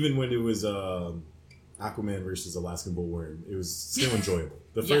even when it was Aquaman versus Alaskan Bullworm, it was still enjoyable.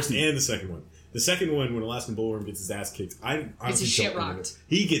 The first and the second one. The second one, when Alaskan Bullworm gets his ass kicked, I honestly his shit don't remember. rocked.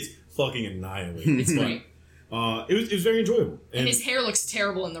 He gets fucking annihilated. It's great. It was very enjoyable. And his hair looks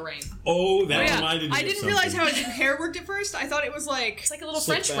terrible in the rain. Oh, that Oh, yeah. reminded me. I of didn't realize something. how his hair worked at first. I thought it was like. It's like a little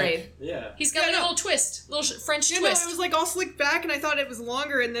Slick French back. braid. Yeah. He's got Yeah, like a no. little twist, little French You know, twist. it was like all slicked back, and I thought it was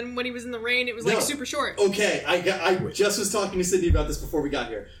longer. And then when he was in the rain, it was like No. super short. Okay, I just was talking to Sydney about this before we got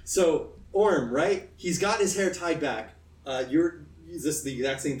here. So, Orm, right? He's got his hair tied back. Is this the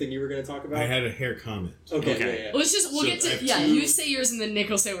exact same thing you were going to talk about? I had a hair comment. Okay, Okay. yeah. We'll So get I have to yeah. two- You say yours, and then Nick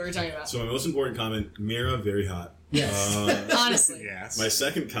will say what we're talking about. So my most important comment: Mira, very hot. Yes. Honestly, Yes. My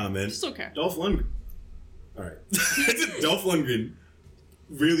second comment: It's okay. Dolph Lundgren. All right, Dolph Lundgren,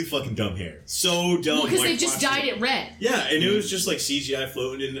 really fucking dumb hair. So dumb. well, because like, they just watching dyed it red. Yeah, and it was just like CGI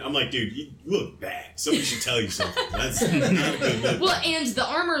floating, and I'm like, dude, you look bad. Somebody should tell you something. That's not a good look. Well, and the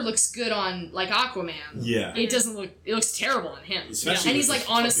armor looks good on like Aquaman. Yeah. It doesn't look. It looks terrible on him. Especially and he's with like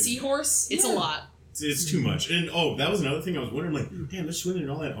the on a fucking- seahorse. It's a Yeah. lot. It's too much. And that was another thing I was wondering. Like, damn, they're swimming in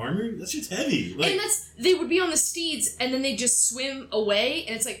all that armor. That shit's heavy. Like, And they would be on the steeds, and then they just swim away,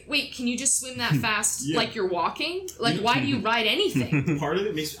 and it's like, wait, can you just swim that fast Yeah. like you're walking? Like, why do you ride anything? part of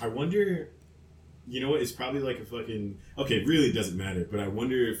it makes I wonder. You know what? It's probably like a fucking. Okay, it really doesn't matter. But I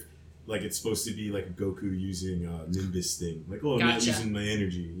wonder if like it's supposed to be like a Goku using Nimbus thing. Like, oh, I'm not Gotcha. using my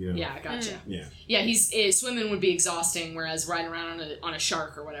energy. You know? Yeah, gotcha. Yeah. Yeah, swimming would be exhausting, whereas riding around on a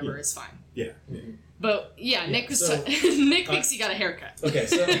shark or whatever is fine. Yeah. But yeah, Nick was so- Nick thinks he got a haircut. Okay,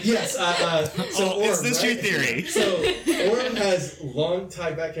 so yes, so Orm, is this right? your theory? So Orm has long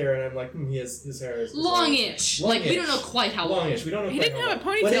tied back hair, and I'm like, his hair is Longish. Like we don't know quite how long. Longish. We don't know. He quite didn't how have a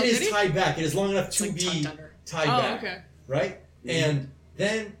long. ponytail, but it did is he? tied back. It is long enough to like be tucked under. tied Oh, back, okay. right? And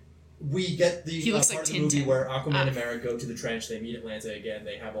then we get the He looks part like of the movie Tintin. where Aquaman and Mera go to the trench. They meet Atlanta again.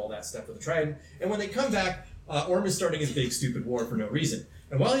 They have all that stuff with the Trident, and when they come back, Orm is starting his big stupid war for no reason.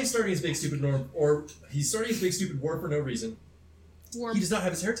 And while he's starting his big stupid war for no reason, Warm. he does not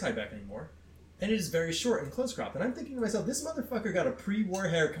have his hair tied back anymore. And it is very short and close cropped. And I'm thinking to myself, this motherfucker got a pre-war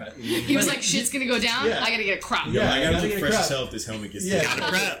haircut. He was like, "Shit's gonna go down. Yeah. I gotta get a crop." Yeah, I gotta gotta look get a fresh crap. as hell if this helmet gets Yeah. taken.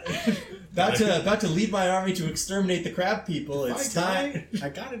 Gotta prep. about to lead my army to exterminate the crab people. It's time. I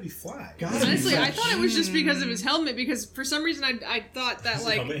gotta be fly. God. Honestly, I thought it was just because of his helmet, because for some reason I thought that His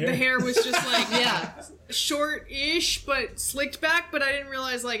like helmet the hair? hair was just like Yeah. short-ish but slicked back, but I didn't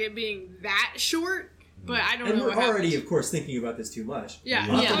realize like it being that short. But I don't And know we're what happened. already, of course, thinking about this too much. Yeah,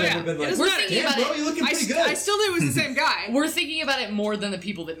 Yeah. oh, yeah. We've been It like, doesn't We're matter. thinking damn, about bro, it. you're looking pretty good. I still knew it was the same guy. We're thinking about it more than the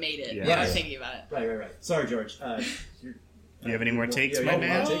people that made it. Yeah. Are thinking about it. Right. Sorry, George. Do you have any more takes, my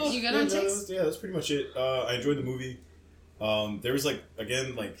man? You got on takes? Yeah, that's pretty much it. I enjoyed the movie. There was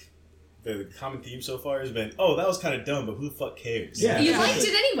the common theme so far has been, oh, that was kind of dumb, but who the fuck cares? Yeah. You Yeah. liked it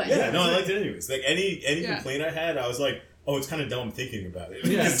anyway. Yeah, no, I liked it anyways. Like any Yeah. complaint I had, I was like, oh, it's kind of dumb thinking about it.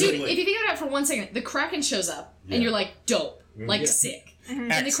 Yeah. Because Dude, then, like, if you think about it for 1 second, the Kraken shows up, Yeah. and you're like, dope. Like, Yeah. sick. And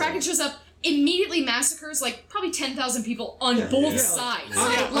the Excellent. Kraken shows up, immediately massacres, like, probably 10,000 people on Yeah. both Yeah. sides.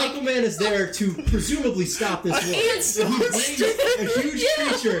 Aquaman is there to presumably stop this war. And he brings a huge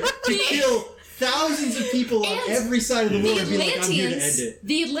creature to kill thousands of people on And every side of the the world and be like, I'm here to end Atlanteans, it.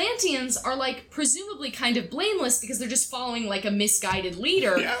 the Atlanteans are like presumably kind of blameless because they're just following like a misguided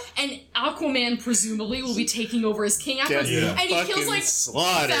leader, Yeah. and Aquaman presumably will be taking over as king afterwards, Just and he kills fucking like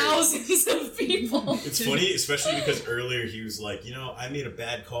slaughter. thousands of people. it's funny, especially because earlier he was like, I made a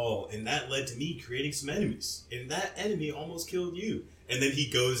bad call, and that led to me creating some enemies, and that enemy almost killed you. and then he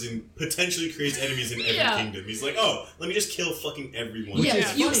goes and potentially creates enemies in every kingdom. He's like, oh, let me just kill fucking everyone. Yeah,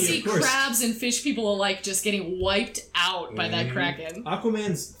 you funny, see of course. crabs and fish people alike just getting wiped out by that kraken.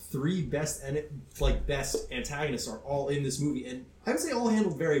 Aquaman's 3 best antagonists are all in this movie, and I would say all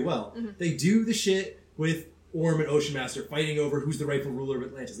handled very well. Mm-hmm. They do the shit with Orm and Ocean Master fighting over who's the rightful ruler of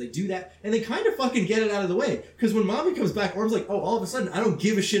Atlantis. They do that, and they kind of fucking get it out of the way. Because when Mommy comes back, Orm's like, oh, all of a sudden, I don't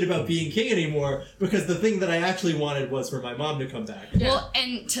give a shit about being king anymore, because the thing that I actually wanted was for my mom to come back. Yeah. Well,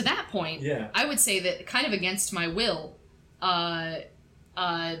 and to that point, Yeah. I would say that kind of against my will,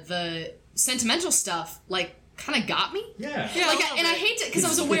 the sentimental stuff, like, kind of got me. Yeah. Like, and I hate it because I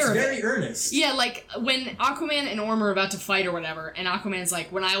was aware of it's it. very earnest. Yeah, like, when Aquaman and Orm are about to fight or whatever, and Aquaman's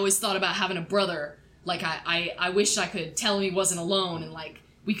like, when I always thought about having a brother, like, I wish I could tell him he wasn't alone, and, like,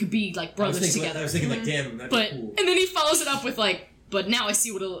 we could be, like, brothers together. I was thinking, like, damn, that'd But, be cool. and then he follows it up with, like, but now I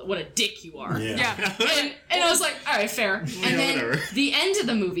see what a dick you are. Yeah. And I was like, all right, fair. And then whatever. the end of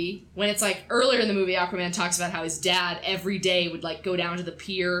the movie, when it's like earlier in the movie, Aquaman talks about how his dad every day would like go down to the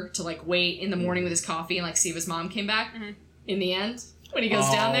pier to like wait in the morning with his coffee and like see if his mom came back. In the end, when he goes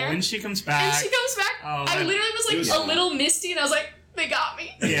down there, When she comes back. and she comes back, Oh, I literally was like a little misty, and I was like, they got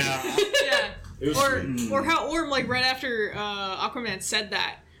me. Yeah. Yeah. It was Or how Orm, like, right after Aquaman said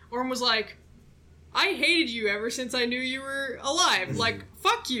that, Orm was like, I hated you ever since I knew you were alive. Like,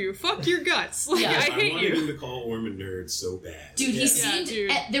 fuck you. Fuck your guts. Like, Yeah. I I hate wanted him you. to call Orm a nerd so bad. Dude, he Yeah. seemed. Yeah,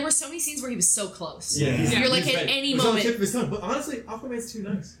 dude. There were so many scenes where he was so close. Yeah. You're like He's at right. any It was on the moment. tip of his tongue. But honestly, Aquaman's too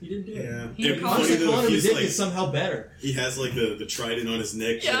nice. He didn't do it. Yeah. He It'd be calls funny Honestly, though calling if him a he's dick like, is somehow better. he has like the trident on his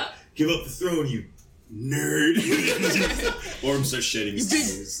neck. Yeah. Like, give up the throne, you nerd. Orm starts shedding his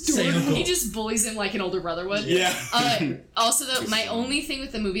tears. Same uncle. He just bullies him like an older brother would. Yeah. Also, though, my only thing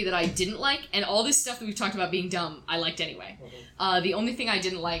with the movie that I didn't like, and all this stuff that we've talked about being dumb, I liked anyway. The only thing I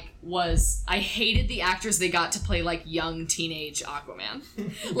didn't like was I hated the actors they got to play like young teenage Aquaman.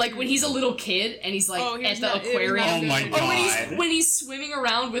 Like when he's a little kid and he's like Oh, at the aquarium. Oh my Or when God. he's swimming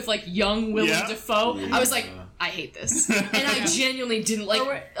around with like young Willem Yeah. Dafoe. I was like, I hate this. And I genuinely didn't like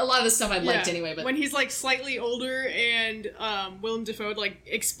Or a lot of the stuff I liked Yeah. anyway, but When he's, like, slightly older and Willem Dafoe, like,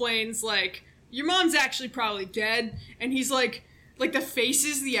 explains, like, your mom's actually probably dead, and he's like the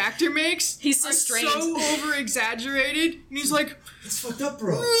faces the actor makes He's so are strained. so over-exaggerated, and he's like, It's fucked up,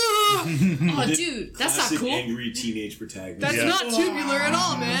 bro. oh dude, that's not Classic cool. angry teenage protagonist. that's Yeah. not tubular at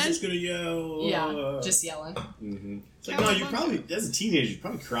all, I'm man. just gonna yell. Yeah, just yelling. It's like, no, you probably, as a teenager, you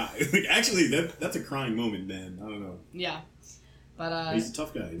probably cry. Like, actually, that's a crying moment, man. I don't know. Yeah. But He's a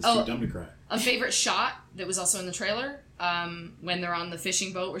tough guy. He's oh. too dumb to cry. a favorite shot that was also in the trailer, when they're on the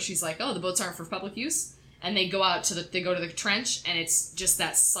fishing boat where she's like, oh, the boats aren't for public use. And they go out to the trench, and it's just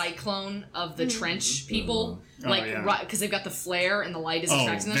that cyclone of the trench people, like, yeah. because they've got the flare and the light is Oh,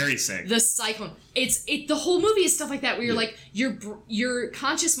 attracting them. very sick. The cyclone. The whole movie is stuff like that where you're like, your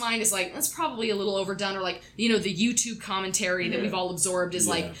conscious mind is like, that's probably a little overdone, or like, the YouTube commentary that we've all absorbed is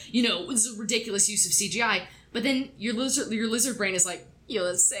like, this is a ridiculous use of CGI. But then your lizard brain is like, yo,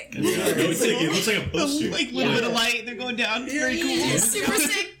 that's sick. Yeah, it looks like a poster. Like a little bit of light, they're going down. Very cool. It's super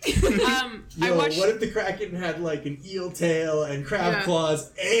sick. I Yo, watched. what if the Kraken had like an eel tail and crab Yeah.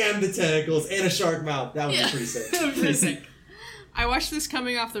 claws and the tentacles and a shark mouth? That would be pretty sick. Pretty sick. I watched this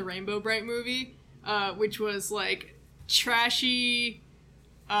coming off the Rainbow Bright movie, which was like trashy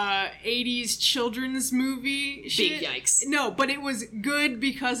 80s children's movie shit. Big yikes. No, but it was good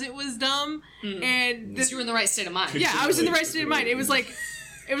because it was dumb. And Because you were in the right state of mind. yeah, I was in the right state of mind. It was like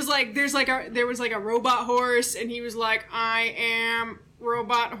there was like a robot horse, and he was like, I am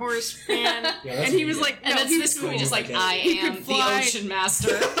robot horse fan. that's And he was weird. like, And no, that's he this could movie, just like, He I could am the fly. ocean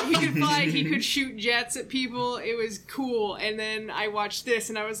master. he could fly, he could shoot jets at people. It was cool. And then I watched this,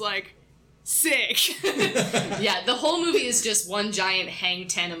 and I was like, sick. Yeah, the whole movie is just one giant hang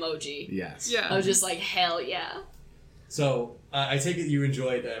 10 emoji. Yes. I Yeah. was just like, hell yeah. So, I take it you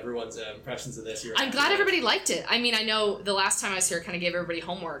enjoyed everyone's impressions of this. I'm glad everybody liked it. I mean, I know the last time I was here, I kind of gave everybody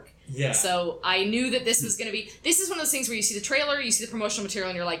homework. Yeah. So I knew that this was going to be... This is one of those things where you see the trailer, you see the promotional material,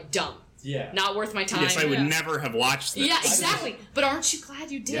 and you're like, dumb. Yeah. Not worth my time. Yes, I would Yeah. never have watched this. Yeah, exactly. But aren't you glad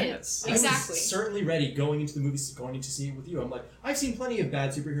you did? Yes. Exactly. I was certainly ready going into the movies, going to see it with you. I'm like, I've seen plenty of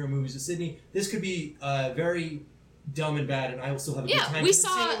bad superhero movies with Sydney. This could be very dumb and bad, and I will still have a good Yeah, time. we And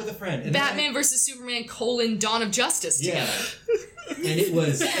seeing saw it with a friend. And Batman vs. Superman : Dawn of Justice Yeah. together. And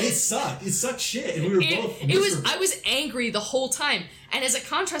it sucked. It sucked shit, and we were both. I was angry the whole time. And as a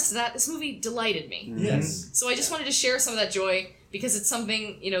contrast to that, this movie delighted me. Yes. So I just wanted to share some of that joy because it's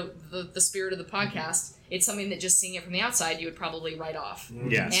something, the spirit of the podcast, it's something that just seeing it from the outside, you would probably write off.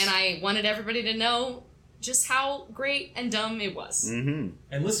 Yes. And I wanted everybody to know just how great and dumb it was. Mm-hmm.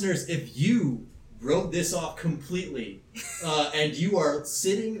 And listeners, if you wrote this off completely, and you are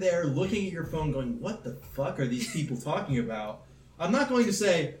sitting there looking at your phone going, what the fuck are these people talking about? I'm not going to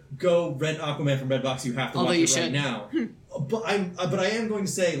say, go rent Aquaman from Redbox, you have to watch it right now. But I am going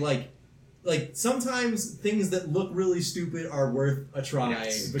to say, like sometimes things that look really stupid are worth a try.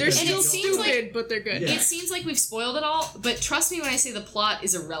 Yes. because They're still it seems stupid, but they're good. Yeah. It seems like we've spoiled it all, but trust me when I say the plot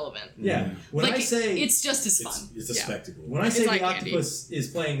is irrelevant. Yeah. When like I say it's just as fun. It's a Yeah. spectacle. when I say like the candy. octopus is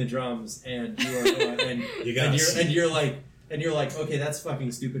playing the drums and you are You gotta see. and you're like, okay, that's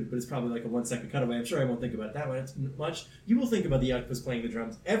fucking stupid, but it's probably like a 1 second cutaway. I'm sure I won't think about it that much. You will think about the octopus playing the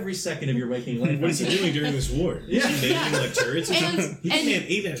drums every second of your waking life. What is he doing during this war? Yeah. Is he naming like turrets or And- something? He can and- name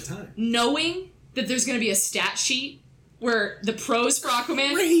 8 at a time. Knowing that there's going to be a stat sheet where the pros for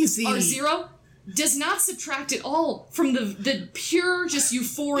Aquaman Crazy. are 0 does not subtract at all from the pure just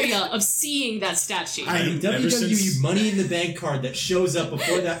euphoria of seeing that stat sheet. I mean, Ever WWE since- Money in the Bank card that shows up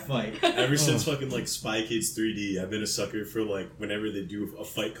before that fight. Ever since fucking like Spy Kids 3D, I've been a sucker for like whenever they do a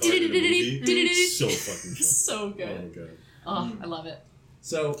fight card in a movie. So fucking fun. So Oh good. my god. Oh, I love it.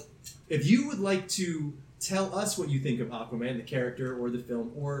 So, if you would like to tell us what you think of Aquaman, the character, or the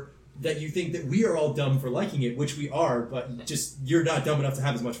film, or that you think that we are all dumb for liking it, which we are, but just you're not dumb enough to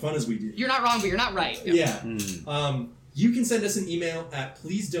have as much fun as we do. You're not wrong, but you're not right. Yeah. You can send us an email at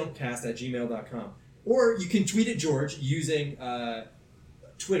pleasedon'tcast@gmail.com. Or you can tweet at George using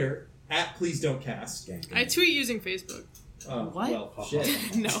Twitter at pleasedon'tcast. I tweet using Facebook. What? Well,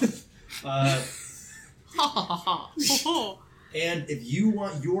 shit. No. Uh, Ha ha ha ha. Oh. and if you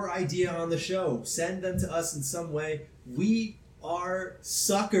want your idea on the show, send them to us in some way. We are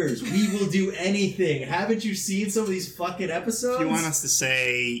suckers. We will do anything. Haven't you seen some of these fucking episodes? If you want us to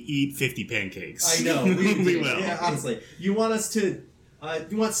say, eat 50 pancakes. I know. We will. Yeah, honestly. You want us to...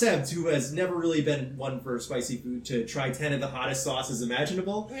 you want Seb, who has never really been one for spicy food, to try 10 of the hottest sauces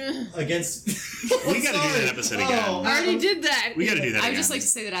imaginable against... We gotta do that episode again. Oh, I already did that. We gotta do that I would again. just like to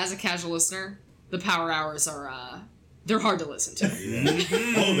say that as a casual listener, the Power Hours are, they're hard to listen to.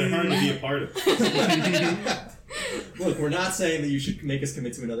 Oh, they're hard to be a part of. Look, we're not saying that you should make us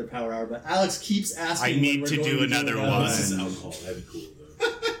commit to another power hour, but Alex keeps asking I when need we're to going do another one. This is alcohol. That'd be cool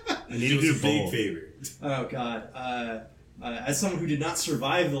though. I need to do a big both. favor. Oh, God. As someone who did not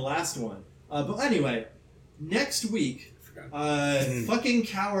survive the last one. But anyway, next week, fucking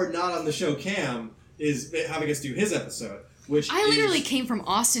coward not on the show Cam is having us do his episode, which I literally is, came from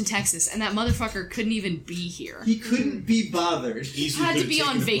Austin, Texas, and that motherfucker couldn't even be here. he couldn't be bothered. Easily Had to could've be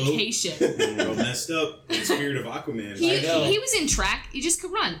on taken a boat vacation. and got messed up in the spirit of Aquaman. He, I know. he was in track. He just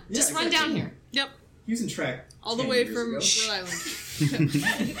could run. Yeah, Just run exactly. down here. Yep. He was in track All the 10 way years from ago. Rhode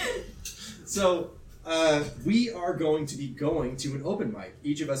Island. So, we are going to be going to an open mic.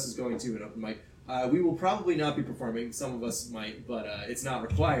 Each of us is going to an open mic. We will probably not be performing. Some of us might, but it's not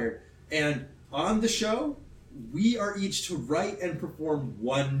required. And on the show, we are each to write and perform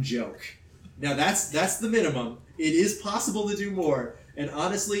one joke. Now, that's the minimum. It is possible to do more. And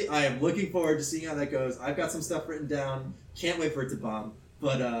honestly, I am looking forward to seeing how that goes. I've got some stuff written down. Can't wait for it to bomb.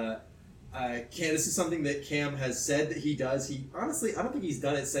 But this is something that Cam has said that he does. He honestly, I don't think he's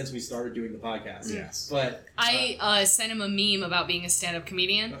done it since we started doing the podcast. Yes. But I sent him a meme about being a stand-up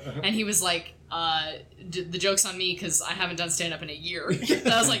comedian, and he was like, the joke's on me because I haven't done stand-up in a year. And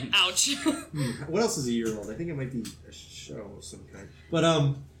I was like, ouch. what else is a year old? I think it might be a show of some kind. But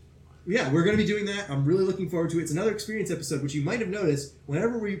yeah, we're going to be doing that. I'm really looking forward to it. It's another experience episode, which you might have noticed.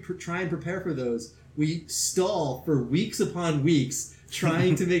 Whenever we try and prepare for those, we stall for weeks upon weeks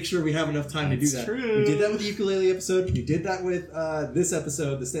trying to make sure we have enough time to do that. true. We did that with the ukulele episode. We did that with this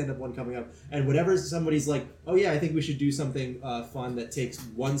episode, the stand-up one coming up. And whenever somebody's like, oh yeah, I think we should do something fun that takes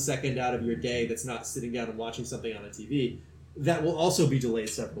 1 second out of your day that's not sitting down and watching something on a TV, that will also be delayed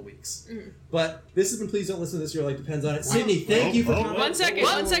several weeks. But this has been Please Don't Listen to This, Your Life Depends on It. Sydney, thank you for coming. 1 second,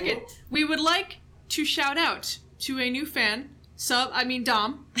 1 second. We would like to shout out to a new fan,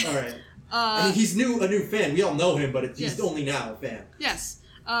 Dom. All right. I mean, he's a new fan. We all know him, but he's Yes. only now a fan. Yes.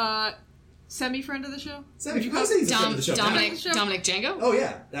 Semi-friend of the show? Would you say he's a friend of the show? Dominic Show. Django? Oh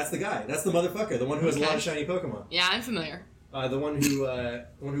yeah, that's the guy. That's the motherfucker. The one who has a lot of Okay. shiny Pokemon. Yeah, I'm familiar. The one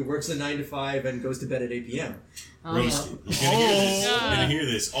who works a 9 to 5 and goes to bed at 8 p.m. Roasted. You're gonna hear this. Oh. You're gonna hear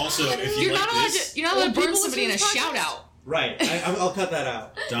this. Also, if you You're like not allowed this, to. You're not allowed to People burn listen somebody to in a this podcast? shout out. Right. I'll cut that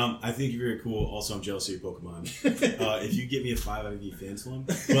out. Dom, I think you're very cool. Also, I'm jealous of your Pokemon. If you give me a 5, I would be fans for him.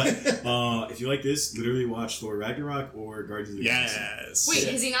 But if you like this, literally watch Thor Ragnarok or Guardians of the Galaxy. Yes. Wait,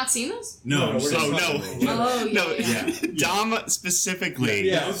 has he not seen those? No, No, I'm just we're talking just about talking them. about Oh, yeah, No, yeah. Dom specifically.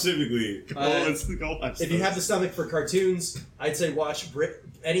 Yeah. Dom specifically. Let's go watch If you those. have the stomach for cartoons, I'd say watch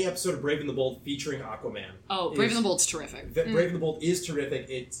any episode of Brave and the Bold featuring Aquaman. Oh, Brave and the Bold's terrific. Brave and the Bold is terrific.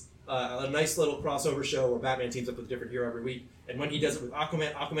 a nice little crossover show where Batman teams up with a different hero every week. And when he does it with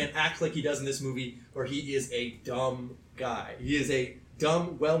Aquaman, Aquaman acts like he does in this movie, where he is a dumb guy. He is a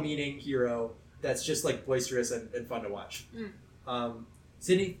dumb, well-meaning hero that's just like boisterous and fun to watch.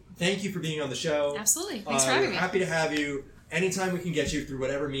 Sydney, thank you for being on the show. Absolutely. Thanks for having me. Happy to have you. Anytime we can get you through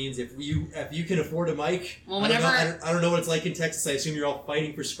whatever means, if you can afford a mic. Well, whenever I don't know what it's like in Texas. I assume you're all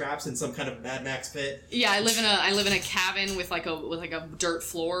fighting for scraps in some kind of Mad Max pit. Yeah, I live in a cabin with like a dirt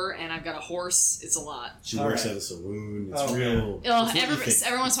floor, and I've got a horse. It's a lot. She works at a saloon. It's real. Every once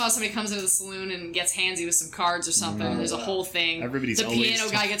in a while, somebody comes into the saloon and gets handsy with some cards or something. There's a whole thing. The piano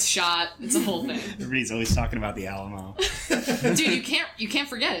guy gets shot. It's a whole thing. Everybody's always talking about the Alamo. Dude, you can't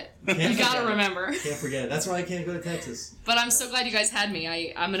forget it. You gotta remember. Can't forget it. That's why I can't go to Texas. But I'm so glad you guys had me.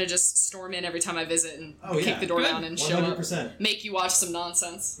 I'm gonna just storm in every time I visit and kick the door down and 100%. Show up. Make you watch some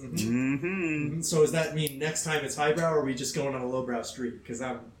nonsense. So does that mean next time it's highbrow, or are we just going on a lowbrow street? Because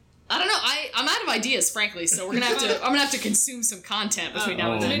I don't know. I'm out of ideas, frankly. So I'm gonna have to consume some content between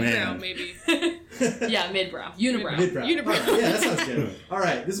now and then. Midbrow, maybe. Yeah, midbrow, unibrow. Unibrow. Yeah, that sounds good. All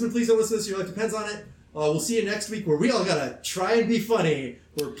right, this has been Please Don't Listen to This. Your life depends on it. We'll see you next week, where we all gotta try and be funny.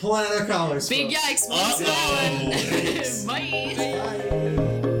 We're pulling out our collars. Big folks. yikes! What's going? Bye.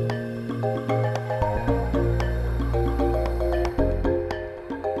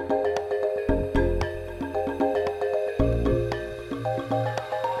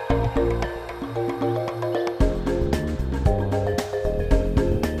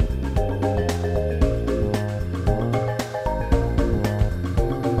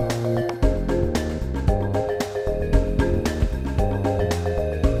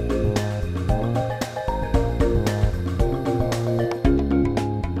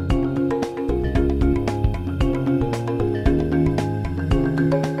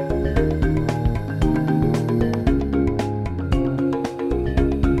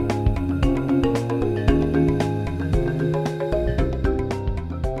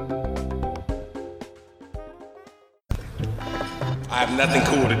 Nothing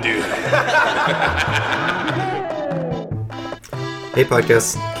cool to do. Hey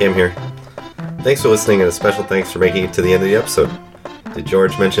podcast, Cam here. Thanks for listening, and a special thanks for making it to the end of the episode. Did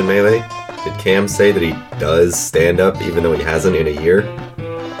George mention Melee? Did Cam say that he does stand up even though he hasn't in a year?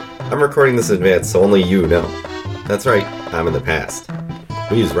 I'm recording this in advance so only you know. That's right, I'm in the past.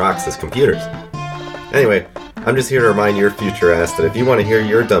 We use rocks as computers. Anyway, I'm just here to remind your future ass that if you want to hear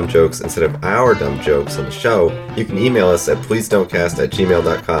your dumb jokes instead of our dumb jokes on the show, you can email us at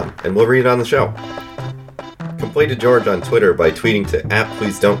pleasedon'tcast@gmail.com and we'll read it on the show. Complain to George on Twitter by tweeting to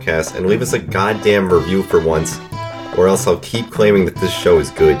 @pleasedon'tcast and leave us a goddamn review for once, or else I'll keep claiming that this show is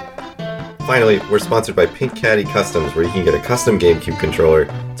good. Finally, we're sponsored by Pink Caddy Customs, where you can get a custom GameCube controller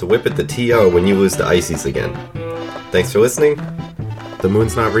to whip at the TO when you lose to Ices again. Thanks for listening. The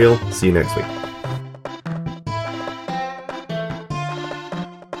moon's not real. See you next week.